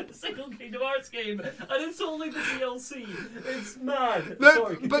bullshit in a single Kingdom Hearts game, and it's only the DLC. It's mad.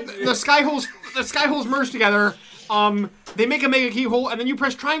 Sorry, But continue. the sky holes merge together. They make a mega keyhole, and then you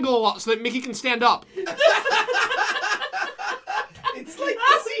press triangle a lot so that Mickey can stand up. It's like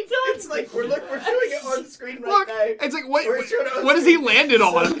How's he done? it's like we're showing it on screen right Look, now. it's like We're showing it on what has he landed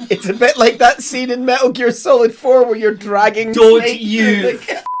on? It's a bit like that scene in Metal Gear Solid 4 where you're dragging Don't Snake you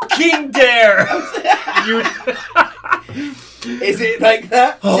through fucking dare! Is it like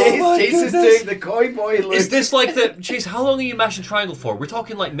that? Oh my Chase is goodness. doing the coy boy look. Is this like the Chase? How long are you mashing triangle for? We're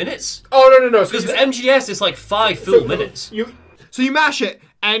talking like minutes. Oh no! Because with MGS, it's like 5 full minutes. So you mash it,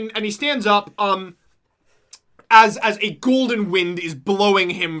 and he stands up. As a golden wind is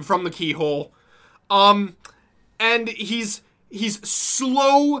blowing him from the keyhole, and he's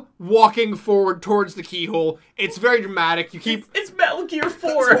slow walking forward towards the keyhole. It's very dramatic. You keep It's Metal Gear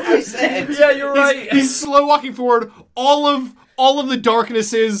 4. I said. Yeah, you're right. he's slow walking forward. All of the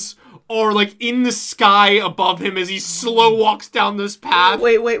darknesses are like in the sky above him as he slow walks down this path.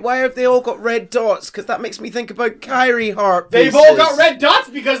 Wait, why have they all got red dots? Because that makes me think about Kyrie Heart They've pieces. all got red dots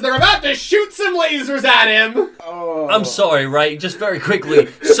because they're about to shoot some lasers at him. I'm sorry, right? Just very quickly.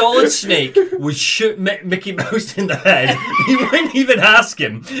 Solid Snake would shoot Mickey Mouse in the head. He wouldn't even ask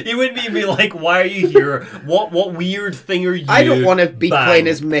him. He wouldn't even be like, "Why are you here? What weird thing are you?" I don't want to be Bang. playing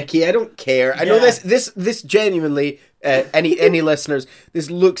as Mickey. I don't care. I know Yeah. this genuinely. Any listeners? This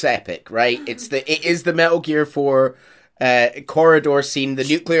looks epic, right? It is the Metal Gear 4 corridor scene, the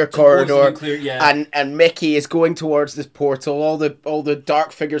nuclear corridor, nuclear, yeah. and Mickey is going towards this portal. All the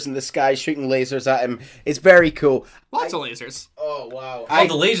dark figures in the sky shooting lasers at him. It's very cool. Lots of lasers. Oh wow. Oh,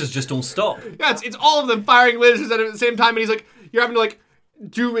 the lasers just don't stop. Yeah, it's all of them firing lasers at him at the same time, and he's like, you're having to like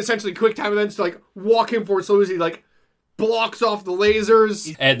do essentially quick time events to like walk him forward slowly as he like blocks off the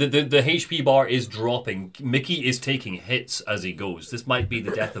lasers. The HP bar is dropping. Mickey is taking hits as he goes. This might be the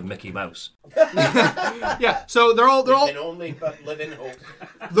death of Mickey Mouse. Yeah, so they're all Can only but live in hope.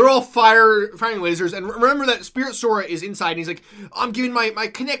 they're all firing lasers, and remember that Spirit Sora is inside, and he's like, I'm giving my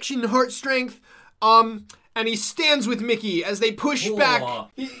connection heart strength, and he stands with Mickey as they push back.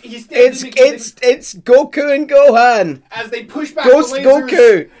 He stands with Mickey It's Goku and Gohan. as they push back Ghost the lasers,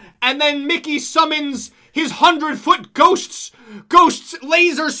 Goku. and then Mickey summons his 100-foot ghost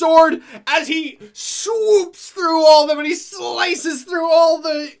laser sword as he swoops through all of them and he slices through all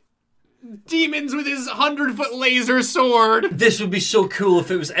the demons with his 100-foot laser sword. This would be so cool if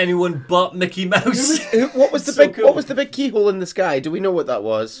it was anyone but Mickey Mouse. What was the So big? cool. What was the big keyhole in the sky? Do we know what that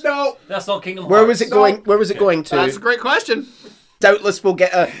was? No, That's not Kingdom Hearts. Where was it going? Where was it going to? that's a great question. Doubtless, we'll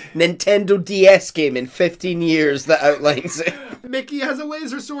get a Nintendo DS game in 15 years that outlines it. Mickey has a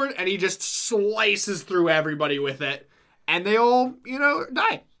laser sword, and he just slices through everybody with it, and they all,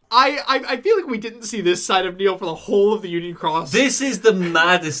 die. I feel like we didn't see this side of Neil for the whole of the Union Cross. This is the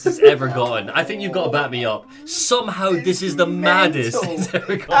maddest it's ever gotten. I think you've got to back me up. Somehow this is the maddest it's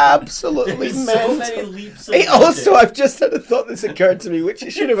ever gotten. Absolutely There's so many mental. leaps of Hey, logic. also, I've just had a thought that's occurred to me, which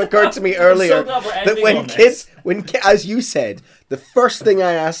should have occurred to me earlier. glad we're That ending when on kids, as you said, the first thing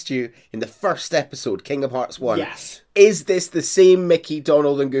I asked you in the first episode, Kingdom Hearts 1, Yes. is this the same Mickey,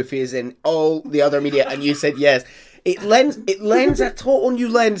 Donald, and Goofy as in all the other media? And you said yes. It lends a total new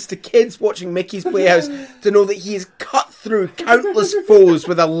lens to kids watching Mickey's Playhouse to know that he has cut through countless foes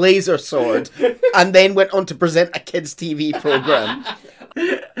with a laser sword and then went on to present a kids' TV program.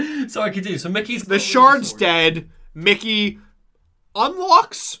 So I could do. So Mickey's The shard's dead. Mickey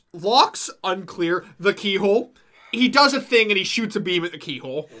locks, unclear, the keyhole. He does a thing and he shoots a beam at the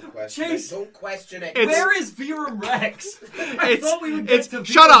keyhole. Chase, Don't question it. It's- where is Vera Rex? I thought we would get to Vera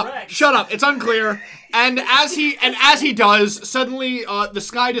Shut Rex. up. It's unclear. And as he does, suddenly the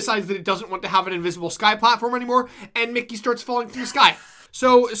sky decides that it doesn't want to have an invisible sky platform anymore, and Mickey starts falling through the sky.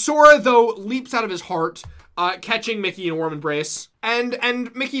 So Sora, though, leaps out of his heart, catching Mickey in a warm embrace. And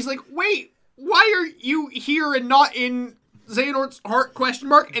Mickey's like, wait, why are you here and not in Xehanort's heart? ?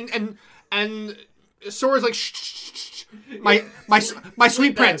 And Sora's like, shh. My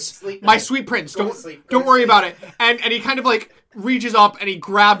sweet prince. Sleep My now. sweet prince. Go to Don't sleep. Go don't to worry sleep. about it. And he kind of like reaches up and he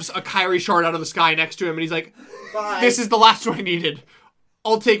grabs a Kyrie shard out of the sky next to him and he's like, Bye. this is the last one I needed.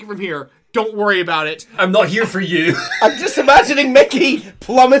 I'll take it from here. Don't worry about it. I'm not here for you. I'm just imagining Mickey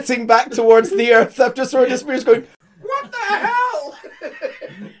plummeting back towards the earth after Sora disappears, going, What the hell?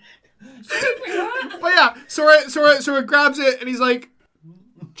 But yeah, Sora grabs it and he's like,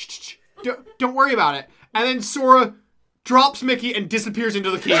 don't worry about it. And then Sora drops Mickey and disappears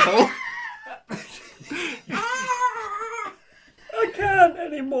into the keyhole. I can't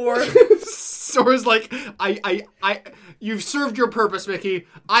anymore. Sora's like, you've served your purpose, Mickey.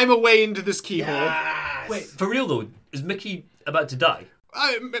 I'm away into this keyhole. Wait, for real though, is Mickey about to die?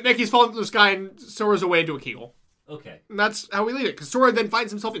 Mickey's falling through the sky and Sora's away into a keyhole. Okay. And that's how we leave it. Because Sora then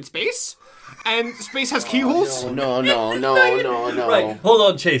finds himself in space, and space has keyholes. no. Right, hold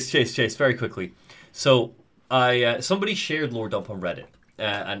on, Chase, very quickly. So, somebody shared Lore Dump on Reddit,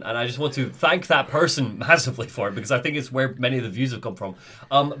 and I just want to thank that person massively for it, because I think it's where many of the views have come from.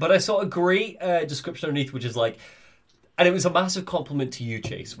 But I saw a great description underneath, which is like, and it was a massive compliment to you,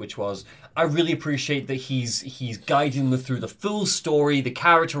 Chase, which was, I really appreciate that he's guiding them through the full story, the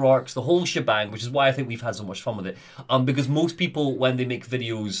character arcs, the whole shebang, which is why I think we've had so much fun with it. Because most people, when they make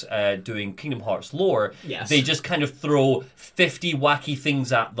videos doing Kingdom Hearts lore, Yes. they just kind of throw 50 wacky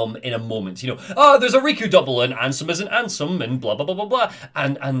things at them in a moment. You know, oh, there's a Riku double, and Ansem isn't Ansem, and blah, blah, blah, blah, blah.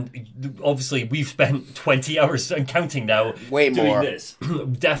 And obviously, we've spent 20 hours and counting now Way doing more. this.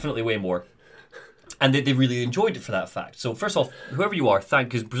 Definitely way more. And they really enjoyed it for that fact. So first off, whoever you are,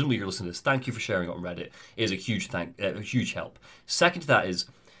 because presumably you're listening to this, thank you for sharing it on Reddit. It is a huge help. Second to that is,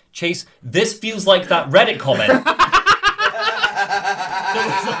 Chase, this feels like that Reddit comment.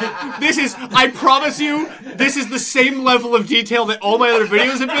 I promise you, this is the same level of detail that all my other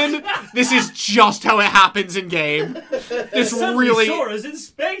videos have been. This is just how it happens in game. This really Sora's in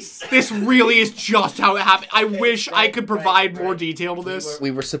space. is just how it happened. I wish I could provide more detail to this.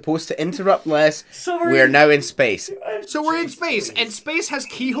 We were supposed to interrupt less. Sorry. We're now in space. So we're in space, and space has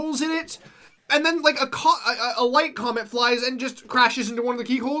keyholes in it. And then, like, a light comet flies and just crashes into one of the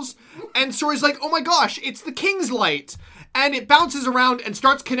keyholes. And Sora's like, oh my gosh, it's the King's Light. And it bounces around and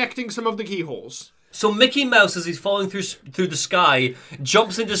starts connecting some of the keyholes. So Mickey Mouse, as he's falling through the sky,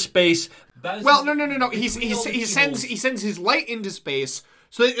 jumps into space. Well, no. He sends his light into space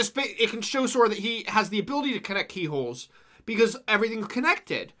so that it can show Sora that he has the ability to connect keyholes because everything's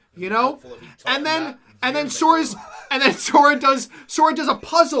connected, you know. And then Sora does a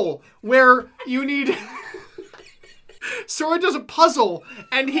puzzle where you need. Sora does a puzzle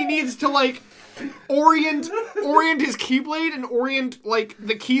and he needs to like orient his keyblade and orient like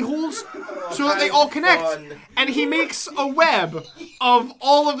the keyholes so that they all connect. fun. And he makes a web of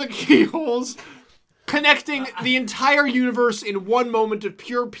all of the keyholes connecting the entire universe in one moment of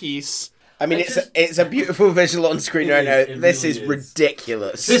pure peace. I mean, it's a beautiful visual on screen right now. It This really is is.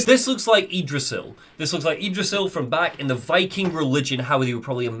 ridiculous. This looks like Yggdrasil. This looks like Yggdrasil from back in the Viking religion, how they would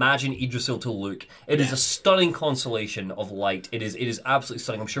probably imagine Yggdrasil to look. It is a stunning constellation of light. It is absolutely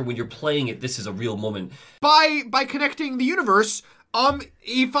stunning. I'm sure when you're playing it, this is a real moment. By connecting the universe,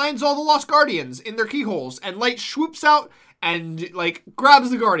 he finds all the Lost Guardians in their keyholes, and light swoops out and like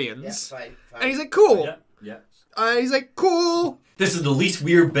grabs the Guardians. fine. And he's like, cool. Yeah. He's like, cool. This is the least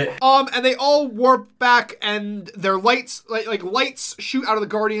weird bit. And they all warp back, and their lights, like lights, shoot out of the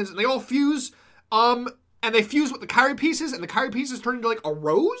Guardians, and they all fuse. And they fuse with the Kyrie pieces, and the Kyrie pieces turn into like a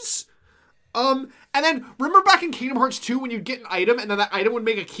rose. And then remember back in Kingdom Hearts 2 when you'd get an item, and then that item would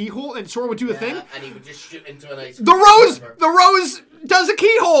make a keyhole, and Sora would do a thing. And he would just shoot into an ice. The rose does a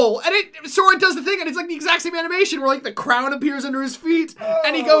keyhole, and Sora does the thing, and it's like the exact same animation where like the crown appears under his feet,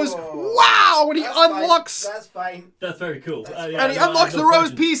 and he goes, "Wow!" when he unlocks. That's fine. That's very cool. And he unlocks the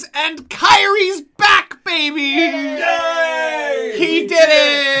rose piece, and Kyrie's back, baby! Yay! He did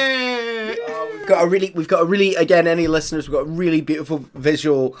it! We've got a really again, any listeners, we've got a really beautiful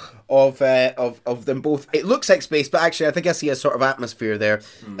visual of them both. It looks like space, but actually I think I see a sort of atmosphere there.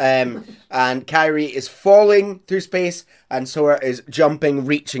 And Kyrie is falling through space, and Sora is jumping,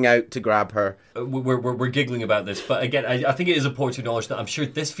 reaching out to grab her. We're giggling about this, but again, I think it is important to acknowledge that I'm sure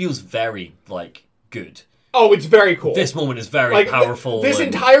this feels very like good. Oh, it's very cool. This moment is very powerful. This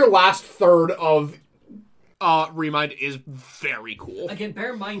entire last third of Remind is very cool. Again,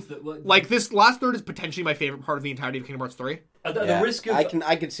 bear in mind that Like, this last third is potentially my favorite part of the entirety of Kingdom Hearts 3. at the risk of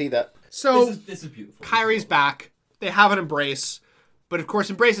I can see that. So, this is beautiful. Kyrie's back. They have an embrace. But of course,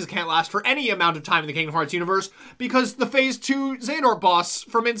 embraces can't last for any amount of time in the Kingdom Hearts universe because the Phase 2 Xehanort boss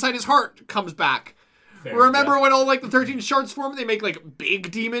from inside his heart comes back. Remember when all like the 13 shards form, they make like big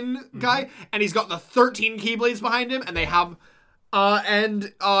demon guy, and he's got the 13 Keyblades behind him, and they have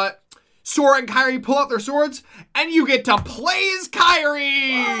Sora and Kyrie pull out their swords, and you get to play as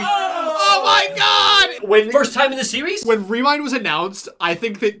Kyrie! Oh my god! First time in the series? When Remind was announced, I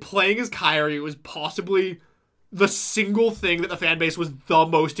think that playing as Kyrie was possibly the single thing that the fan base was the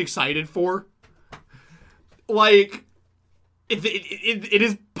most excited for. Like, it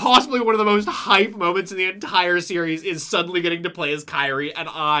is possibly one of the most hype moments in the entire series is suddenly getting to play as Kyrie, and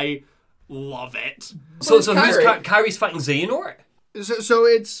I love it. So who's Kyrie's fighting Xehanort? So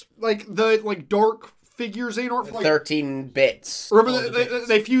it's like the dark figure Xehanort from 13 bits. Remember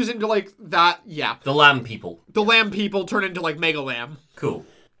they fuse into like that, yeah. The lamb people. The lamb people turn into like Mega Lamb. Cool.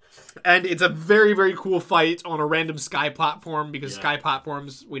 And it's a very, very cool fight on a random sky platform because sky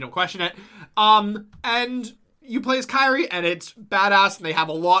platforms, we don't question it. And you play as Kyrie, and it's badass, and they have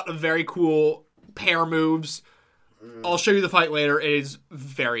a lot of very cool pair moves. I'll show you the fight later. It is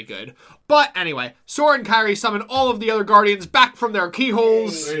very good. But anyway, Sora and Kyrie summon all of the other Guardians back from their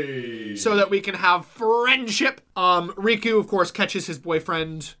keyholes so that we can have friendship. Riku, of course, catches his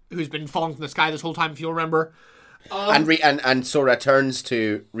boyfriend who's been falling from the sky this whole time, if you'll remember. And Sora turns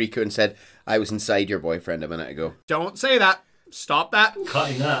to Riku and said, "I was inside your boyfriend a minute ago." Don't say that. Stop that.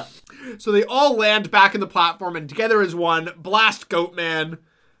 Cutting that. So they all land back in the platform and together as one blast Goatman.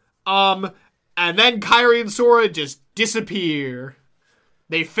 And then Kyrie and Sora just disappear.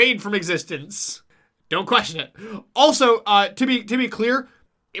 They fade from existence. Don't question it. Also, to be clear,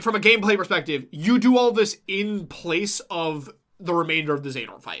 from a gameplay perspective, you do all this in place of the remainder of the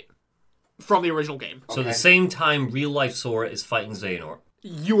Xehanort fight from the original game. So the same time real life Sora is fighting Xehanort.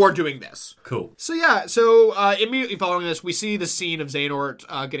 You are doing this. Cool. So immediately following this, we see the scene of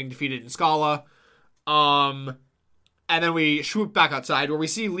Xehanort getting defeated in Scala. And then we swoop back outside where we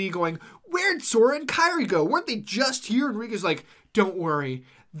see Lee going, "Where'd Sora and Kyrie go? Weren't they just here?" And Riku's like, "Don't worry.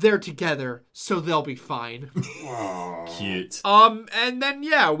 They're together, so they'll be fine." Cute. And then,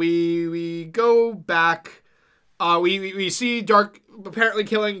 we go back. We see Dark apparently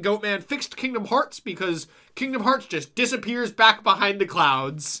killing Goatman fixed Kingdom Hearts because Kingdom Hearts just disappears back behind the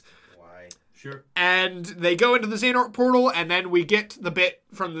clouds. Why? Sure. And they go into the Xehanort portal, and then we get the bit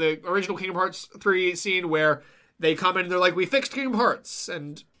from the original Kingdom Hearts 3 scene where they come in and they're like, "We fixed Kingdom Hearts,"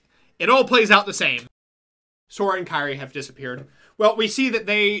 and it all plays out the same. Sora and Kyrie have disappeared. Well, we see that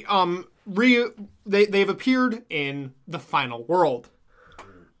they've appeared in the final world,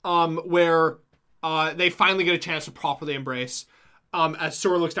 where they finally get a chance to properly embrace. As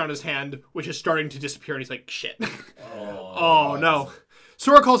Sora looks down at his hand, which is starting to disappear, and he's like, "Shit." Oh no.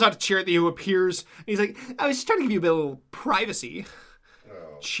 Sora calls out to Chirithy, who appears, and he's like, "I was just trying to give you a bit of privacy."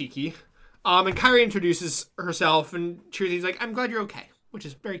 Cheeky. And Kyrie introduces herself, and Chirithy's like, "I'm glad you're okay," which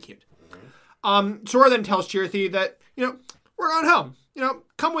is very cute. Sora then tells Chirithy that, we're going home.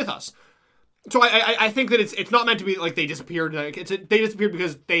 Come with us. So I think that it's not meant to be like they disappeared. Like they disappeared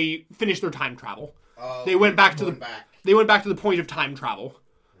because they finished their time travel. They went back to They went back to the point of time travel,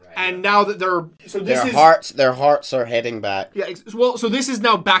 and now that their hearts are heading back. Yeah. Well, so this is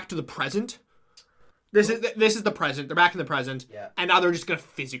now back to the present. This is the present. They're back in the present, and now they're just gonna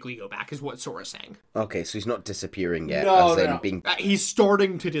physically go back. Is what Sora's saying. Okay, so he's not disappearing yet. No. Being... He's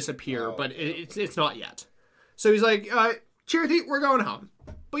starting to disappear, but it's not yet. So he's like, Chirithy, we're going home,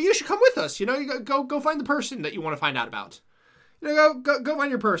 but you should come with us. You know, you go find the person that you want to find out about. You know, go find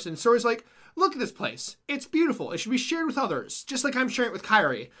your person. Sora's like, look at this place. It's beautiful. It should be shared with others, just like I'm sharing it with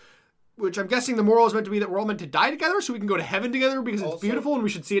Kairi. Which I'm guessing the moral is meant to be that we're all meant to die together so we can go to heaven together because it's beautiful and we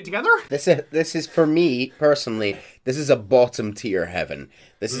should see it together. This is for me personally. This is a bottom tier heaven.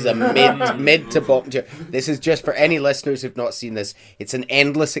 This is a mid to bottom tier. This is just for any listeners who've not seen this. It's an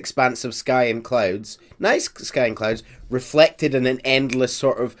endless expanse of sky and clouds, nice sky and clouds, reflected in an endless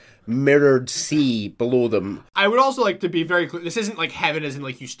sort of mirrored sea below them. I would also like to be very clear. This isn't like heaven, as in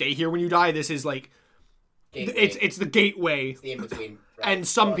like you stay here when you die. This is like it's the gateway. It's the in between. And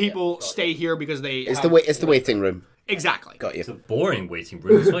some people stay here because they... It's the waiting room. Exactly. Got you. It's a boring waiting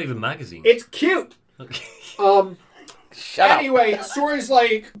room. It's not even a magazine. It's cute. Okay. Shut anyway, Sora's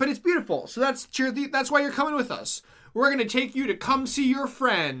like, but it's beautiful. So that's why you're coming with us. We're going to take you to come see your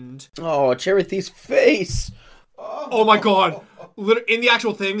friend. Oh, Chirithy's face. Oh my god. In the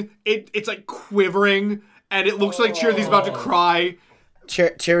actual thing, it's like quivering and it looks like Chirithy's about to cry.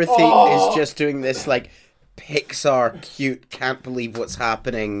 Chirithy is just doing this like Pixar cute, can't believe what's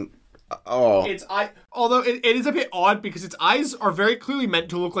happening. Oh, although it is a bit odd because its eyes are very clearly meant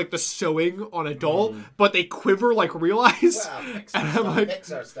to look like the sewing on a doll, but they quiver like real eyes. Wow, and I'm like,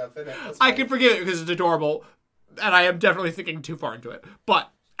 Pixar stuff, isn't it? I can forgive it because it's adorable, and I am definitely thinking too far into it.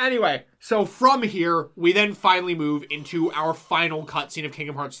 But anyway, so from here we then finally move into our final cutscene of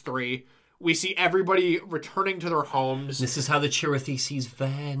Kingdom Hearts 3. We see everybody returning to their homes. This is how the Chirithy sees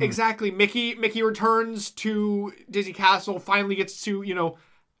Ven. Exactly. Mickey returns to Disney Castle, finally gets to,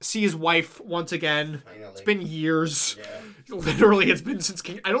 see his wife once again. Finally. It's been years. Yeah. Literally, it's been since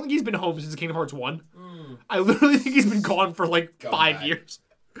I don't think he's been home since Kingdom Hearts 1. I literally think he's been gone for like 5 years.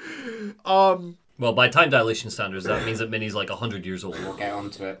 Well, by time dilation standards, that means that Minnie's like 100 years old. We'll get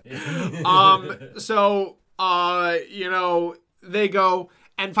onto it. So, they go...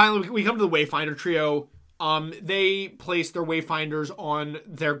 And finally, we come to the Wayfinder trio. They place their Wayfinders on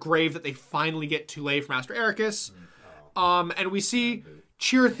their grave that they finally get to lay for Master Ericus. And we see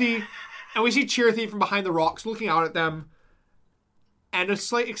Chirithy, from behind the rocks looking out at them. And a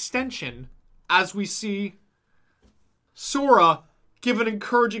slight extension as we see Sora give an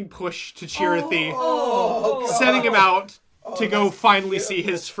encouraging push to Chirithy, sending him out to go finally see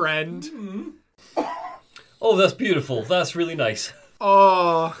his friend. Oh, that's beautiful. That's really nice.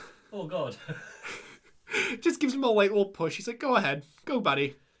 Oh God. Just gives him a light little push. He's like, go ahead. Go,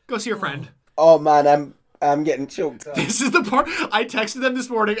 buddy. Go see your friend. Oh, man, I'm getting choked. This is the part. I texted them this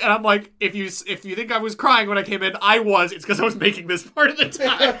morning, and I'm like, if you think I was crying when I came in, I was. It's because I was making this part of the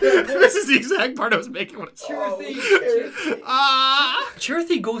time. This is the exact part I was making when it's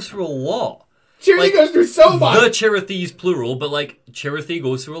Chirithy goes through a lot. Chirithy goes through so much. The Chirithy's plural, but like, Chirithy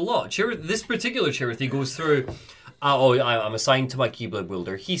goes through a lot. This particular Chirithy goes through... I'm assigned to my Keyblade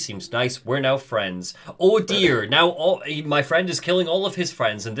wielder. He seems nice. We're now friends. Oh dear, now my friend is killing all of his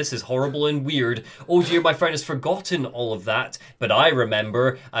friends, and this is horrible and weird. Oh dear, my friend has forgotten all of that, but I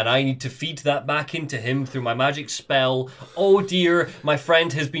remember, and I need to feed that back into him through my magic spell. Oh dear, my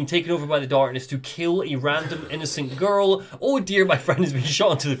friend has been taken over by the darkness to kill a random innocent girl. Oh dear, my friend has been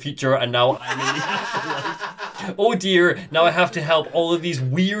shot into the future, and now I'm in the afterlife. Oh dear, now I have to help all of these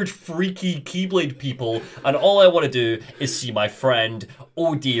weird, freaky Keyblade people, and all I want to do is see my friend.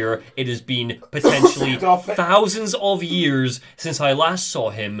 Oh dear, it has been potentially thousands of years since I last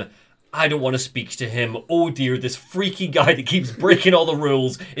saw him. I don't want to speak to him. Oh dear, this freaky guy that keeps breaking all the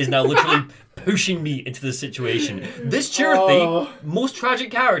rules is now literally pushing me into the situation. This Chirithy, most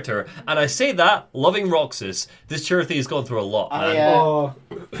tragic character, and I say that loving Roxas, this Chirithy has gone through a lot, man.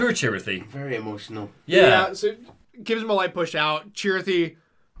 Poor Chirithy. Very emotional. Yeah, so gives him a light push out. Chirithy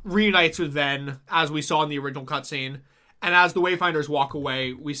reunites with Ven, as we saw in the original cutscene. And as the Wayfinders walk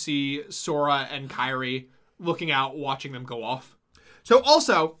away, we see Sora and Kairi looking out, watching them go off. So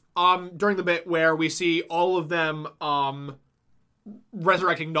also, during the bit where we see all of them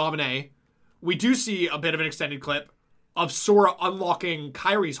resurrecting Naminé, we do see a bit of an extended clip of Sora unlocking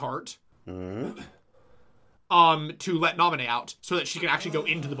Kairi's heart. to let Naminé out so that she can actually go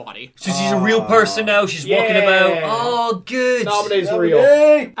into the body. So she's a real person now. She's walking about. Oh, good. Naminé's real.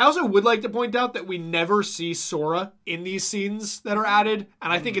 I also would like to point out that we never see Sora in these scenes that are added,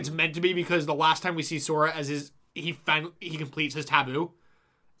 and I think it's meant to be because the last time we see Sora as he completes his taboo,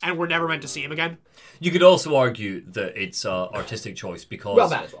 and we're never meant to see him again. You could also argue that it's artistic choice because Well,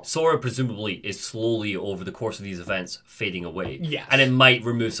 that as well. Sora presumably is slowly over the course of these events fading away. Yes. And it might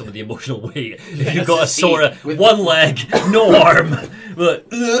remove some of the emotional weight. If you've Yes, got a indeed. Sora, With- one leg, no arm, but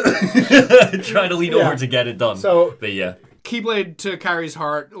trying to lean over to get it done. So- but yeah. Keyblade to Kairi's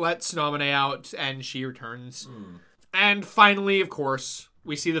heart lets Naminé out, and she returns. And finally, of course,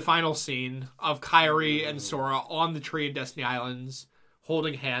 we see the final scene of Kairi and Sora on the tree in Destiny Islands,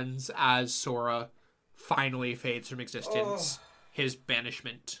 holding hands as Sora finally fades from existence. His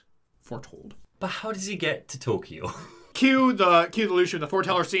banishment foretold. But how does he get to Tokyo? Cue the Lucian, the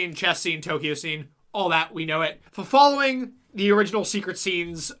foreteller scene, chess scene, Tokyo scene, all that, we know it. For following the original secret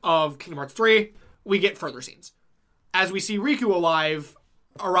scenes of Kingdom Hearts 3, we get further scenes. As we see Riku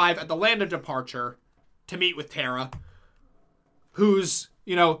arrive at the land of departure to meet with Terra, who's,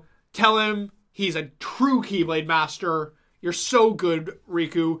 tell him he's a true Keyblade master. You're so good,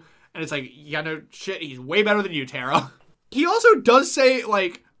 Riku. And it's like, yeah, no shit, he's way better than you, Terra. He also does say,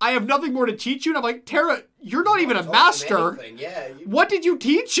 I have nothing more to teach you. And I'm like, Terra, you're not even a master. Yeah. What did you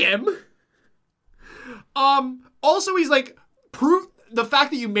teach him? Also, he's like, proof. The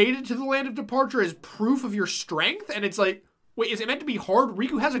fact that you made it to the land of departure is proof of your strength. And it's like, wait, is it meant to be hard?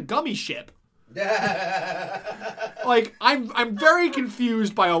 Riku has a gummy ship. I'm very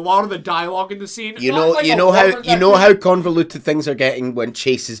confused by a lot of the dialogue in the scene. You Not know, like you a know lot how of you know how convoluted things are getting when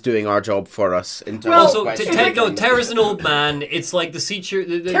Chase is doing our job for us. In terms Also, of Terra's an old man. It's like the teacher.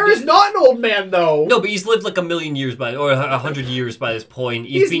 Terra's not an old man, though. No, but he's lived like 1,000,000 years or 100 years by this point.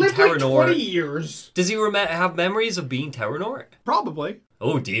 He's been lived Terranor. like 20 years. Does he have memories of being Terranor? Probably.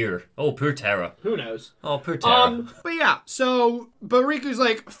 Oh dear. Oh, poor Terra. Who knows? Oh, poor Terra. But yeah, but Riku's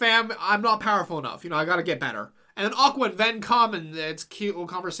like, fam, I'm not powerful enough. I gotta get better. And then Aqua and Ven come, and it's a cute little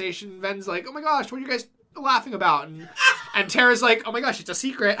conversation. Ven's like, oh my gosh, what are you guys laughing about? And Terra's like, oh my gosh, it's a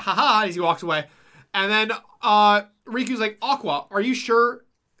secret, haha, as he walks away. And then Riku's like, Aqua, are you sure?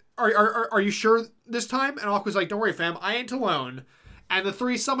 Are you sure this time? And Aqua's like, don't worry, fam, I ain't alone. And the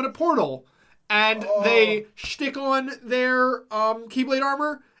three summon a portal. And they stick on their Keyblade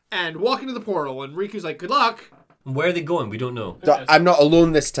armor and walk into the portal. And Riku's like, good luck. Where are they going? We don't know. I'm not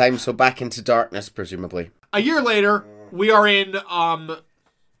alone this time, so back into darkness, presumably. A year later, we are in, not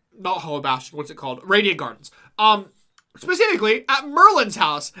Hollow Bastion, what's it called? Radiant Gardens. Specifically at Merlin's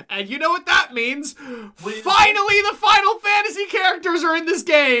house. And you know what that means? Finally, the Final Fantasy characters are in this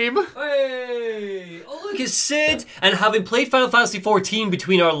game. Hey! Oh, look, it's Sid! And having played Final Fantasy XIV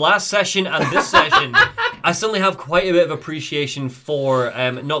between our last session and this session, I suddenly have quite a bit of appreciation for,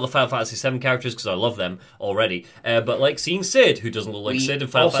 not the Final Fantasy VII characters, because I love them already, but seeing Sid, who doesn't look like Sid in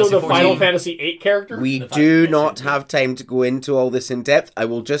Final Also, Fantasy the XIV. Final Fantasy VIII character. We do not have time to go into all this in depth. I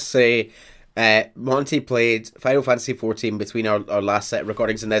will just say, Monty played Final Fantasy XIV between our last set of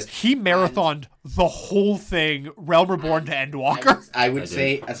recordings and this. He marathoned the whole thing, Realm Reborn to Endwalker. I would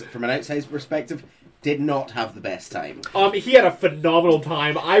say, as from an outside perspective, did not have the best time. He had a phenomenal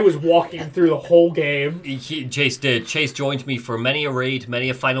time. I was walking through the whole game. Chase did. Chase joined me for many a raid, many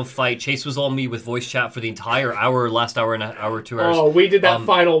a final fight. Chase was on me with voice chat for the entire last hour and an hour, 2 hours. Oh, we did that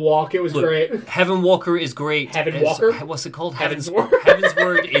final walk. It was Look, great. Heaven Walker is great. Heaven Walker? What's it called? Heaven's Word. Word. Heaven's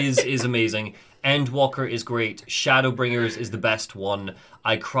Word is amazing. Endwalker is great. Shadowbringers is the best one.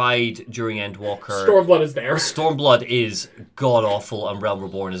 I cried during Endwalker. Stormblood is there. Stormblood is god awful, and Realm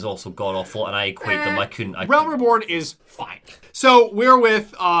Reborn is also god awful, and I equate them. I couldn't. Realm Reborn is fine. So we're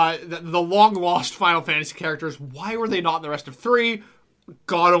with the long lost Final Fantasy characters. Why were they not in the rest of 3?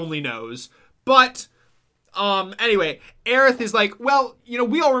 God only knows. But anyway, Aerith is like, well,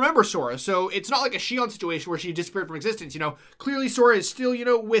 we all remember Sora, so it's not like a Shion situation where she disappeared from existence. Clearly Sora is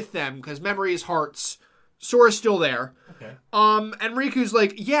still with them because memory is hearts. Sora's still there. Okay. And Riku's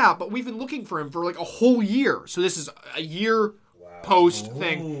like, yeah, but we've been looking for him for a whole year. So this is a year post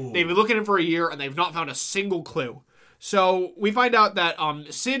thing. They've been looking at him for a year, and they've not found a single clue. So we find out that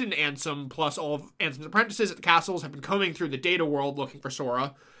Sid and Ansem, plus all of Ansem's apprentices at the castles, have been combing through the data world looking for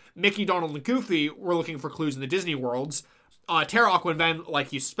Sora. Mickey, Donald, and Goofy were looking for clues in the Disney worlds. Terra, Aqua, and Ven,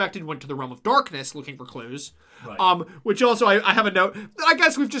 like you suspected, went to the Realm of Darkness looking for clues. Right. Which also, I have a note that I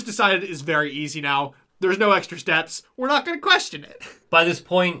guess we've just decided is very easy now. There's no extra steps. We're not going to question it. By this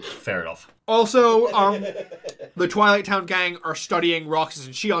point, fair enough. Also, the Twilight Town gang are studying Roxas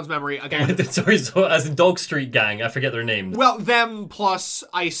and Shion's memory again. Sorry, so as in Dog Street Gang, I forget their names. Well, them plus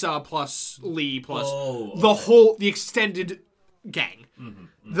Isa plus Lee plus Oh, the extended gang.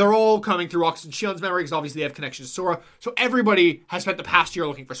 They're all coming through Roxas and Shion's memory because obviously they have connections to Sora. So everybody has spent the past year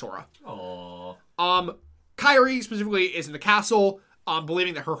looking for Sora. Aww. Kairi specifically is in the castle,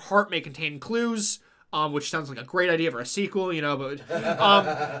 believing that her heart may contain clues. Which sounds like a great idea for a sequel, but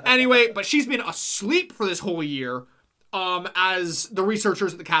anyway, but she's been asleep for this whole year, as the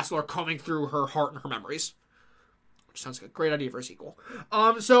researchers at the castle are combing through her heart and her memories. Which sounds like a great idea for a sequel.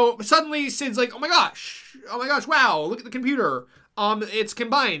 So suddenly Sid's like, oh my gosh, wow, look at the computer. It's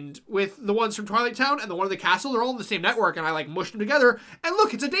combined with the ones from Twilight Town and the one of the castle. They're all in the same network, and I mushed them together. And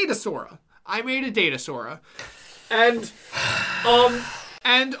look, it's a Data Sora. I made a Data Sora.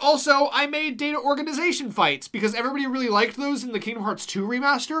 And also, I made data organization fights, because everybody really liked those in the Kingdom Hearts 2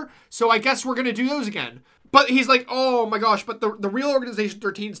 remaster, so I guess we're going to do those again. But he's like, oh my gosh, but the real Organization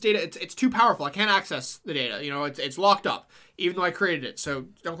 13's data, it's too powerful. I can't access the data. It's locked up, even though I created it, so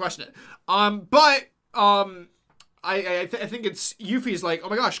don't question it. I think it's Yuffie's like, oh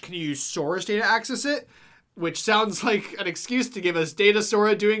my gosh, can you use Sora's data to access it? Which sounds like an excuse to give us Data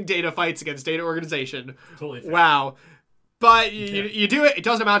Sora doing data fights against Data Organization. Totally fair. Wow. But you do it, it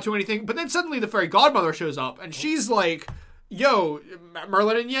doesn't amount to anything. But then suddenly the fairy godmother shows up, and she's like, yo,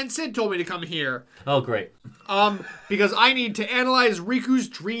 Merlin and Yen Sid told me to come here. Oh, great. Because I need to analyze Riku's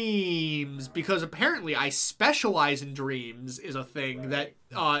dreams. Because apparently I specialize in dreams is a thing that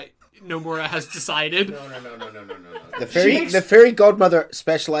Nomura has decided. No. The fairy godmother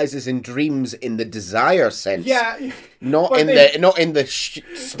specializes in dreams in the desire sense. Yeah. Not But in the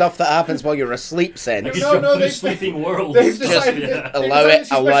stuff that happens while you're asleep sense. No, the sleeping world. They've decided, Allow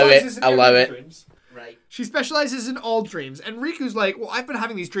it. Right. She specializes in all dreams. And Riku's like, well, I've been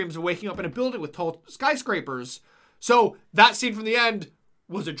having these dreams of waking up in a building with tall skyscrapers. So that scene from the end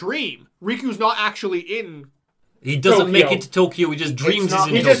was a dream. Riku's not actually in... He doesn't Tokyo. make it to Tokyo, he just dreams he's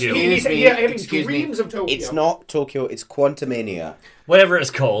in Tokyo. He's having dreams of Tokyo. It's not Tokyo, it's Quantumania. Whatever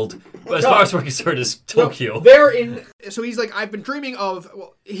it's called. But as far as we're concerned, it's Tokyo. They're in... So he's like, I've been dreaming of,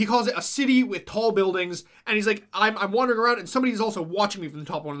 well, he calls it a city with tall buildings, and he's like, I'm wandering around, and somebody's also watching me from the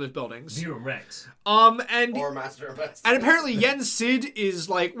top of one of those buildings. Zero Rex. And Or Master of Best. and apparently Yen Sid is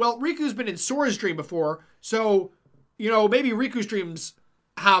like, well, Riku's been in Sora's dream before, so, maybe Riku's dreams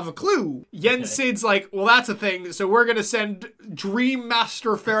have a clue. Yen Sid's like, well, that's a thing, so we're gonna send Dream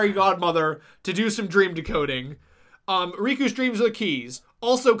Master Fairy Godmother to do some dream decoding. Riku's dreams are the keys.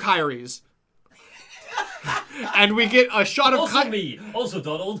 Also Kairi's. And we get a shot of Also me. Also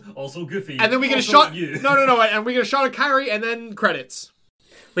Donald. Also Goofy. and then we get a also shot. You. No, and we get a shot of Kairi, and then credits.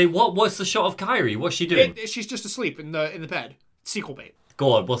 Wait, what's the shot of Kairi? What's she doing? She's just asleep in the bed. Sequel bait.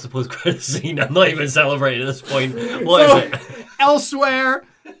 Go on, what's the post-credit scene? I'm not even celebrating at this point. What is it? Elsewhere,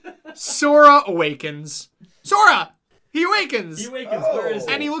 Sora awakens. Sora! He awakens! He awakens. Where is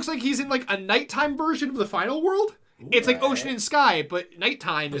And he looks like he's in like a nighttime version of the final world. It's like ocean and sky, but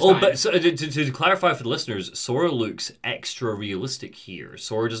nighttime this Oh, time. but so, to clarify for the listeners, Sora looks extra realistic here.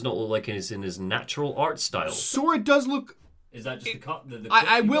 Sora does not look like he's in his natural art style. Sora does look... Is that just the cut?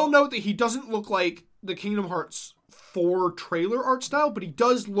 I will note that he doesn't look like the Kingdom Hearts 4 trailer art style, but he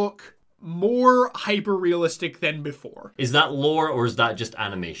does look more hyper-realistic than before. Is that lore or is that just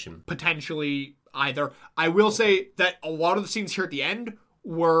animation? Potentially either. I will say that a lot of the scenes here at the end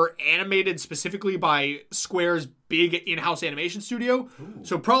were animated specifically by Square's big in-house animation studio. Ooh.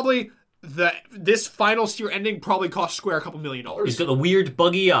 So probably this final Steer ending probably cost Square a couple $1 million. He's got the weird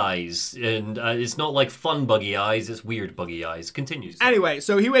buggy eyes, and it's not like fun buggy eyes, it's weird buggy eyes. Continues. Anyway,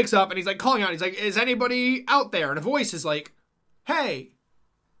 so he wakes up and he's like calling out. He's like, is anybody out there? And a voice is like, hey,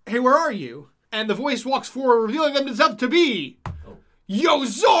 where are you? And the voice walks forward, revealing themselves to be Yo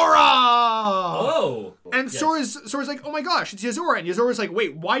Zora! Oh! And yes. Sora's like, oh my gosh, it's Yozora. And Yozora's like,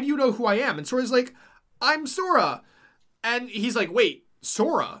 wait, why do you know who I am? And Sora's like, I'm Sora. And he's like, wait,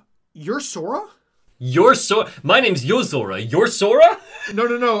 Sora? You're Sora? You're Sora? My name's Yozora. You're Sora?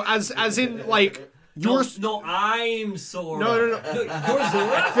 No. As in, like, you're... No, I'm Sora. No. You're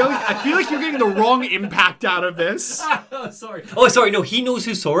Zora? I feel like you're getting the wrong impact out of this. Sorry. Oh, sorry. No, he knows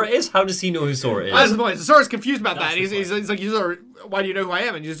who Sora is? How does he know who Sora is? That's the point. Sora's confused about that. That's He's like, Yozora, why do you know who I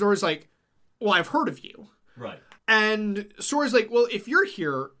am? And Yozora's like, well, I've heard of you. Right. And Sora's like, well, if you're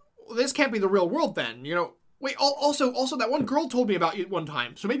here, this can't be the real world then. Wait, also, that one girl told me about you one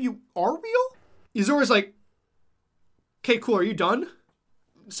time. So maybe you are real? Yozora's like, okay, cool, are you done?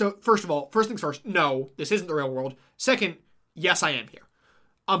 So, first things first, no, this isn't the real world. Second, yes, I am here.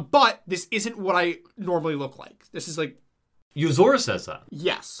 But this isn't what I normally look like. This is like, Yuzora says that.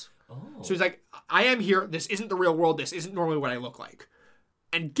 yes. Oh. So he's like, I am here. This isn't the real world. This isn't normally what I look like.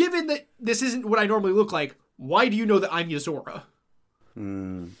 And given that this isn't what I normally look like, why do you know that I'm Yuzora?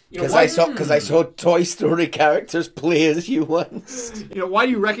 Because I saw Toy Story characters play as you once. Why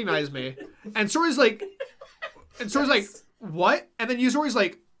do you recognize me? And Sora's like, what? And then Yuzori's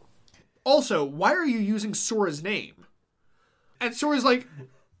like, also, why are you using Sora's name? And Sora's like,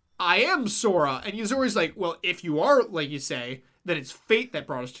 I am Sora. And Yuzori's like, well, if you are, like you say, then it's fate that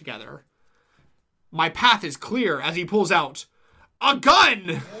brought us together. My path is clear as he pulls out a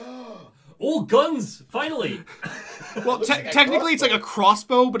gun! Oh, guns! Finally! Well, technically it's like a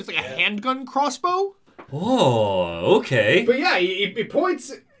crossbow, but it's like a handgun crossbow. Oh, okay. But yeah, he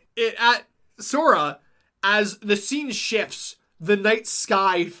points it at Sora as the scene shifts. The night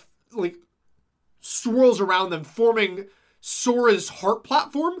sky like swirls around them, forming Sora's heart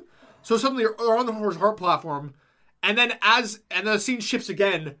platform. So suddenly they're on the Sora's heart platform, and then the scene shifts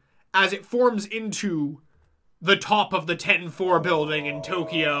again as it forms into the top of the 10-4 building in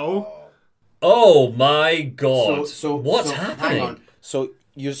Tokyo. Oh my god. What's happening? Hang on. So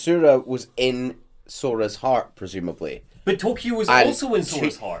Yuzora was in Sora's heart, presumably. But Tokyo was And also in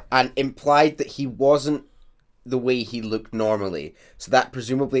Sora's heart. And implied that he wasn't the way he looked normally. So that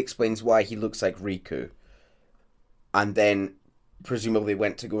presumably explains why he looks like Riku. And then presumably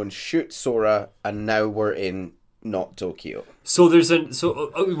went to go and shoot Sora, and now we're in not Tokyo. So we're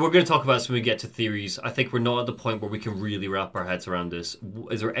going to talk about this when we get to theories. I think we're not at the point where we can really wrap our heads around this.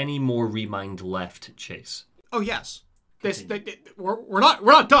 Is there any more Remind left, Chase? Oh yes, we're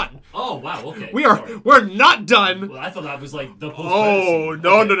not done. Oh, wow, okay. We're not done. Well, I thought that was like the post Oh,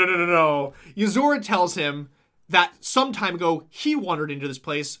 no. Yuzora tells him that some time ago he wandered into this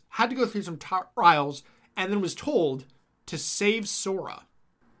place, had to go through some trials, and then was told to save Sora.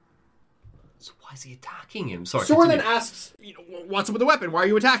 So why is he attacking him? Sorry. Sora continue. then asks, what's up with the weapon? Why are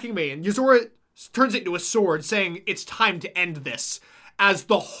you attacking me? And Yuzora turns it into a sword, saying it's time to end this, as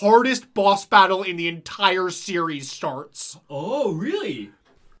the hardest boss battle in the entire series starts. Oh, really?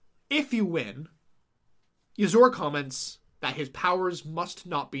 If you win, Yuzora comments that his powers must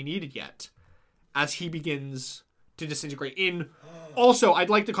not be needed yet, as he begins to disintegrate. Also, I'd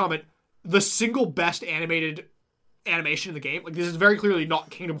like to comment, the single best animation in the game. Like, this is very clearly not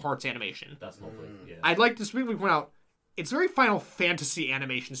Kingdom Hearts animation. That's lovely, yeah. I'd like to specifically point out, it's very Final Fantasy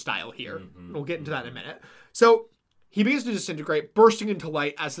animation style here. We'll get into that in a minute. So, he begins to disintegrate, bursting into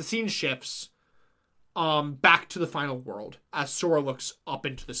light as the scene shifts back to the final world, as Sora looks up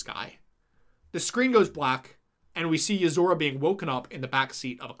into the sky. The screen goes black, and we see Yuzora being woken up in the back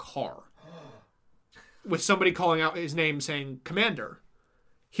seat of a car, with somebody calling out his name saying, Commander.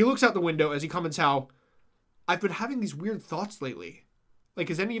 He looks out the window as he comments how, I've been having these weird thoughts lately. Like,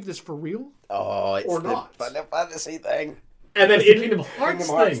 is any of this for real? Oh, it's Or the not. Final Fantasy thing. And then It's the Kingdom Hearts Kingdom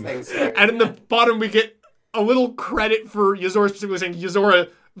Hearts thing. thing, sorry. And in the bottom, we get a little credit for Yuzora specifically saying Yuzora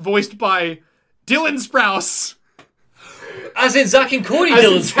voiced by Dylan Sprouse. As in Zack and Cody As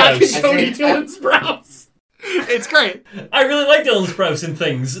in Dylan Zack and Sprouse. Cody Dylan Sprouse. It's great. I really like Dylan Sprouse in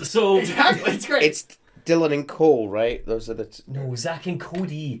things, so... Exactly. It's great. It's Dylan and Cole, right? Those are the No, Zack and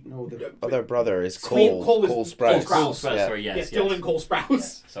Cody. no, the other brother is Cole. Cole is- Cole Oh, Sprouse. Cole Sprouse, Yeah. sorry, yes. Dylan and Cole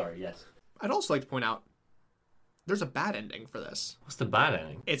Sprouse. Sorry, yes. I'd also like to point out, there's a bad ending for this. What's the bad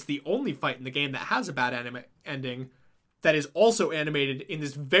ending? It's the only fight in the game that has a bad ending that is also animated in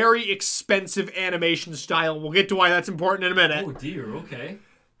this very expensive animation style. We'll get to why that's important in a minute. Oh, dear, okay.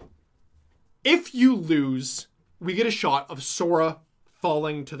 If you lose, we get a shot of Sora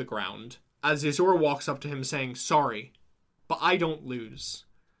falling to the ground as Yuzora walks up to him saying, sorry, but I don't lose.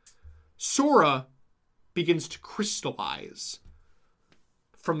 Sora begins to crystallize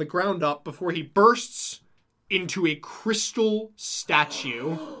from the ground up before he bursts into a crystal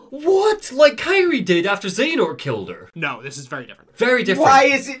statue. What? Like Kairi did after Xehanort killed her? No, this is very different. Very different. Why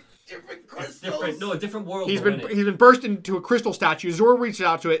is it different It's crystals? different. No, a different world. He's we're in it. been burst into a crystal statue. Zora reaches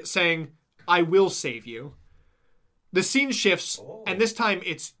out to it saying, I will save you. The scene shifts, and this time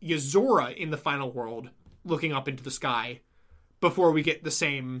it's Yuzora in the final world looking up into the sky before we get the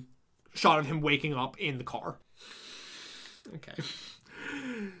same shot of him waking up in the car. Okay.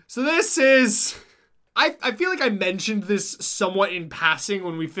 So this is... I feel like I mentioned this somewhat in passing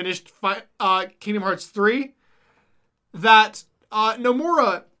when we finished Kingdom Hearts 3, that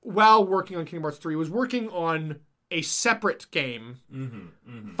Nomura, while working on Kingdom Hearts 3, was working on a separate game,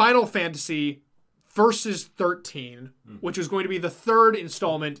 Final Fantasy Versus 13, which was going to be the third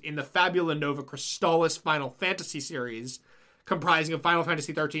installment in the Fabula Nova Crystallis Final Fantasy series, comprising of Final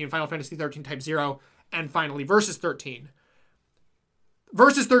Fantasy 13, Final Fantasy 13 Type 0, and finally Versus 13.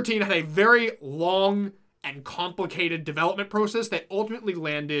 Versus 13 had a very long and complicated development process that ultimately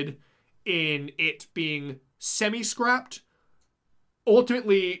landed in it being semi-scrapped.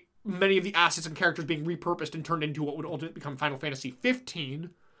 Ultimately, many of the assets and characters being repurposed and turned into what would ultimately become Final Fantasy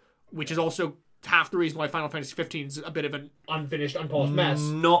 15, which is also half the reason why Final Fantasy 15 is a bit of an Unfinished, unpolished mess.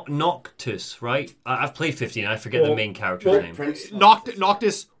 Not Noctis, right? I've played 15. I forget the main character's name. Prince.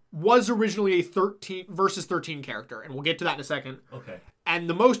 Noctis was originally a 13 versus 13 character, and we'll get to that in a second. Okay. And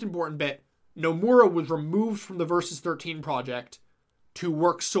the most important bit, Nomura was removed from the Versus 13 project to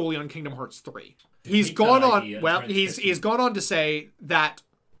work solely on Kingdom Hearts 3. He's take gone that on. idea and Well, turn it he's 15. gone on to say that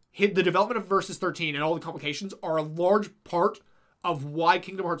the development of Versus 13 and all the complications are a large part of why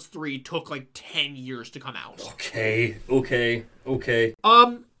Kingdom Hearts 3 took like 10 years to come out. Okay.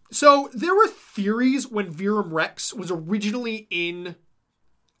 So there were theories when Virum Rex was originally in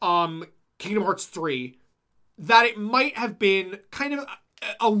Kingdom Hearts 3 that it might have been kind of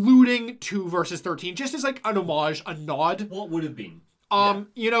alluding to Versus 13, just as like an homage, a nod. What would have been?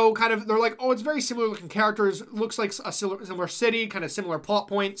 You know, kind of, they're like, oh, it's very similar looking characters, looks like a similar city, kind of similar plot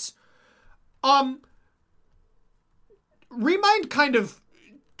points. Remind kind of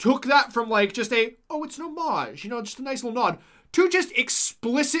took that from like just it's an homage, you know, just a nice little nod, to just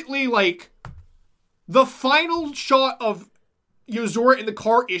explicitly like, the final shot of Yozora in the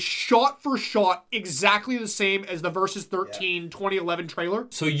car is shot for shot exactly the same as the Versus 13 2011 trailer.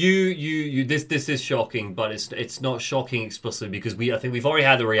 So you this is shocking, but it's not shocking explicitly because I think we've already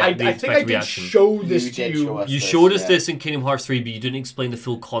had the I think I expected did reaction. show this You to did you. show us You this, showed us yeah. this in Kingdom Hearts 3, but you didn't explain the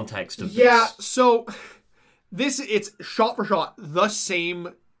full context of Yeah, this. so it's shot for shot the same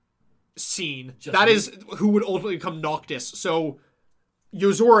scene. Just That is who would ultimately become Noctis. So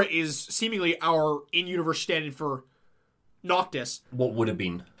Yozora is seemingly our in-universe stand-in for Noctis. What would have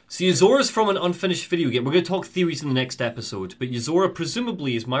been. So Yozora's from an unfinished video game. We're going to talk theories in the next episode, but Yozora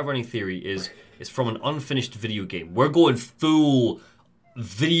presumably, is my running theory, is from an unfinished video game. We're going full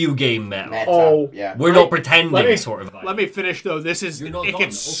video game meta. Meta, Oh. yeah. We're not pretending, let me- sort of. Let me finish though. This is You're not it done,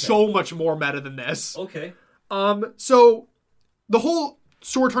 gets okay. so much more meta than this. Okay. So the whole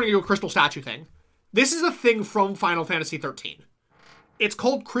sword turning into a crystal statue thing. This is a thing from Final Fantasy 13. It's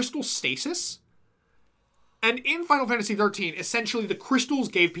called Crystal Stasis. And in Final Fantasy 13, essentially the crystals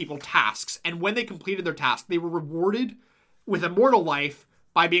gave people tasks, and when they completed their task, they were rewarded with immortal life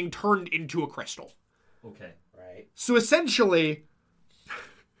by being turned into a crystal. Okay. Right. So essentially,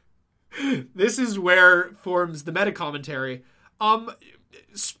 this is where forms the meta commentary.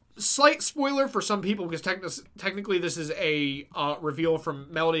 Slight spoiler for some people, because technically this is a reveal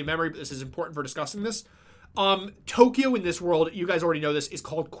from Melody of Memory, but this is important for discussing this. Tokyo in this world, you guys already know this, is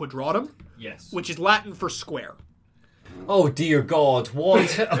called Quadratum, Yes. which is Latin for square. Oh dear God!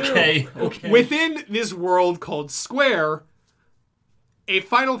 What? Okay. Okay. Within this world called Square, a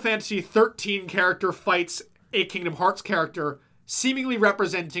Final Fantasy 13 character fights a Kingdom Hearts character, seemingly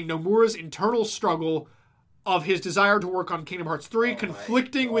representing Nomura's internal struggle of his desire to work on Kingdom Hearts 3,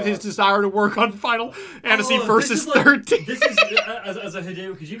 conflicting with his desire to work on Final Fantasy Versus 13. This is as a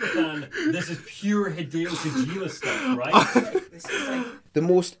Hideo Kojima fan. This is pure Hideo Kojima stuff, right? This is like The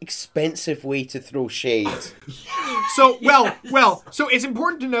most expensive way to throw shade. So, so it's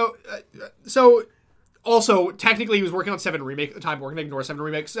important to know. Also, technically, he was working on 7 Remake at the time. We're going to ignore 7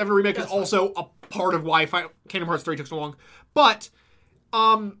 Remake. 7 Remake is also a part of why Kingdom Hearts 3 took so long. But,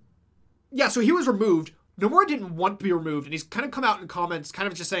 yeah, so he was removed. Nomura didn't want to be removed, and he's kind of come out in comments, kind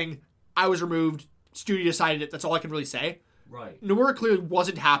of just saying, I was removed, studio decided it, that's all I can really say. Right. Nomura clearly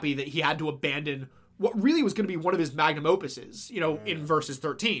wasn't happy that he had to abandon what really was going to be one of his magnum opuses, in Versus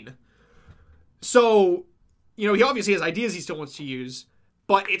 13. So, he obviously has ideas he still wants to use,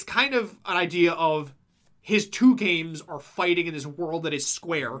 but it's kind of an idea of his 2 games are fighting in this world that is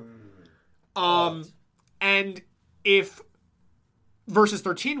square. And if Versus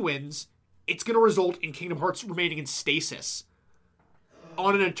 13 wins, it's going to result in Kingdom Hearts remaining in stasis.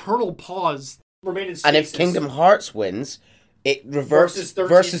 On an eternal pause. Remain in And stasis. if Kingdom Hearts wins, it reverses. Versus 13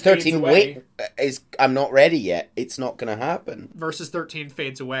 Versus 13. fades Wait, I'm not ready yet. It's not going to happen. Versus 13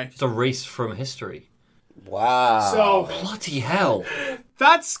 fades away. It's erased from history. Wow. So, Bloody hell!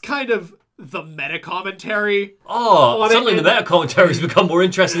 That's kind of the meta commentary. Oh, Well, suddenly and- the meta commentary has become more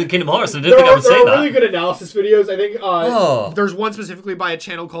interesting than Kingdom Hearts. I didn't there think I are, would there say are that. really good analysis videos. I think. Oh. There's one specifically by a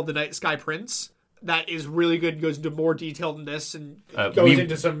channel called The Night Sky Prince that is really good, goes into more detail than this, and goes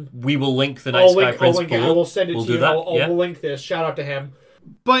into some. We will link the Night I'll Sky link. Prince it. below. I will send it We'll to do you. that. I'll Yeah. link this. Shout out to him.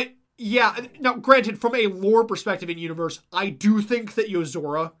 But yeah, now granted, from a lore perspective in universe, I do think that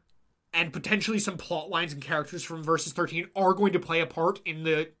Yozora and potentially some plot lines and characters from Versus 13 are going to play a part in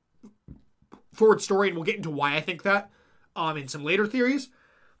the forward story, and we'll get into why I think that. in some later theories.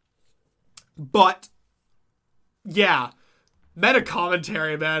 But yeah, meta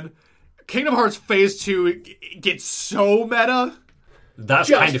commentary, man. Kingdom Hearts Phase 2 gets so meta. That's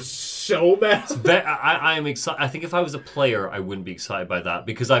Just kind of so bad. I am excited. I think if I was a player, I wouldn't be excited by that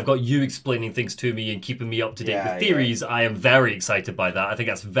because I've got you explaining things to me and keeping me up to date Yeah, with theories. I am very excited by that. I think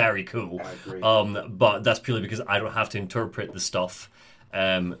that's very cool. I agree. But that's purely because I don't have to interpret the stuff.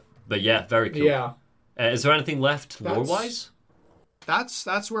 But yeah, very cool. Yeah. Is there anything left That's- lore-wise?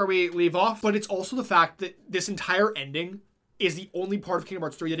 That's where we leave off. But it's also the fact that this entire ending is the only part of Kingdom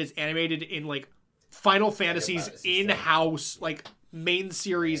Hearts 3 that is animated in like Final Fantasy's in-house like main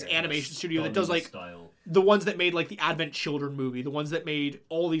series animation studio that does like Style. the ones that made like the Advent Children movie, the ones that made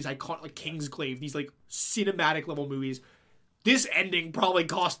all these iconic like Kingsglaive, these like cinematic level movies. This ending probably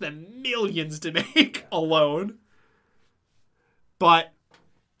cost them millions to make alone. But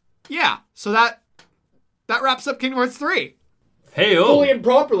yeah, so that wraps up Kingdom Hearts 3. Hey, Fully oh! and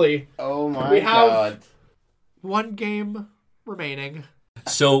properly. Oh my We have- god. One game remaining.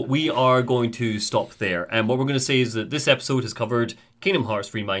 So we are going to stop there. And what we're going to say is that this episode has covered Kingdom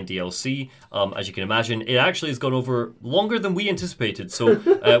Hearts Remind DLC. As you can imagine, it actually has gone over longer than we anticipated. So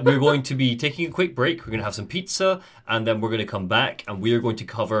we're going to be taking a quick break. We're going to have some pizza, and then we're going to come back, and we are going to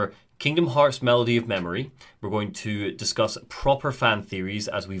cover Kingdom Hearts Melody of Memory. We're going to discuss proper fan theories,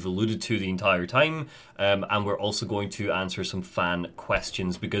 as we've alluded to the entire time. And we're also going to answer some fan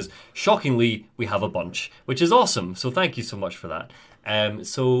questions, because shockingly, we have a bunch, which is awesome. So thank you so much for that.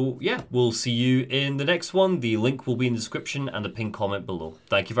 So yeah, we'll see you in the next one. The link will be in the description and the pinned comment below.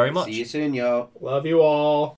 Thank you very much. See you soon, y'all. Love you all.